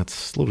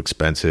 it's a little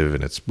expensive,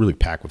 and it's really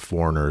packed with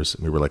foreigners.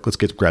 And we were like, let's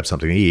grab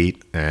something to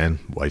eat. And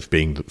wife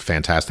being the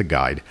fantastic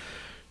guide,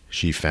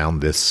 she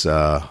found this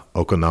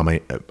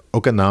okonomiyaki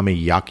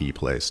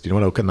place. Do you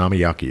know what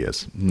okonomiyaki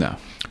is? No.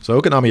 So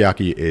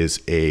okonomiyaki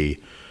is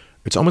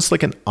it's almost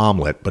like an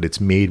omelet, but it's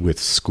made with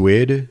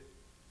squid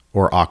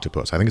or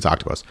octopus. I think it's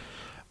octopus.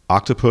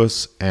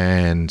 Octopus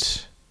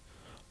and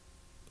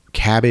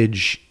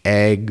cabbage,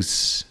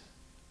 eggs,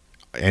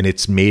 and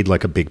it's made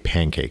like a big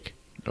pancake.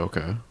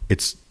 Okay.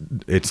 It's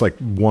like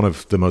one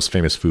of the most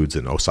famous foods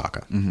in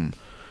Osaka.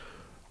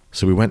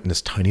 So we went in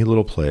this tiny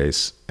little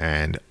place,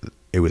 and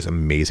it was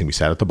amazing. We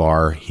sat at the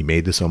bar. He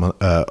made this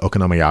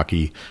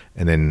okonomiyaki,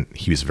 and then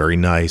he was very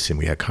nice, and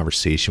we had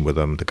conversation with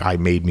him. The guy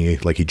made me,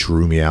 like, he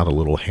drew me out a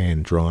little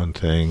hand-drawn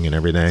thing and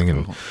everything,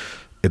 and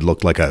it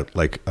looked like a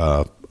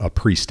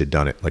priest had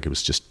done it. Like, it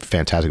was just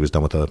fantastic. It was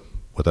done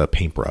with a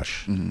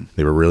paintbrush.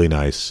 They were really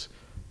nice,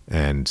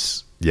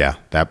 and yeah,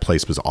 that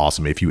place was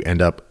awesome. If you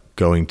end up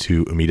going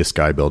to Umeda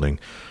Sky Building,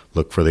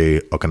 look for the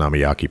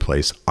okonomiyaki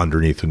place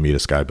underneath Umeda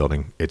Sky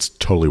Building. It's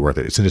totally worth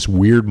it. It's in this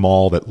weird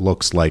mall that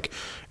looks like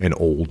an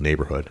old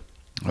neighborhood,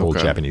 old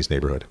Japanese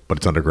neighborhood, but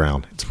it's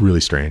underground. It's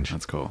really strange.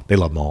 That's cool. They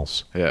love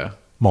malls. Yeah.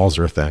 Malls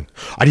are a thing.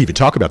 I didn't even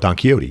talk about Don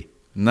Quixote.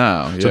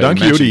 No. So Don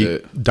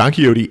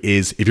Quixote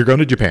is, if you're going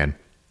to Japan,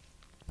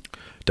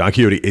 Don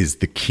Quixote is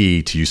the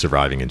key to you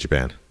surviving in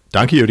Japan.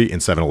 Don Quixote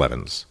and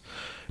 7-Elevens.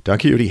 Don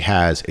Quixote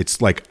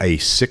it's like a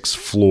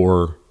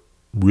 6-floor,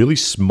 really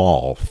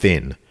small,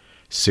 thin,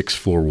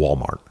 6-floor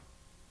Walmart.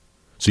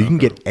 So you can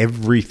get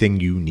everything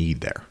you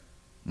need there.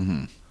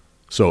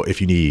 So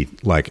if you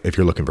need, like, if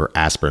you're looking for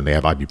aspirin, they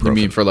have ibuprofen. You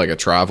mean for like a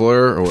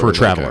traveler? Or for a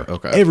traveler.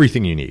 Okay.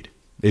 Everything you need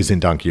is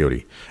in Don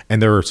Quixote.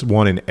 And there's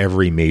one in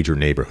every major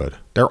neighborhood.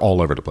 They're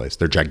all over the place.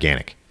 They're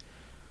gigantic.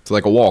 It's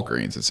like a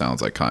Walgreens, it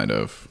sounds like, kind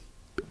of.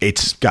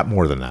 It's got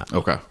more than that.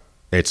 Okay.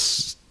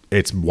 It's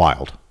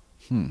wild.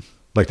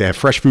 Like, they have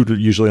fresh food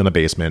usually in the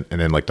basement,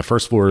 and then like the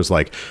first floor is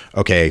like,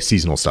 okay,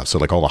 seasonal stuff. So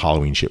like all the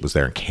Halloween shit was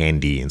there, and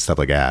candy and stuff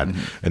like that.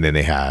 And then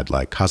they had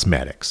like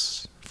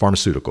cosmetics,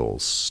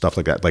 pharmaceuticals, stuff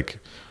like that. Like,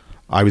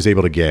 I was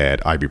able to get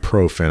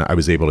ibuprofen. I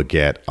was able to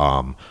get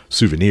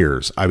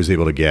souvenirs. I was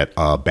able to get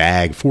a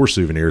bag for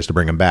souvenirs to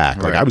bring them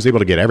back. Like, I was able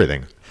to get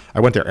everything. I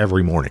went there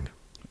every morning.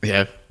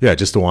 Yeah. Yeah,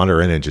 just to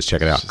wander in and just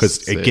check it out,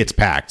 because it gets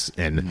packed.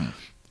 And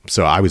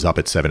so I was up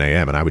at 7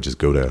 a.m. and I would just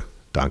go to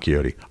Don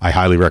Quixote. I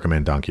highly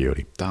recommend Don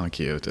Quixote. Don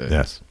Quixote.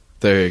 Yes.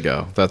 There you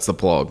go. That's the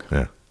plug.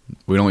 Yeah.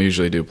 We don't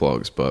usually do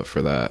plugs, but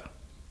for that,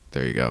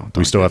 there you go. Do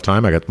we still have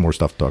time? I got more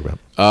stuff to talk about.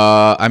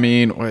 I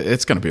mean,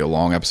 it's going to be a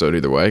long episode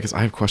either way, because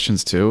I have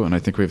questions too, and I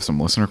think we have some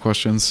listener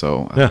questions.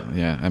 So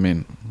yeah, I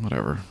mean,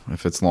 whatever.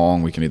 If it's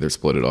long, we can either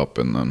split it up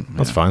and then.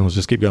 That's fine. Let's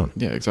just keep going.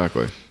 Yeah,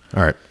 exactly.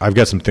 All right. I've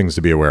got some things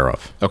to be aware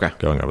of. Okay.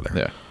 Going over there.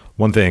 Yeah.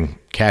 One thing,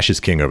 cash is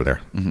king over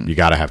there. You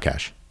got to have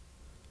cash.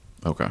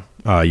 Okay.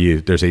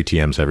 There's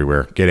ATMs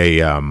everywhere. Get a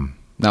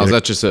now, is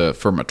that just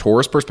from a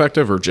tourist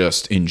perspective, or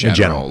just in general? In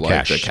general, like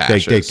cash. The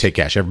cash they take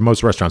cash.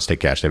 Most restaurants take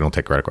cash. They don't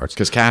take credit cards.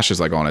 Because cash is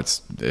like on its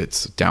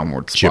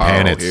downward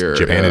spiral here.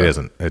 Japan, it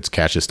isn't. It's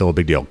cash is still a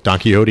big deal. Don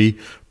Quixote,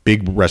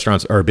 big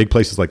restaurants or big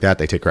places like that,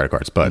 they take credit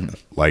cards. But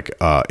like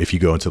if you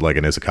go into like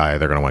an izakaya,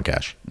 they're going to want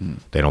cash.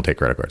 They don't take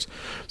credit cards.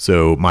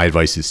 So my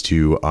advice is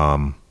to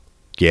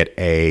get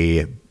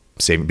a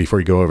saving before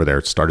you go over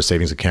there. Start a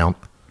savings account,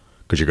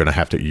 because you're going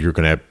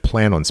to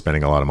plan on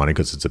spending a lot of money,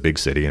 because it's a big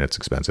city and it's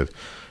expensive.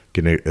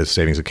 Get a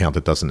savings account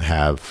that doesn't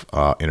have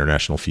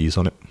international fees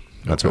on it.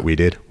 That's what we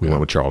did. We went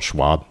with Charles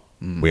Schwab.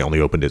 We only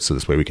opened it so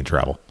this way we can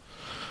travel.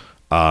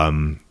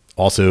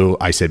 Also,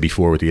 I said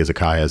before with the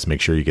izakayas,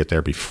 make sure you get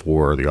there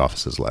before the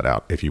office is let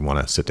out if you want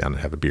to sit down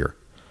and have a beer.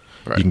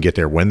 Right. You can get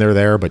there when they're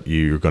there, but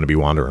you're going to be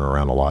wandering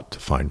around a lot to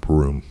find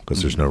room,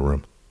 because there's no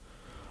room.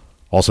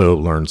 Also,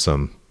 learn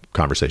some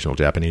conversational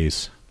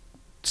Japanese,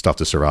 stuff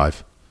to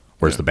survive.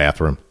 Where's the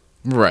bathroom?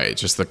 Right.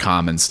 Just the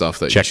common stuff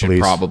that Check, you should please.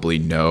 probably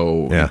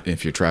know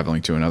if you're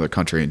traveling to another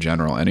country in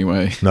general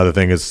anyway. Another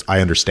thing is I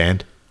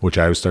understand, which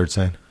I always started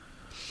saying.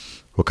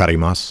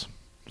 Wakarimasu.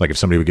 Like if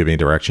somebody would give me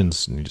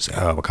directions and you just say,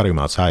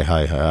 wakarimasu,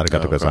 hi,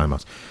 arigato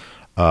gozaimasu.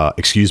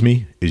 Excuse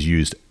me is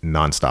used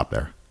nonstop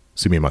there.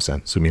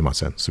 Sumimasen,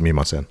 sumimasen,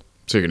 sumimasen.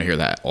 So you're going to hear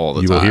that all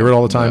the time. You will hear it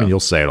all the time and you'll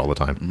say it all the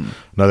time. Mm-hmm.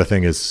 Another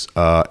thing is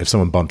if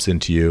someone bumps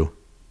into you,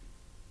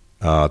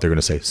 they're going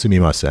to say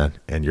sumimasen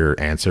and your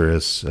answer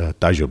is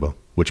daijoubu,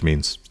 which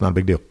means it's not a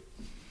big deal.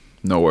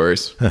 No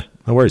worries.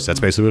 No worries.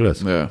 That's basically what it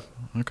is. Yeah.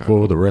 Okay.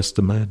 For the rest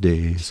of my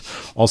days.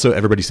 Also,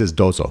 everybody says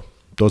dozo.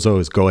 Dozo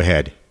is go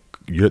ahead.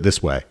 You're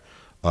this way.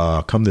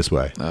 Come this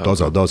way.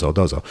 Dozo, dozo,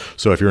 dozo.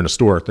 So if you're in a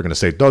store, they're going to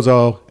say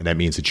dozo, and that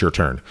means it's your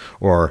turn.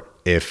 Or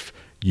if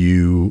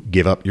you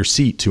give up your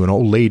seat to an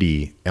old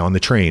lady on the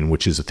train,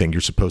 which is a thing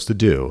you're supposed to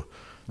do,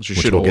 which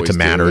we'll get to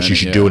manners. You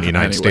should do it in the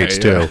United States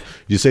too.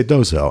 You say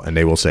dozo, and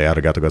they will say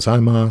arigato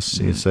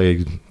gozaimasu. You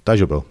say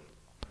daijoubu.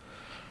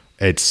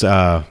 It's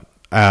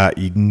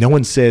no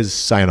one says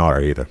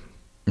sayonara either.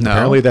 No.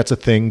 Apparently, that's a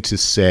thing to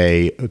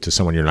say to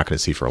someone you're not going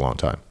to see for a long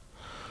time.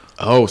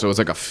 Oh, so it's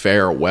like a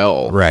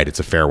farewell. Right, it's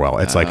a farewell.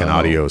 It's like an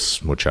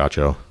adios,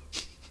 muchacho.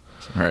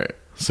 Right.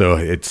 So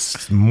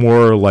it's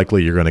more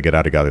likely you're going to get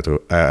arigato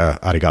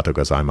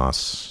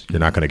gozaimasu. You're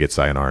not going to get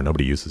sayonara.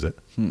 Nobody uses it.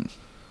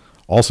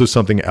 Also,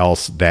 something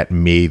else that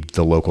made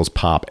the locals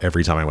pop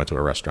every time I went to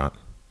a restaurant.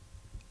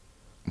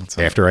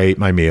 After I ate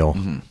my meal,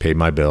 paid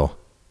my bill,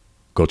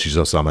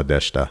 gochizo-sama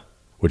deshita,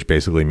 which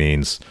basically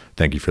means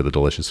thank you for the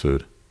delicious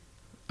food.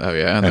 Oh,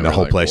 yeah? And the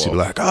whole place would be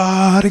like,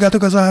 arigato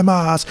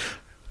gozaimasu.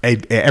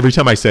 Every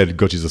time I said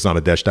gochizo-sama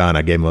deshita and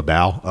I gave them a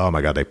bow, oh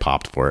my God, they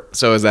popped for it.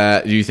 So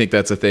do you think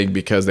that's a thing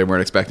because they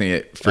weren't expecting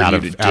it for you to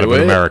do it? Out of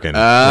an American.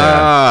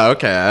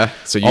 Okay.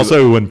 So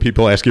also, when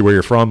people ask you where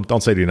you're from, don't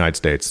say the United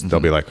States.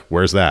 They'll be like,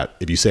 where's that?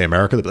 If you say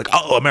America, they'll be like,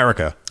 oh,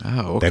 America.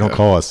 Oh, okay. They don't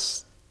call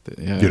us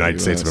the United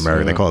States of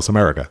America. They call us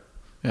America.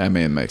 Yeah, I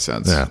mean, it makes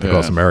sense. Yeah, they call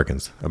us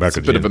Americans. It's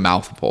a bit of a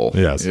mouthful.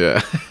 Yes.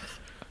 Yeah.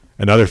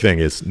 Another thing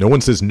is no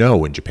one says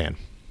no in Japan.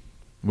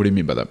 What do you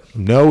mean by that?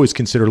 No is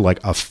considered like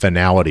a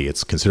finality.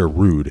 It's considered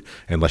rude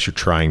unless you're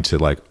trying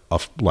to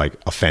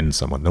offend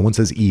someone. No one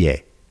says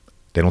ie.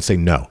 They don't say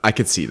no. I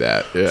could see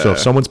that. Yeah. So if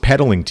someone's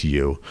peddling to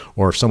you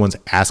or if someone's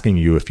asking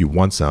you if you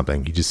want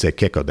something, you just say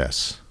keko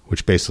desu,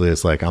 which basically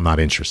is like, I'm not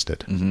interested.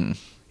 Mm-hmm.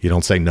 You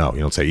don't say no.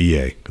 You don't say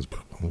ie because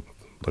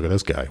look at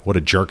this guy. What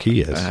a jerk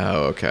he is.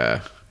 Oh, okay.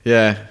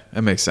 Yeah,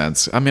 that makes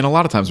sense. I mean, a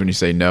lot of times when you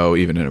say no,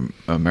 even in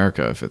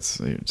America, if it's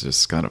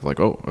just kind of like,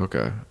 oh,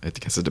 okay. I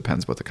guess it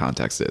depends what the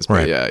context is.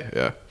 But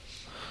right.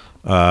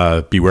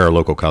 Yeah. Beware of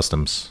local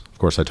customs. Of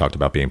course, I talked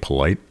about being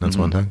polite. That's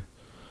one thing.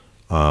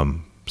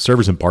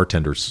 Servers and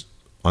bartenders,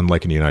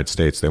 unlike in the United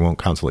States, they won't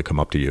constantly come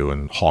up to you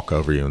and hawk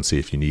over you and see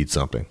if you need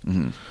something.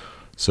 Mm-hmm.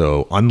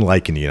 So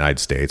unlike in the United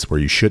States,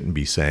 where you shouldn't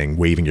be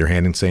waving your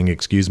hand and saying,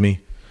 excuse me,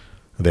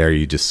 there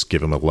you just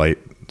give them a light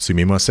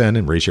sumimasen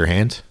and raise your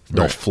hand.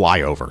 They'll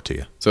fly over to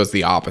you. So it's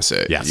the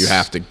opposite. Yes. You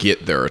have to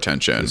get their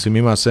attention.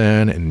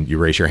 Sumimasen and you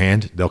raise your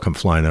hand, they'll come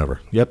flying over.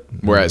 Yep.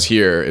 Whereas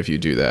here, if you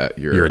do that,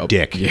 you're a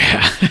dick.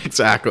 Yeah,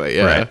 exactly.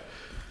 Yeah.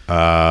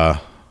 Right.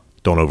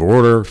 Don't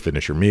overorder,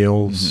 finish your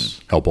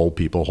meals, help old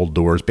people, hold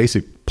doors,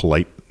 basic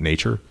polite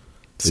nature.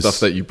 Stuff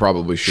that you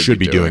probably should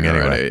be doing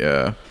anyway.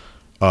 Yeah.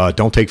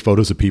 Don't take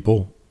photos of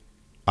people.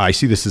 I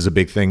see this as a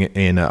big thing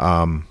in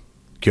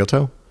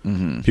Kyoto.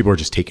 Mm-hmm. People are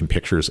just taking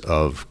pictures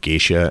of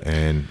geisha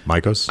and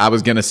maikos. I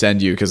was going to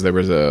send you because there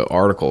was an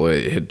article.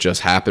 It had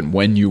just happened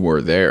when you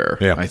were there,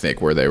 I think,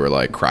 where they were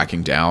like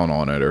cracking down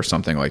on it or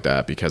something like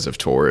that because of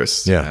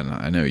tourists. Yeah. And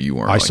I know you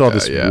weren't. I saw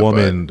this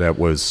woman that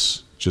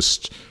was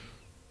just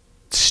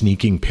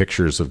sneaking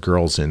pictures of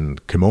girls in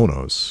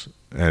kimonos.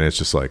 And it's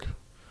just like,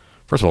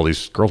 first of all,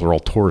 these girls are all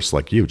tourists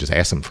like you. Just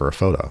ask them for a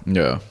photo.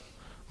 Yeah.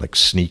 Like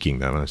sneaking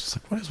them. And it's just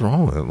like, what is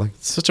wrong with it? Like,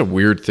 it's such a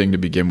weird thing to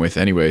begin with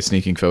anyway,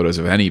 sneaking photos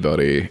of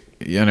anybody.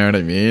 You know what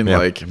I mean? Yeah.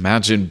 Like,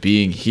 imagine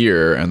being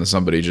here and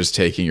somebody just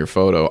taking your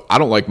photo. I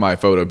don't like my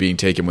photo being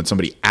taken when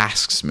somebody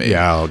asks me.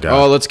 Yeah, oh, God.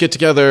 Oh, let's get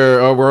together.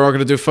 Oh, we're all going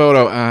to do a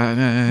photo.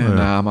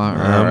 Nah, I'm all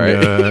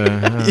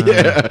right.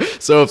 Yeah.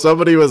 So if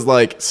somebody was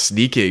like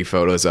sneaking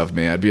photos of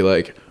me, I'd be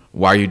like,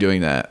 why are you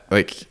doing that?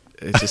 Like,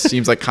 it just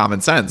seems like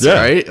common sense,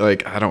 right?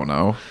 Like, I don't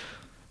know.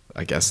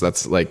 I guess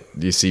that's like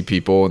you see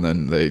people and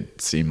then they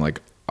seem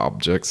like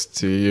objects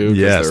to you.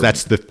 Yes,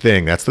 that's the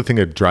thing. That's the thing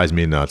that drives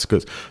me nuts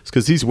because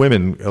these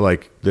women,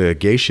 like the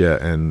geisha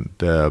and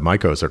the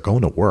maikos, are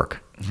going to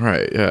work.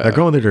 Right. Yeah. They're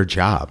going to their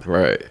job.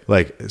 Right.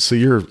 Like, so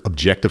you're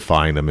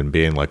objectifying them and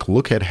being like,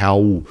 look at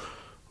how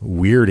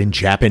weird and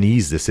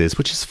Japanese this is,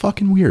 which is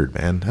fucking weird,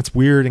 man. That's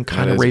weird and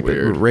kind of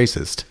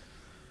racist.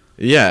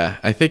 Yeah,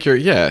 I think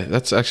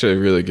that's actually a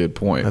really good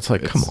point. That's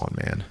like, come on,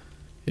 man.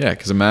 Yeah,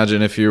 because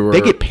imagine if you were... They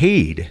get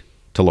paid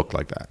to look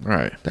like that.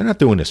 Right. They're not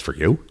doing this for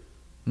you.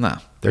 No.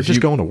 They're just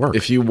going to work.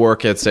 If you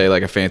work at, say,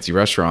 like a fancy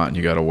restaurant and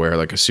you got to wear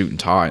like a suit and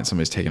tie and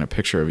somebody's taking a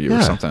picture of you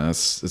or something,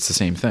 it's the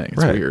same thing.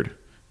 It's weird.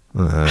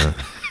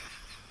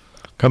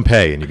 Come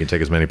pay, and you can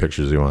take as many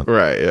pictures as you want.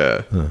 Right,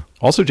 yeah.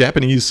 Also,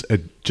 Japanese,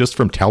 just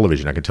from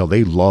television, I can tell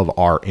they love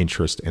our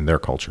interest in their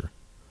culture.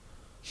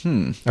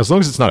 As long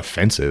as it's not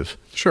offensive.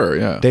 Sure,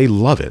 yeah. They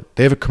love it.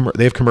 They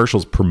have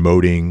commercials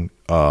promoting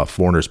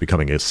foreigners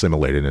becoming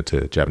assimilated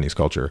into Japanese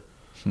culture.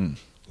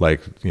 Like,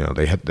 you know,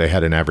 they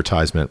had an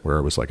advertisement where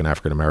it was like an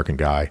African American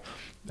guy,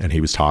 and he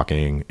was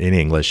talking in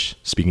English,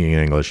 speaking in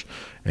English,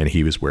 and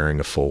he was wearing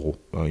a full,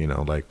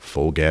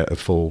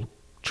 full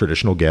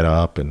traditional get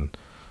up, and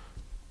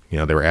you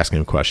know, they were asking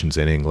him questions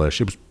in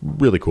English. It was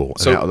really cool.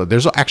 So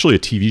there's actually a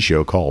TV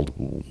show called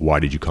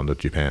 "Why Did You Come to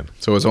Japan?"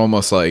 So it's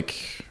almost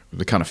like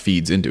it kind of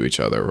feeds into each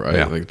other, right?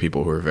 Yeah. Like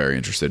people who are very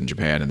interested in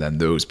Japan, and then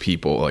those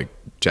people, like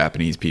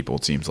Japanese people,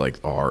 it seems like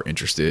are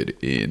interested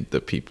in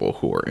the people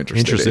who are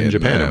interested in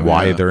Japan and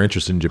why they're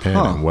interested in Japan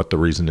and what the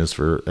reason is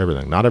for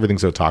everything. Not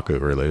everything's otaku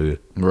related,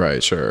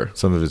 right? Sure.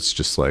 Some of it's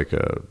just like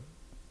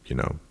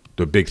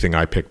the big thing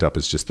I picked up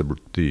is just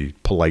the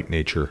polite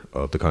nature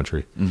of the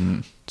country.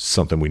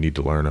 Something we need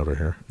to learn over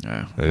here.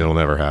 Yeah, and it'll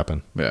never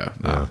happen. Yeah,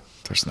 no,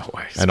 there's no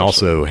way. And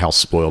also how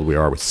spoiled we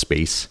are with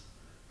space.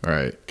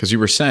 Right, because you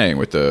were saying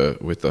with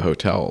the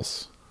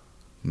hotels,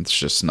 it's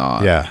just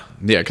not. Yeah.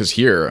 Because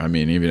here, I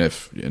mean, even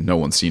if no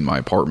one's seen my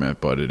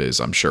apartment, but it is,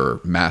 I'm sure,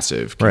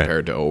 massive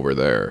compared to over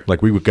there.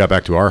 Like we got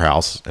back to our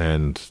house,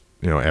 and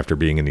you know, after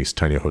being in these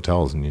tiny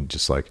hotels, and you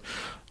just like,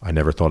 I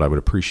never thought I would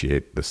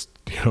appreciate this,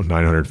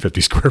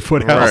 950 square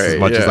foot house as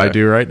much as I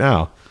do right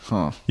now.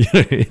 Huh.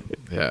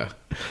 Yeah.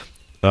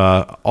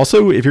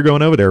 Also, if you're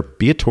going over there,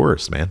 be a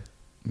tourist, man.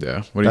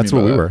 Yeah. That's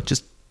what we were.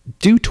 Just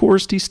do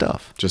touristy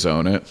stuff. Just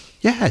own it.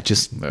 Yeah.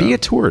 Just be a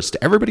tourist.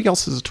 Everybody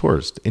else is a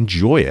tourist.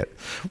 Enjoy it.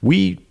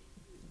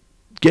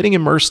 Getting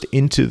immersed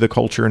into the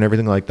culture and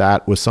everything like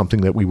that was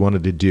something that we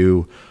wanted to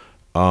do.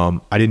 I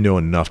didn't know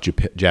enough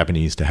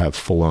Japanese to have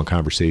full on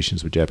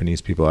conversations with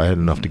Japanese people. I had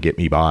enough to get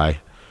me by.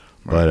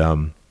 Right.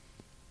 But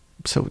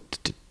so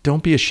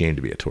don't be ashamed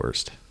to be a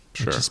tourist.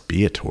 Sure. Just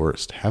be a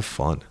tourist. Have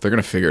fun. They're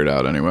gonna figure it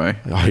out anyway.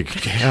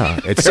 Like, yeah,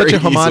 it's such a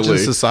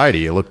homogenous society.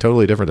 You look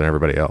totally different than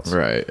everybody else.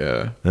 Right.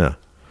 Yeah. Yeah.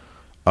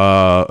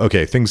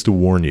 Okay. Things to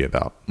warn you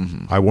about.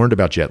 I warned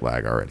about jet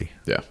lag already.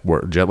 Yeah.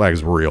 Jet lag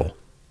is real.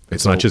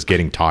 It's not just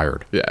getting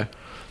tired. Yeah.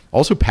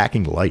 Also,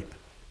 packing light.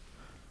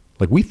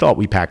 Like, we thought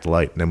we packed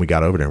light, and then we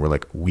got over there and we're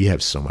like, we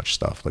have so much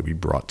stuff. Like, we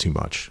brought too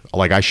much.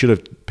 Like, I should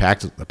have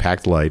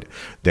packed light,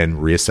 then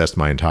reassessed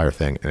my entire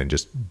thing, and then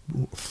just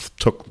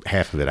took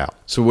half of it out.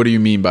 So what do you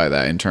mean by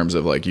that in terms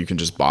of, like, you can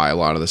just buy a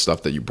lot of the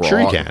stuff that you brought?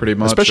 Sure you can. Pretty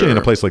much? Especially in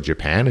a place like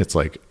Japan. It's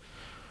like,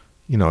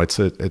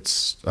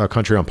 it's a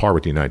country on par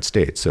with the United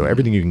States. So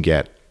everything you can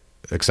get,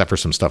 except for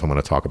some stuff I'm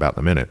going to talk about in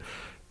a minute,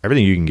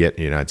 everything you can get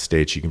in the United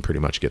States, you can pretty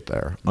much get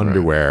there.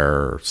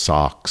 Underwear,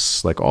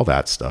 socks, like all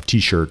that stuff.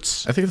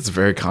 T-shirts. I think that's a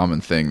very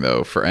common thing,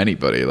 though, for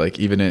anybody. Like,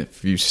 even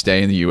if you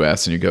stay in the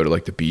U.S. and you go to,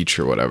 like, the beach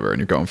or whatever, and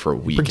you're going for a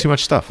week. Bring too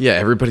much stuff. Yeah,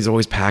 everybody's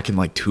always packing,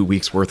 like, 2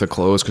 weeks worth of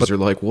clothes because you're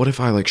like, what if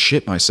I, like,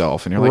 shit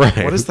myself? And you're like,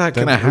 what is that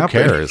going to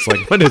happen? Who cares?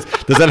 Like,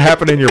 does that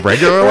happen in your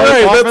regular life?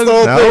 Right, that's the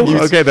whole thing.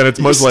 Okay, then it's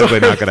most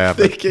likely not going to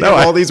happen. No,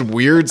 all these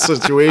weird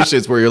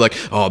situations where you're like,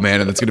 oh,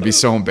 man, and it's going to be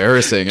so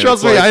embarrassing.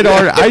 Trust me,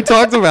 I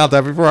talked about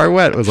that before I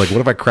went. It was like,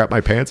 what if I crap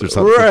my pants or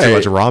something? Right. Too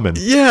much ramen.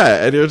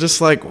 Yeah, and you're just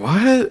like,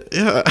 what?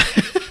 Yeah.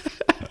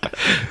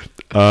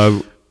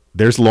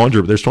 There's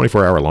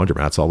 24-hour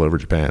laundromats all over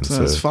Japan.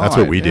 So that's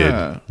what we did.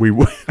 Yeah. We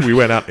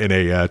went out in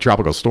a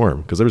tropical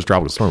storm because there was a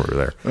tropical storm over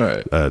there.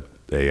 Right.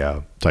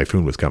 A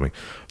typhoon was coming.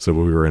 So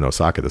when we were in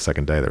Osaka the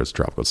second day, there was a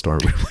tropical storm.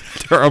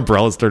 Our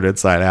umbrellas turned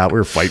inside out. We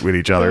were fighting with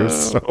each other. It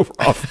was so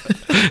rough.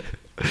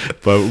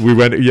 But we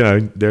went,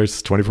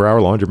 there's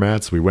 24-hour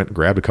laundromats. We went and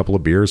grabbed a couple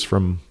of beers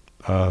from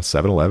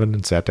 7-Eleven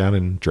and sat down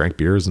and drank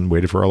beers and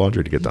waited for our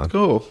laundry to get done.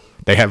 Cool.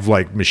 They have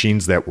like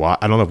machines that I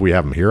don't know if we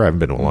have them here. I haven't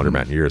been to a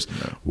laundromat in years.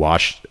 No.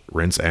 Wash,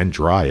 rinse, and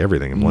dry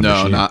everything in one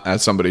machine. No, not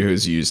as somebody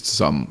who's used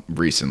some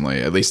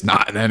recently. At least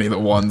not in any of the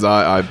ones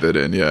I've been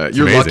in. Yeah,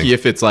 you're amazing. Lucky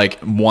if it's like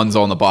one's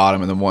on the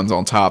bottom and then one's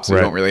on top, so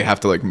you don't really have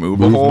to like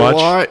move a whole much.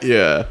 Lot.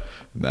 Yeah.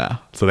 Nah.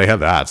 So they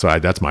have that. So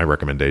that's my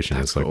recommendation.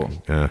 That's it's cool.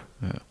 Like,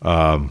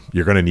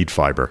 you're going to need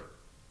fiber.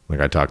 Like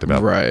I talked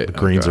about, right? The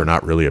greens are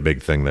not really a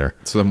big thing there.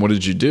 So then, what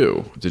did you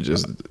do? Did you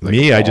just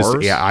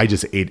I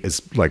just ate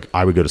as like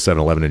I would go to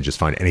 7-Eleven and just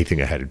find anything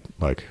that had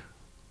like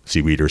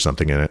seaweed or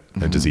something in it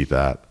and just eat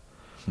that.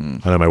 I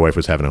know my wife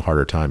was having a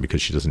harder time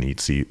because she doesn't eat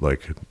seaweed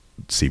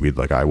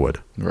like I would.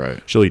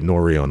 Right. She'll eat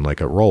nori on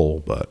like a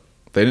roll, but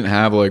they didn't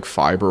have like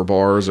fiber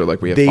bars or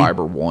like we have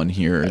Fiber One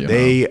here.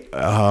 The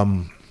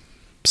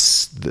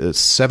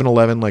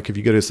 7-Eleven, like if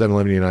you go to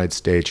 7-Eleven in the United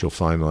States, you'll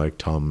find like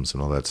Tums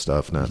and all that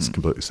stuff, and that's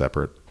completely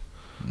separate.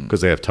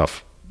 Because they have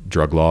tough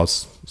drug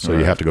laws, so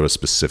you have to go to a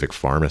specific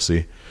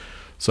pharmacy.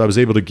 So I was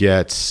able to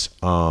get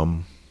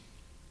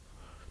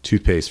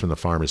toothpaste from the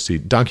pharmacy.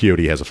 Don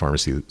Quixote has a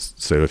pharmacy,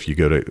 so if you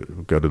go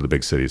to the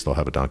big cities, they'll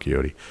have a Don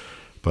Quixote.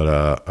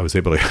 But I was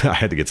able to. I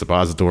had to get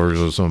suppositories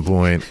at some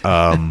point.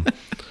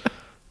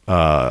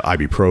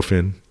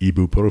 Ibuprofen.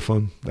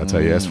 That's how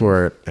you ask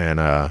for it,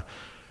 and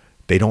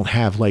they don't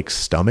have like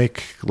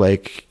stomach,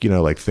 like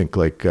think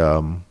like.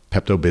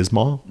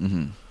 Pepto-Bismol.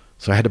 Mm-hmm.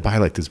 So I had to buy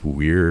like this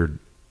weird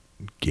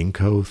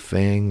ginkgo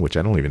thing, which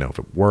I don't even know if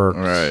it works.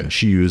 Right. And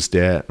she used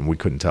it, and we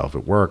couldn't tell if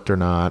it worked or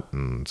not.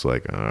 And it's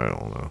like, I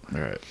don't know.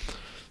 Right.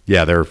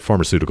 Yeah, their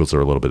pharmaceuticals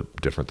are a little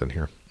bit different than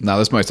here. Now,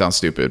 this might sound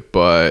stupid,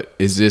 but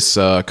is this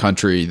a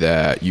country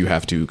that you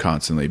have to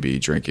constantly be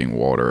drinking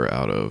water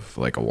out of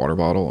like a water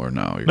bottle, or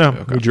no? No,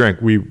 okay.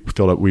 We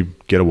filled up. We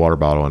get a water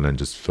bottle and then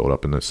just fill it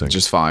up in the sink.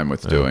 Just fine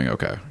with doing.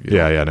 Okay.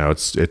 Yeah. No,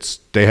 it's.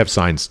 They have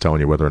signs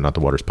telling you whether or not the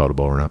water's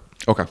potable or not.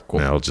 Okay, cool.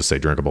 Yeah, it'll just say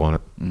drinkable on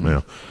it.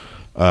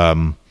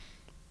 Mm-hmm.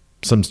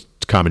 Some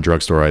common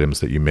drugstore items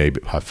that you may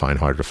find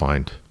hard to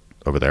find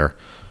over there: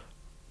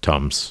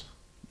 Tums,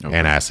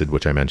 antacid,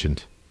 which I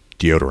mentioned.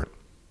 Deodorant.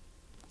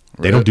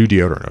 They don't do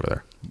deodorant over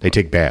there. They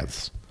take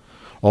baths.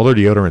 All their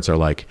deodorants are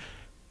like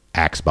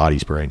Axe body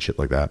spray and shit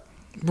like that.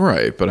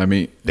 Right, but I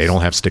mean, they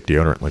don't have stick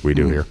deodorant like we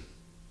do here.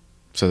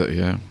 So that,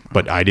 yeah.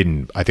 But I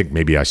think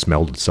maybe I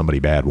smelled somebody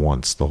bad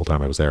once the whole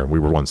time I was there. We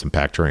were on some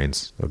packed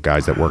trains of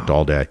guys that worked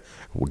all day.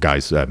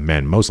 Guys,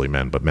 men, mostly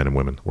men, but men and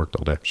women worked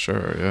all day.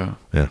 Sure, yeah.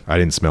 Yeah, I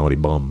didn't smell any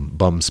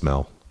bum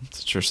smell.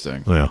 That's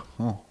interesting. Yeah.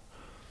 Oh.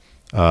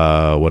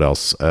 What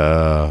else?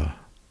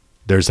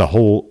 There's a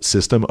whole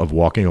system of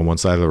walking on one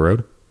side of the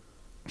road,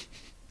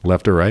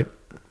 left or right,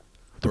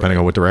 depending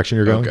on what direction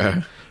you're going.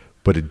 Okay.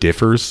 But it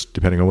differs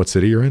depending on what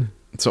city you're in.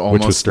 It's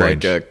almost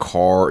like a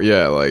car.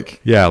 Yeah,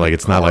 like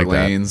it's not like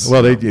lanes.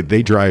 That. Well,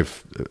 they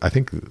drive. I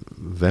think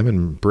them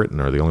in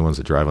Britain are the only ones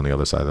that drive on the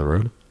other side of the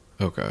road.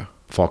 Okay.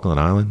 Falkland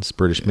Islands,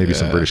 British, maybe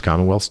some British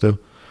Commonwealths do,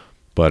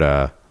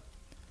 but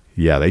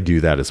yeah, they do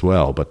that as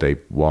well. But they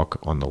walk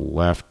on the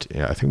left.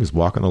 Yeah, I think it was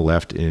walk on the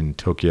left in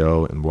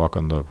Tokyo and walk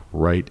on the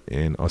right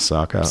in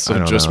Osaka.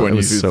 So just when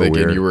you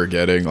thinking you were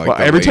getting like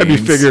every time you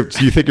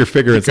think you're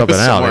figuring something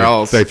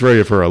out, they throw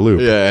you for a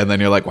loop. Yeah, and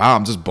then you're like, wow,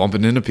 I'm just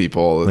bumping into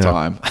people all the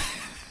time.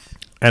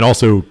 And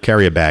also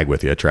carry a bag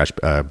with you, a trash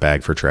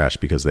bag for trash,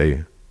 because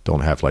they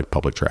don't have like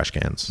public trash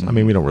cans. Mm-hmm. I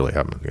mean, we don't really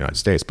have them in the United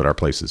States, but our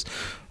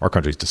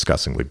country's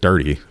disgustingly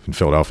dirty in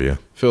Philadelphia.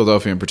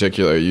 Philadelphia in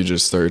particular, you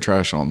just throw your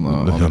trash on the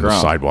ground.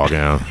 The sidewalk,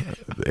 yeah.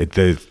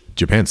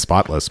 Japan's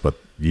spotless, but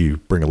you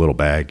bring a little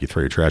bag, you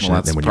throw your trash in it,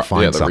 and then when you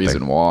find something. Yeah, the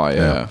reason why,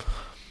 yeah.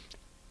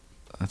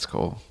 That's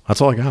cool. That's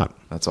all I got.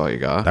 That's all you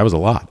got? That was a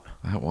lot.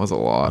 That was a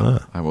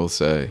lot, I will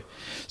say.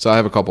 So I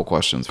have a couple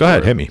questions. Go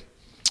ahead, hit me.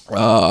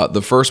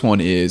 The first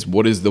one is,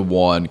 what is the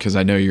one, because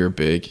I know you're a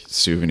big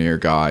souvenir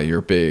guy,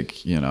 you're big,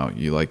 you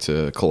like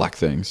to collect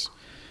things.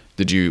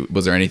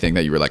 Was there anything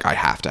that you were like, I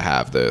have to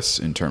have this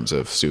in terms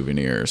of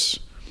souvenirs?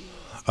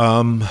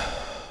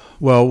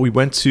 Well, we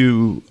went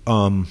to,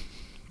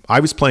 I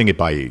was playing it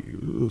by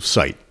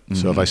sight.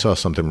 So if I saw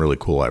something really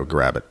cool, I would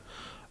grab it.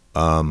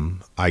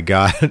 I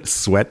got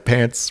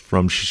sweatpants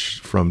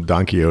from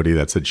Don Quixote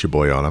that said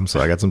Shibuya on them. So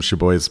I got some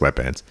Shibuya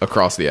sweatpants.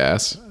 Across the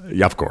ass?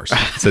 Yeah, of course.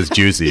 It says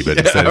juicy, but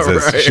it says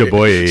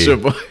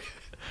Shibuya.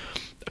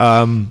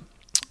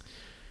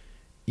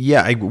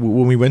 Yeah,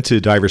 when we went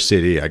to Diver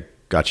City, I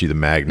got you the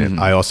magnet.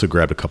 I also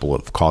grabbed a couple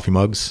of coffee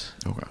mugs.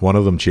 Okay. One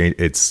of them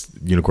it's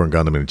Unicorn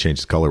Gundam, and it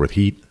changed the color with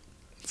heat.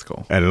 That's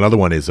cool. And another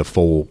one is a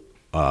full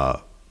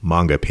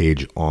manga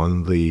page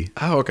on the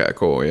okay,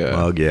 cool, yeah.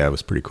 mug. Yeah, it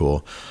was pretty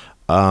cool.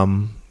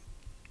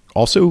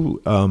 Also,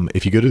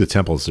 if you go to the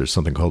temples, there's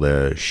something called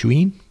a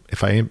shuin.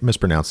 If I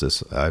mispronounce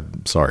this,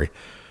 I'm sorry.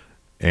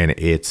 And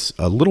it's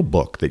a little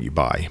book that you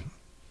buy,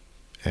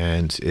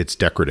 and it's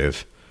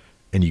decorative.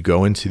 And you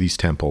go into these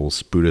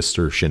temples, Buddhist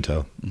or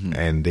Shinto,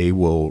 and they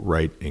will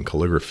write in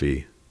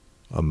calligraphy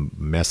a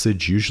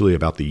message, usually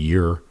about the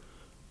year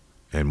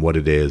and what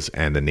it is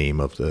and the name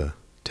of the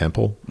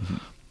temple.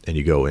 And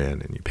you go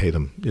in and you pay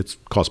them. It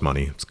costs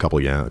money. It's a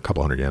couple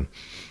hundred yen.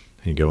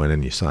 And you go in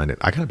and you sign it.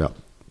 I got about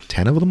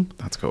 10 of them.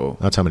 That's cool.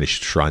 That's how many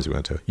shrines we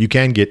went to. You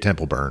can get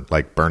temple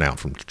burnout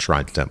from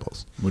shrine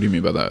temples. What do you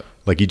mean by that?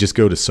 Like, you just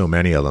go to so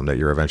many of them that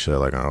you're eventually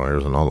like, oh,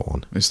 there's another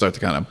one. They start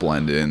to kind of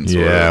blend in.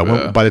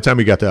 By the time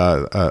we got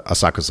to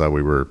Asakusa,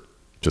 we were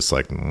just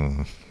like, I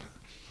don't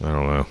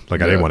know.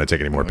 Like, I didn't want to take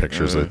any more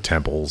pictures of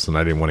temples, and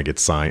I didn't want to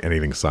get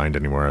anything signed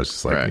anymore. I was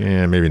just like,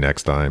 maybe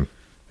next time.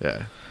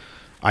 Yeah.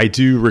 I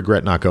do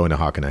regret not going to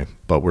Hakone,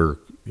 but we're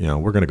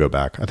going to go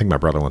back. I think my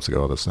brother wants to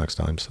go this next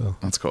time, so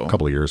that's cool. A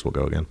couple of years we'll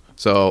go again.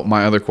 So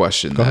my other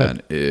question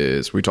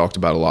is, we talked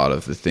about a lot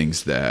of the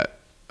things that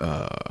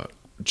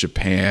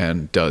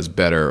Japan does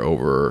better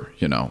over,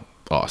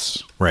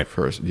 us, right?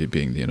 For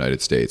being the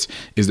United States.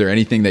 Is there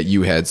anything that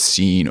you had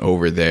seen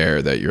over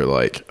there that you're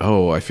like,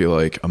 oh, I feel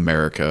like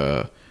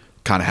America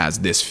kind of has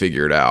this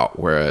figured out,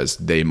 whereas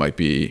they might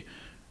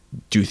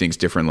do things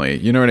differently?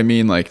 You know what I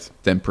mean? Like,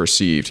 than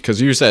perceived.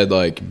 Because you said,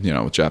 like,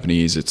 with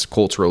Japanese, it's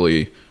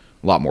culturally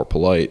a lot more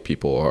polite.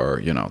 People are,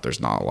 there's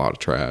not a lot of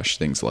trash,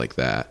 things like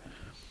that.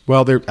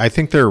 Well, I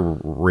think their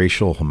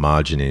racial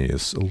homogeny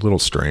is a little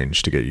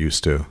strange to get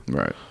used to.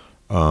 Right.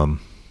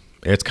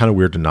 It's kind of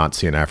weird to not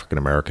see an African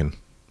American.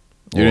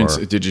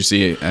 Did you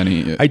see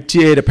any? I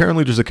did.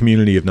 Apparently, there's a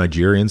community of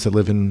Nigerians that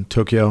live in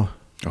Tokyo.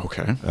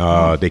 Okay.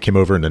 They came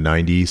over in the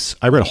 90s.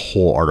 I read a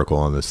whole article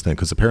on this thing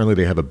because apparently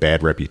they have a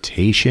bad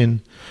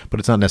reputation, but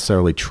it's not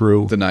necessarily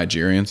true. The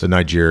Nigerians? The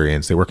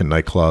Nigerians. They work in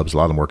nightclubs. A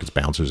lot of them work as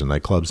bouncers in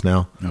nightclubs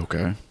now.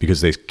 Okay.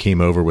 Because they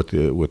came over with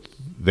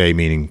they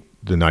meaning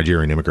the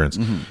Nigerian immigrants,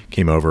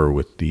 came over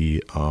with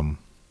the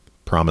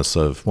promise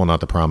of, well, not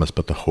the promise,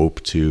 but the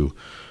hope to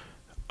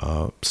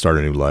start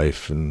a new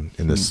life in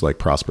this like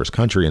prosperous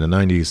country in the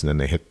 90s. And then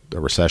they hit a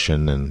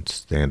recession and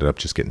they ended up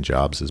just getting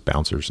jobs as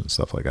bouncers and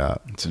stuff like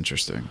that. That's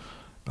interesting.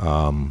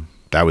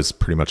 That was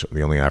pretty much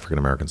the only African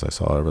Americans I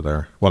saw over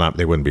there. Well,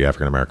 they wouldn't be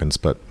African Americans,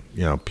 but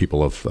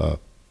people of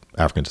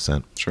African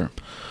descent. Sure.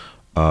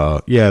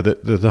 Yeah,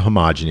 the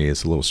homogeny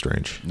is a little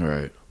strange.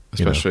 Right.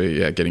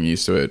 Especially, getting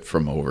used to it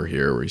from over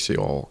here where you see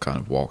all kind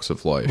of walks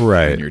of life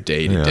right. in your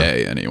day to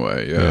day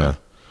anyway. Yeah.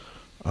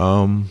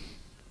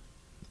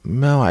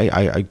 No,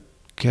 I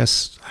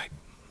guess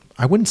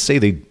I wouldn't say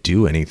they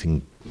do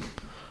anything.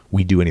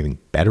 We do anything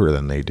better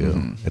than they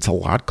do. It's a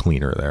lot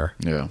cleaner there.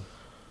 Yeah.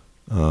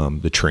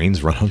 The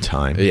trains run on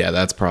time. Yeah,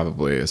 that's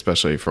probably,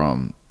 especially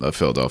from a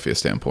Philadelphia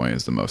standpoint,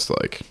 is the most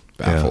like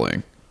baffling.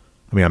 Yeah.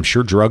 I mean, I'm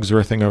sure drugs are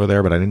a thing over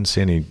there, but I didn't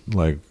see any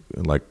like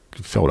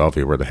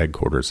Philadelphia, where the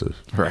headquarters of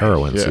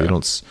heroin. Yeah. So you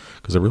don't,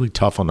 because they're really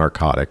tough on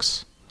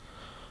narcotics.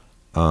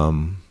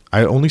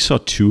 I only saw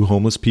 2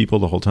 homeless people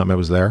the whole time I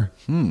was there.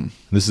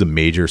 This is a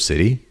major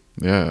city.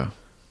 Yeah.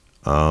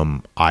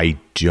 I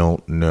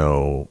don't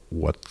know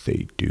what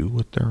they do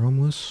with their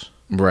homeless.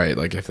 Right,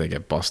 like if they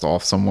get bussed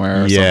off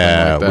somewhere or something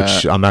like that.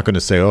 Which I'm not going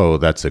to say, oh,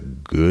 that's a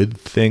good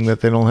thing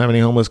that they don't have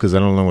any homeless, because I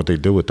don't know what they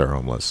do with their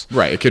homeless.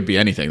 Right, it could be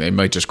anything. They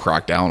might just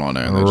crack down on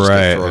it and they just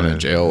get thrown in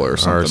jail or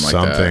something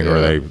like that.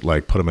 Or they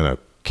like put them in a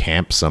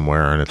camp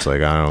somewhere and it's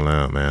like, I don't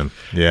know, man.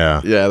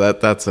 Yeah. Yeah,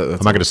 that's I'm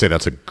not going to say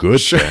that's a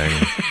good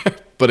thing.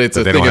 But it's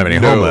that they don't have any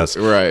homeless.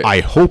 Right.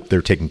 I hope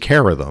they're taking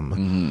care of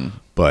them.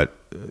 But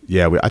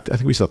yeah, I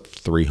think we saw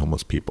 3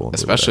 homeless people.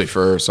 Especially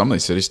for some of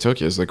these cities.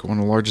 Tokyo is like one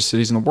of the largest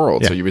cities in the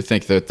world. Yeah. So you would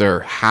think that there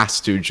has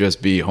to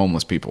just be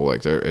homeless people.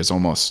 Like there is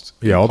almost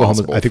all the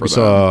homeless. I think we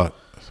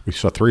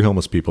saw 3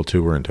 homeless people.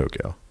 2 were in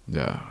Tokyo.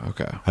 Yeah.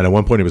 Okay. And at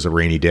one point it was a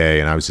rainy day,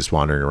 and I was just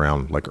wandering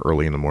around like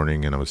early in the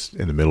morning, and I was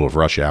in the middle of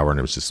rush hour, and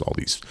it was just all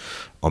these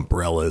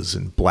umbrellas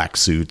and black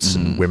suits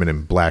and women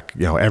in black.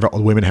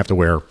 Women have to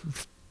wear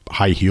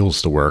high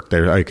heels to work.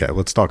 They're okay.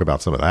 Let's talk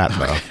about some of that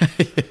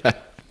though. Yeah.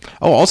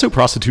 Oh, also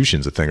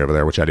prostitution's a thing over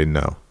there, which I didn't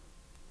know.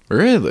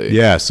 Really?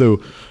 Yeah.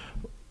 So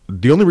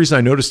the only reason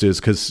I noticed is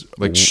because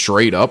like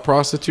straight up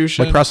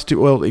prostitution,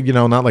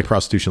 well, not like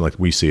prostitution like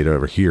we see it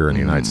over here in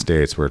the United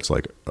States, where it's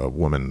like a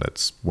woman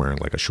that's wearing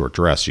like a short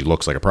dress. She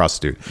looks like a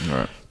prostitute.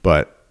 Right.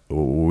 But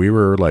we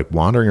were like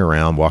walking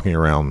around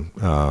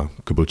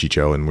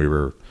Kabukicho,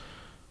 and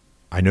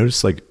I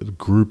noticed like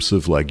groups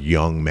of like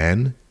young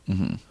men,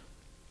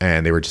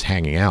 and they were just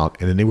hanging out,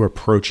 and then they would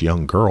approach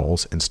young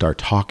girls and start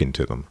talking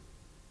to them.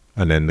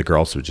 And then the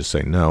girls would just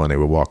say no, and they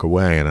would walk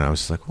away. And I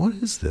was just like, what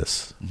is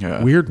this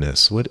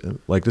weirdness?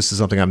 This is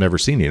something I've never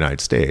seen in the United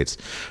States.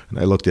 And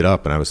I looked it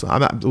up, and I'm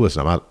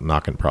not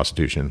knocking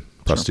prostitution.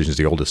 Prostitution is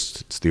the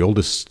oldest. It's the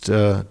oldest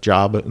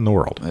job in the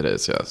world. It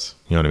is, yes.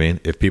 You know what I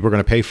mean? If people are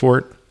going to pay for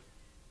it,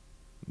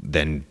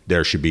 then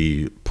there should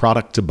be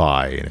product to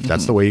buy. And if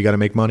that's the way you got to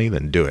make money,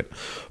 then do it.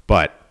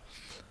 But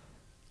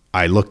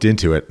I looked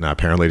into it, and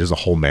apparently there's a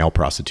whole male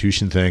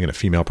prostitution thing and a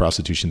female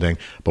prostitution thing.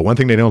 But one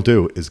thing they don't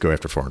do is go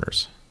after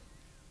foreigners.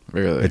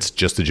 Really? It's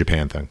just a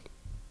Japan thing.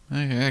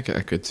 I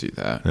could see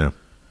that. Yeah.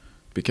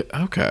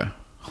 Okay.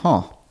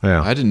 Huh.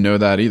 Yeah. I didn't know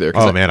that either.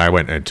 Man, I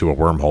went into a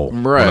wormhole.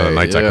 Right. One of the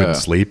nights I couldn't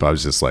sleep, I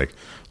was just like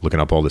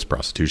looking up all this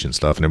prostitution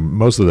stuff. And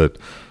most of the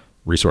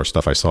resource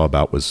stuff I saw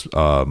about was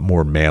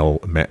more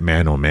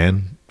man on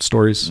man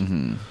stories.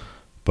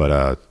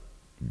 But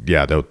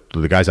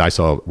the guys I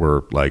saw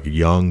were like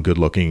young, good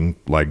looking,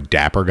 like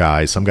dapper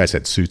guys. Some guys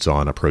had suits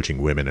on,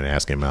 approaching women and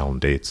asking them out on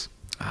dates.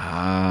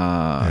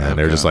 And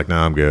they're just like, no,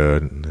 I'm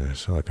good. And they're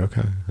just like,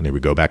 okay. And they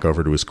would go back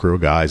over to his crew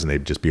of guys, and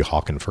they'd just be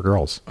hawking for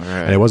girls. Right.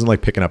 And it wasn't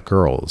like picking up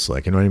girls,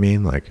 like, you know what I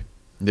mean? Like,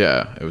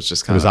 yeah, it was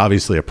just it was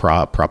obviously a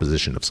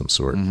proposition of some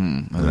sort.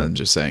 And then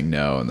just saying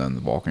no and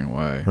then walking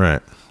away.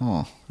 Right.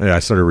 Huh. Yeah, I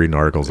started reading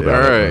articles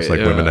about it. It's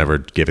like women never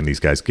giving these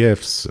guys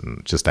gifts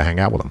and just to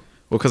hang out with them.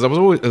 Well,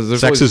 because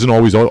sex isn't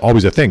always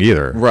a thing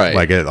either, right?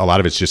 Like a lot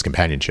of it's just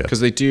companionship. Because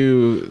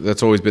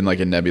that's always been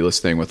like a nebulous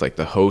thing with like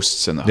the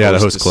hosts and the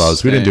host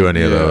clubs. We didn't do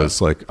any of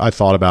those. Like I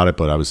thought about it,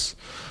 but I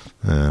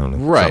don't know,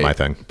 right? It's not my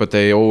thing. But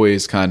they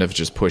always kind of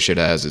just push it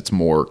as it's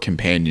more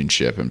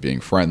companionship and being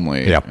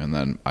friendly. Yep. And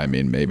then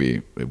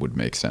maybe it would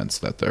make sense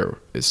that there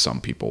is some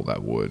people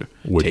that would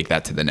take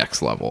that to the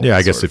next level. Yeah,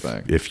 I guess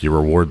if you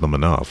reward them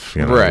enough,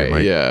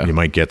 right? You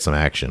might get some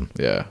action.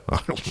 Yeah.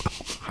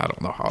 I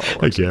don't know how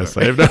it works. I guess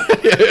I have no.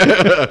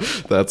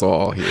 That's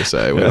all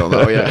hearsay. We don't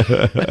know yet.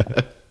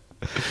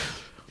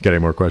 Got any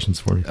more questions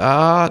for me?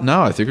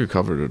 No, I think we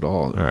covered it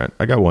all. All right,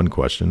 I got one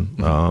question.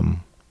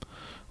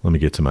 Let me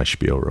get to my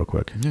spiel real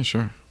quick. Yeah,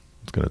 sure.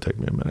 It's going to take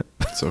me a minute.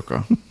 It's okay.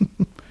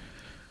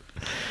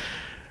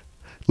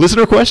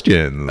 Listener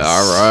questions.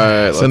 All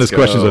right. Send us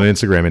questions on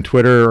Instagram and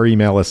Twitter, or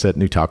email us at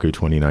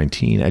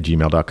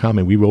newtaku2019@gmail.com,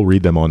 and we will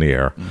read them on the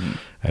air.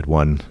 I had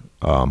one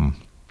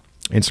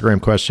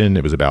Instagram question.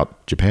 It was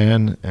about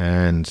Japan,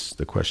 and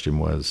the question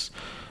was,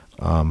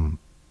 how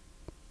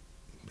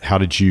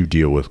did you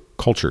deal with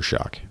culture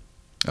shock?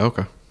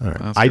 Okay. All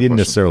right. I didn't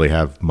necessarily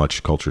have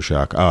much culture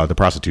shock. The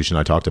prostitution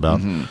I talked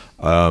about.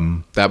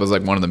 That was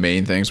like one of the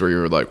main things where you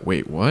were like,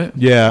 wait, what?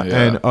 Yeah.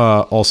 And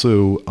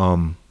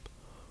also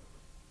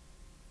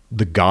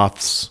the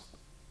goths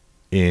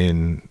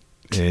in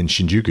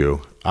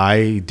Shinjuku.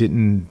 I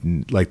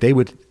didn't like,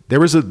 there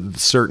was a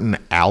certain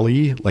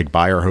alley like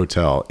by our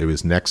hotel. It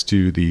was next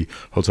to the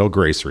Hotel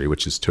Gracery,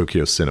 which is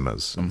Tokyo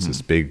Cinemas. It's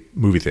this big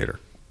movie theater,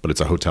 but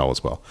it's a hotel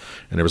as well.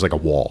 And there was like a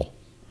wall.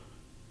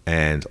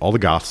 And all the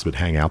goths would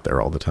hang out there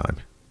all the time.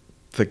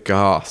 The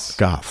goths.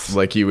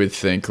 Like you would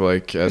think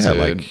like as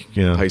a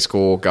high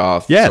school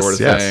goth sort of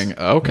thing.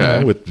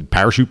 Okay. With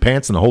parachute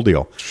pants and the whole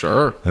deal.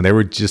 Sure. And they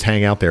would just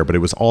hang out there, but it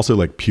was also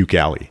like puke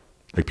alley.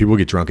 Like people would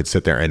get drunk and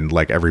sit there, and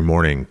like every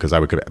morning, because I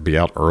would be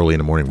out early in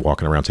the morning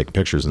walking around taking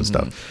pictures and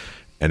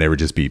stuff, and there would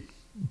just be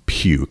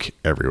puke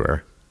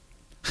everywhere.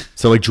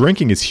 So like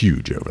drinking is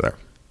huge over there.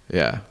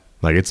 Yeah.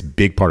 Like it's a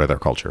big part of their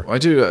culture. Well, I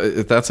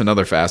do. That's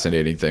another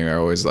fascinating thing. I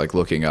always like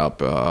looking up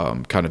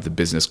kind of the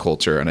business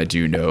culture. And I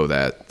do know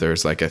that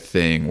there's like a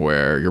thing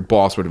where your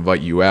boss would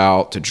invite you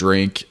out to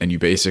drink and you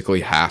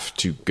basically have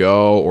to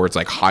go, or it's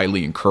like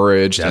highly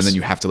encouraged. Yes. And then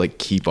you have to like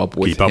keep up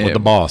with the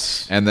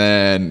boss. And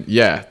then,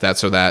 that's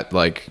so that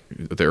like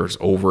there's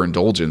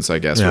overindulgence, I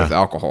guess, with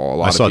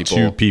alcohol. I saw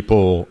two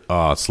people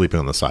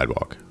sleeping on the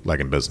sidewalk, like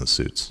in business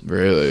suits.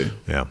 Really?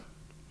 Yeah.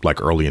 Like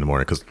early in the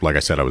morning, because like I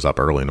said, I was up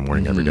early in the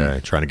morning every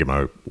day trying to give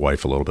my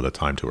wife a little bit of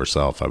time to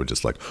herself. I would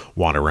just like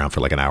wander around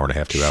for like an hour and a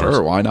half, 2 hours.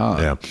 Sure, why not?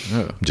 Yeah.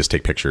 Just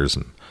take pictures.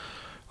 And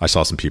I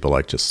saw some people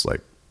like just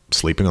like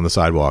sleeping on the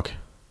sidewalk,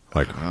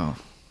 like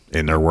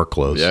in their work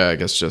clothes. Yeah, I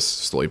guess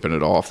just sleeping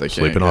it off.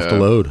 Sleeping off the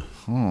load.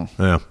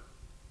 Yeah.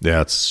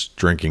 Yeah,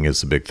 drinking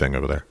is a big thing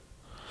over there.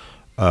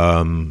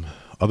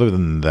 Other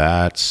than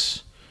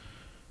that,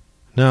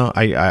 no,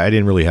 I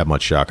didn't really have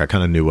much shock. I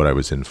kind of knew what I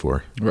was in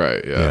for.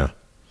 Right, yeah.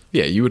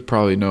 Yeah, you would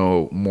probably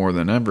know more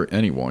than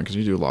anyone because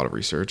you do a lot of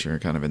research. You're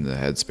kind of in the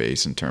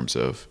headspace in terms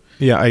of...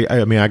 Yeah,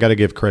 I mean, I got to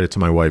give credit to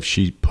my wife.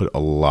 She put a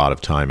lot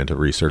of time into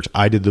research.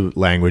 I did the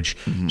language.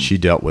 She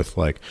dealt with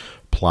like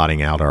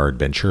plotting out our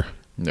adventure.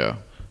 Yeah.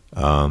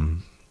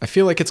 I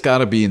feel like it's got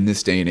to be in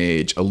this day and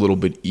age a little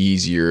bit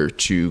easier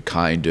to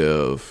kind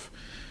of...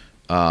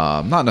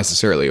 not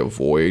necessarily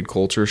avoid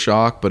culture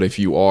shock, but if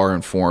you are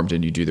informed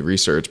and you do the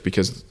research,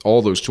 because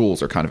all those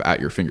tools are kind of at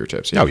your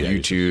fingertips. You have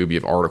YouTube, you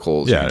have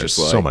articles. Yeah, there's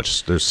so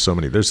much. There's so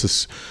many. There's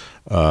this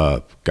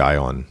guy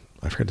on,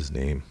 I forget his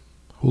name,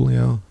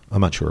 Julio.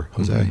 I'm not sure.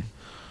 Jose,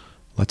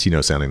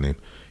 Latino sounding name.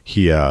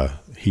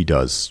 He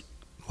does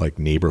like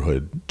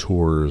neighborhood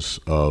tours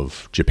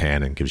of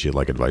Japan and gives you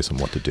like advice on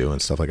what to do and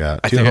stuff like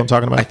that. Do you know what I'm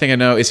talking about? I think I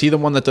know. Is he the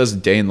one that does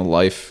day in the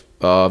life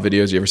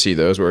videos? You ever see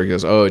those where he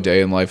goes, "Oh,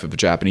 day in life of a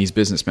Japanese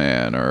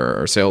businessman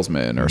or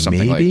salesman or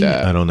something like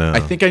that"? I don't know. I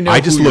think I know. I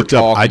just looked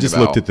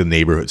at the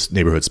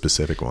neighborhood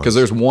specific ones because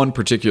there's one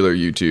particular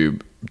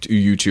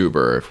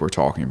YouTuber, if we're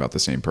talking about the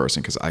same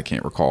person, because I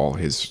can't recall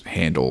his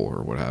handle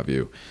or what have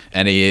you,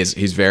 and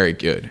he's very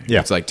good. Yeah,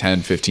 it's like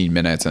 10-15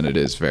 minutes, and it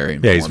is very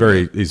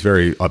informative. He's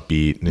very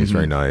upbeat and he's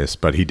very nice.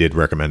 But he did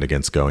recommend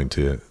against going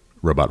to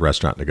Robot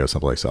Restaurant to go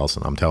someplace else,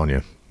 and I'm telling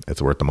you,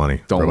 it's worth the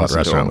money. Robot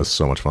Restaurant was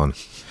so much fun.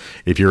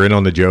 If you're in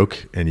on the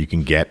joke and you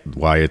can get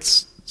why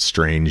it's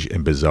strange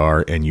and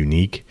bizarre and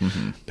unique,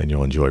 then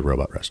you'll enjoy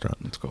Robot Restaurant.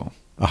 That's cool.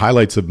 The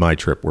highlights of my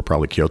trip were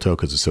probably Kyoto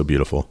because it's so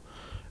beautiful,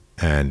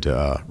 and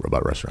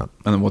Robot Restaurant.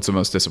 And then what's the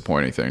most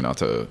disappointing thing?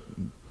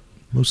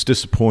 Most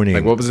disappointing.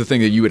 Like, what was the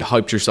thing that you had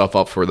hyped yourself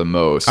up for the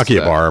most?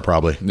 Akihabara,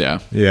 probably. Yeah.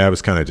 Yeah, I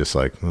was kind of just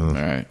like, all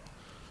right.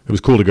 It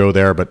was cool to go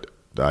there, but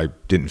I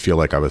didn't feel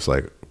like I was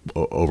like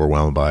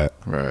overwhelmed by it.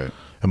 Right.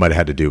 It might have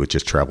had to do with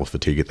just travel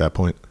fatigue at that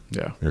point.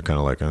 Yeah. You're kind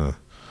of like,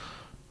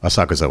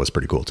 Osaka was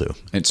pretty cool too.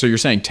 And so you're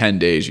saying 10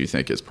 days you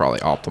think is probably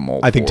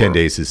optimal? I think 10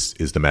 days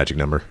is the magic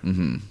number.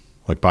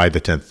 Like by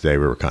the 10th day,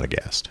 we were kind of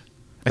gassed.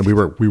 And we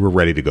were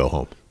ready to go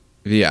home.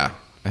 Yeah.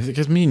 I think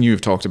because me and you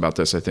have talked about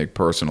this, I think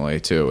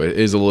personally too. It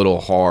is a little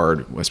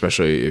hard,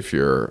 especially if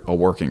you're a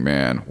working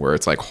man, where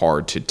it's like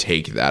hard to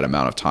take that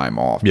amount of time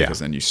off because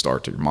then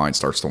your mind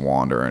starts to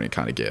wander and you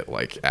kind of get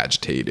like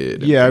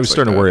agitated. Yeah, I was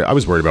starting to worry. I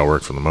was worried about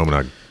work from the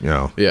moment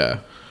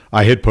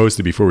I had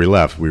posted before we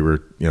left.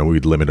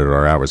 We'd limited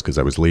our hours because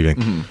I was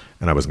leaving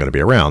and I wasn't going to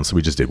be around. So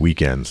we just did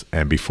weekends.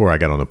 And before I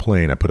got on the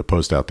plane, I put a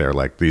post out there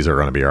like, these are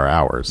going to be our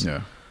hours.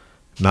 Yeah.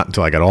 Not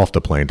until I got off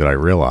the plane did I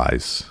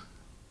realize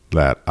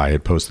that I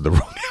had posted the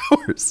wrong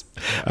hours.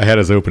 I had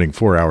us opening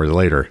 4 hours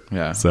later.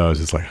 Yeah. So I was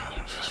just like,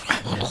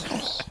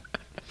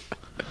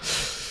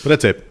 but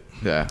that's it.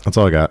 Yeah. That's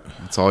all I got.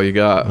 That's all you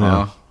got.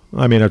 Yeah. Huh?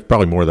 I mean, it's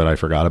probably more that I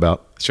forgot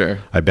about. Sure.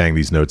 I banged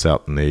these notes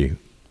out in the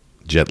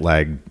jet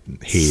lag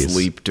haze.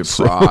 Sleep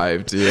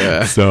deprived.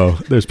 Yeah. So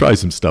there's probably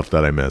some stuff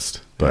that I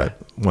missed, but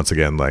once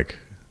again, like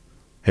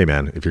Hey,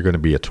 man, if you're going to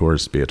be a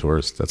tourist, be a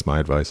tourist. That's my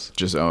advice.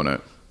 Just own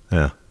it.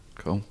 Yeah.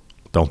 Cool.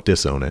 Don't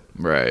disown it.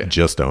 Right.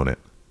 Just own it.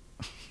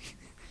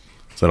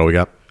 Is that all we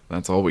got?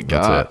 That's all we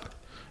got. That's it.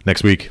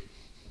 Next week.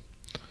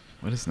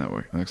 What is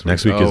network?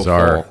 Next week is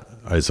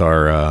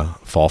our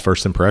fall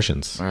first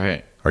impressions. All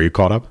right. Are you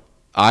caught up?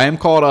 I am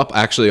caught up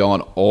actually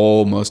on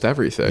almost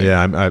everything.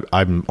 Yeah,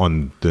 I'm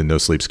on the no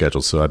sleep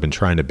schedule, so I've been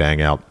trying to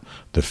bang out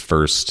the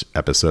first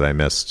episode I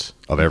missed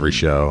of every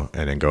show,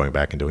 and then going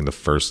back and doing the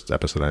first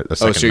episode.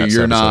 So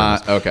you're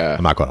not okay.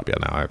 I'm not caught up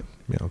yet. Now I've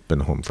been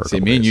home for a couple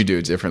me days. and you do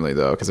it differently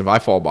though, because if I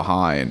fall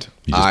behind,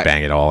 you just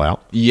bang it all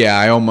out. Yeah,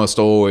 I almost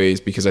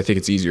always, because I think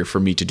it's easier for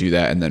me to do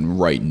that and then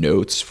write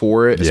notes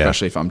for it,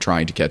 especially if I'm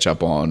trying to catch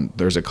up on.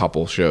 There's a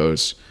couple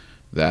shows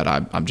that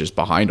I'm just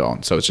behind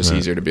on, so it's just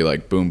easier to be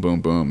like boom, boom,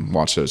 boom,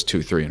 watch those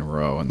 2-3 in a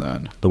row, and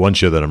then the one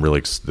show that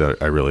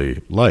I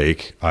really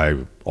like,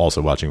 I'm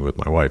also watching with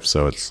my wife,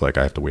 so it's like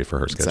I have to wait for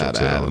her schedule. It's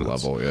that added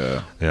level,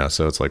 yeah.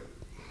 So it's like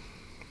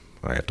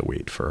I have to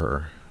wait for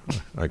her.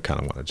 I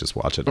kind of want to just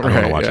watch it. I don't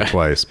want to watch it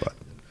twice, but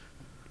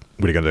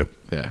what are you gonna do?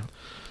 Yeah.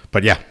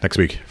 But yeah, next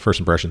week, first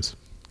impressions.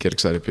 Get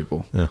excited,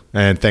 people. Yeah,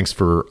 and thanks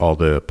for all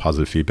the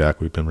positive feedback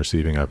we've been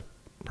receiving. I've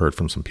heard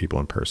from some people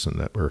in person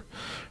that were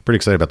pretty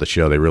excited about the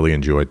show. They really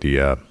enjoyed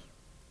the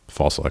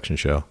fall selection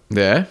show.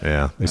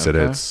 Yeah? They said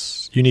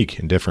it's unique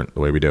and different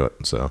the way we do it.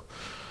 So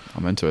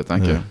I'm into it.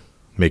 Thank you.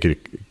 Make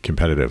it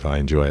competitive. I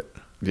enjoy it.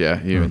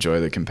 Yeah, you enjoy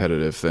the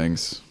competitive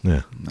things.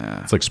 Yeah.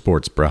 It's like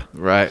sports, bruh.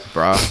 Right,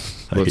 bruh.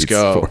 Let's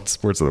go. Sports.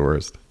 Sports are the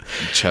worst.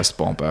 Chest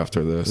bump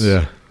after this.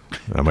 Yeah.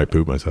 I might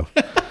poop myself.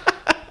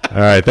 All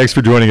right. Thanks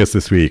for joining us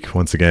this week.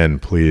 Once again,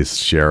 please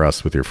share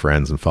us with your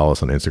friends and follow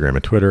us on Instagram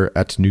and Twitter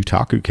at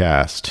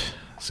NewtakuCast.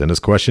 Send us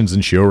questions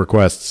and show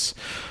requests.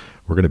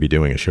 We're going to be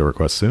doing a show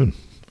request soon.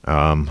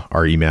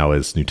 Our email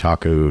is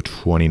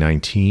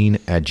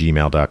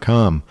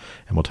newtaku2019@gmail.com,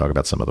 and we'll talk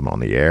about some of them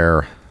on the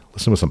air.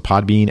 Listen to us on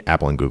Podbean,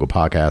 Apple and Google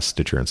Podcasts,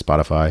 Stitcher, and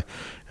Spotify.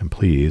 And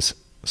please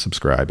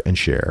subscribe and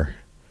share.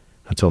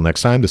 Until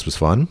next time, this was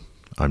fun.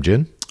 I'm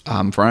Jin.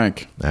 I'm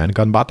Frank. And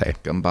Ganbate.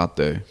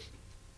 Ganbate.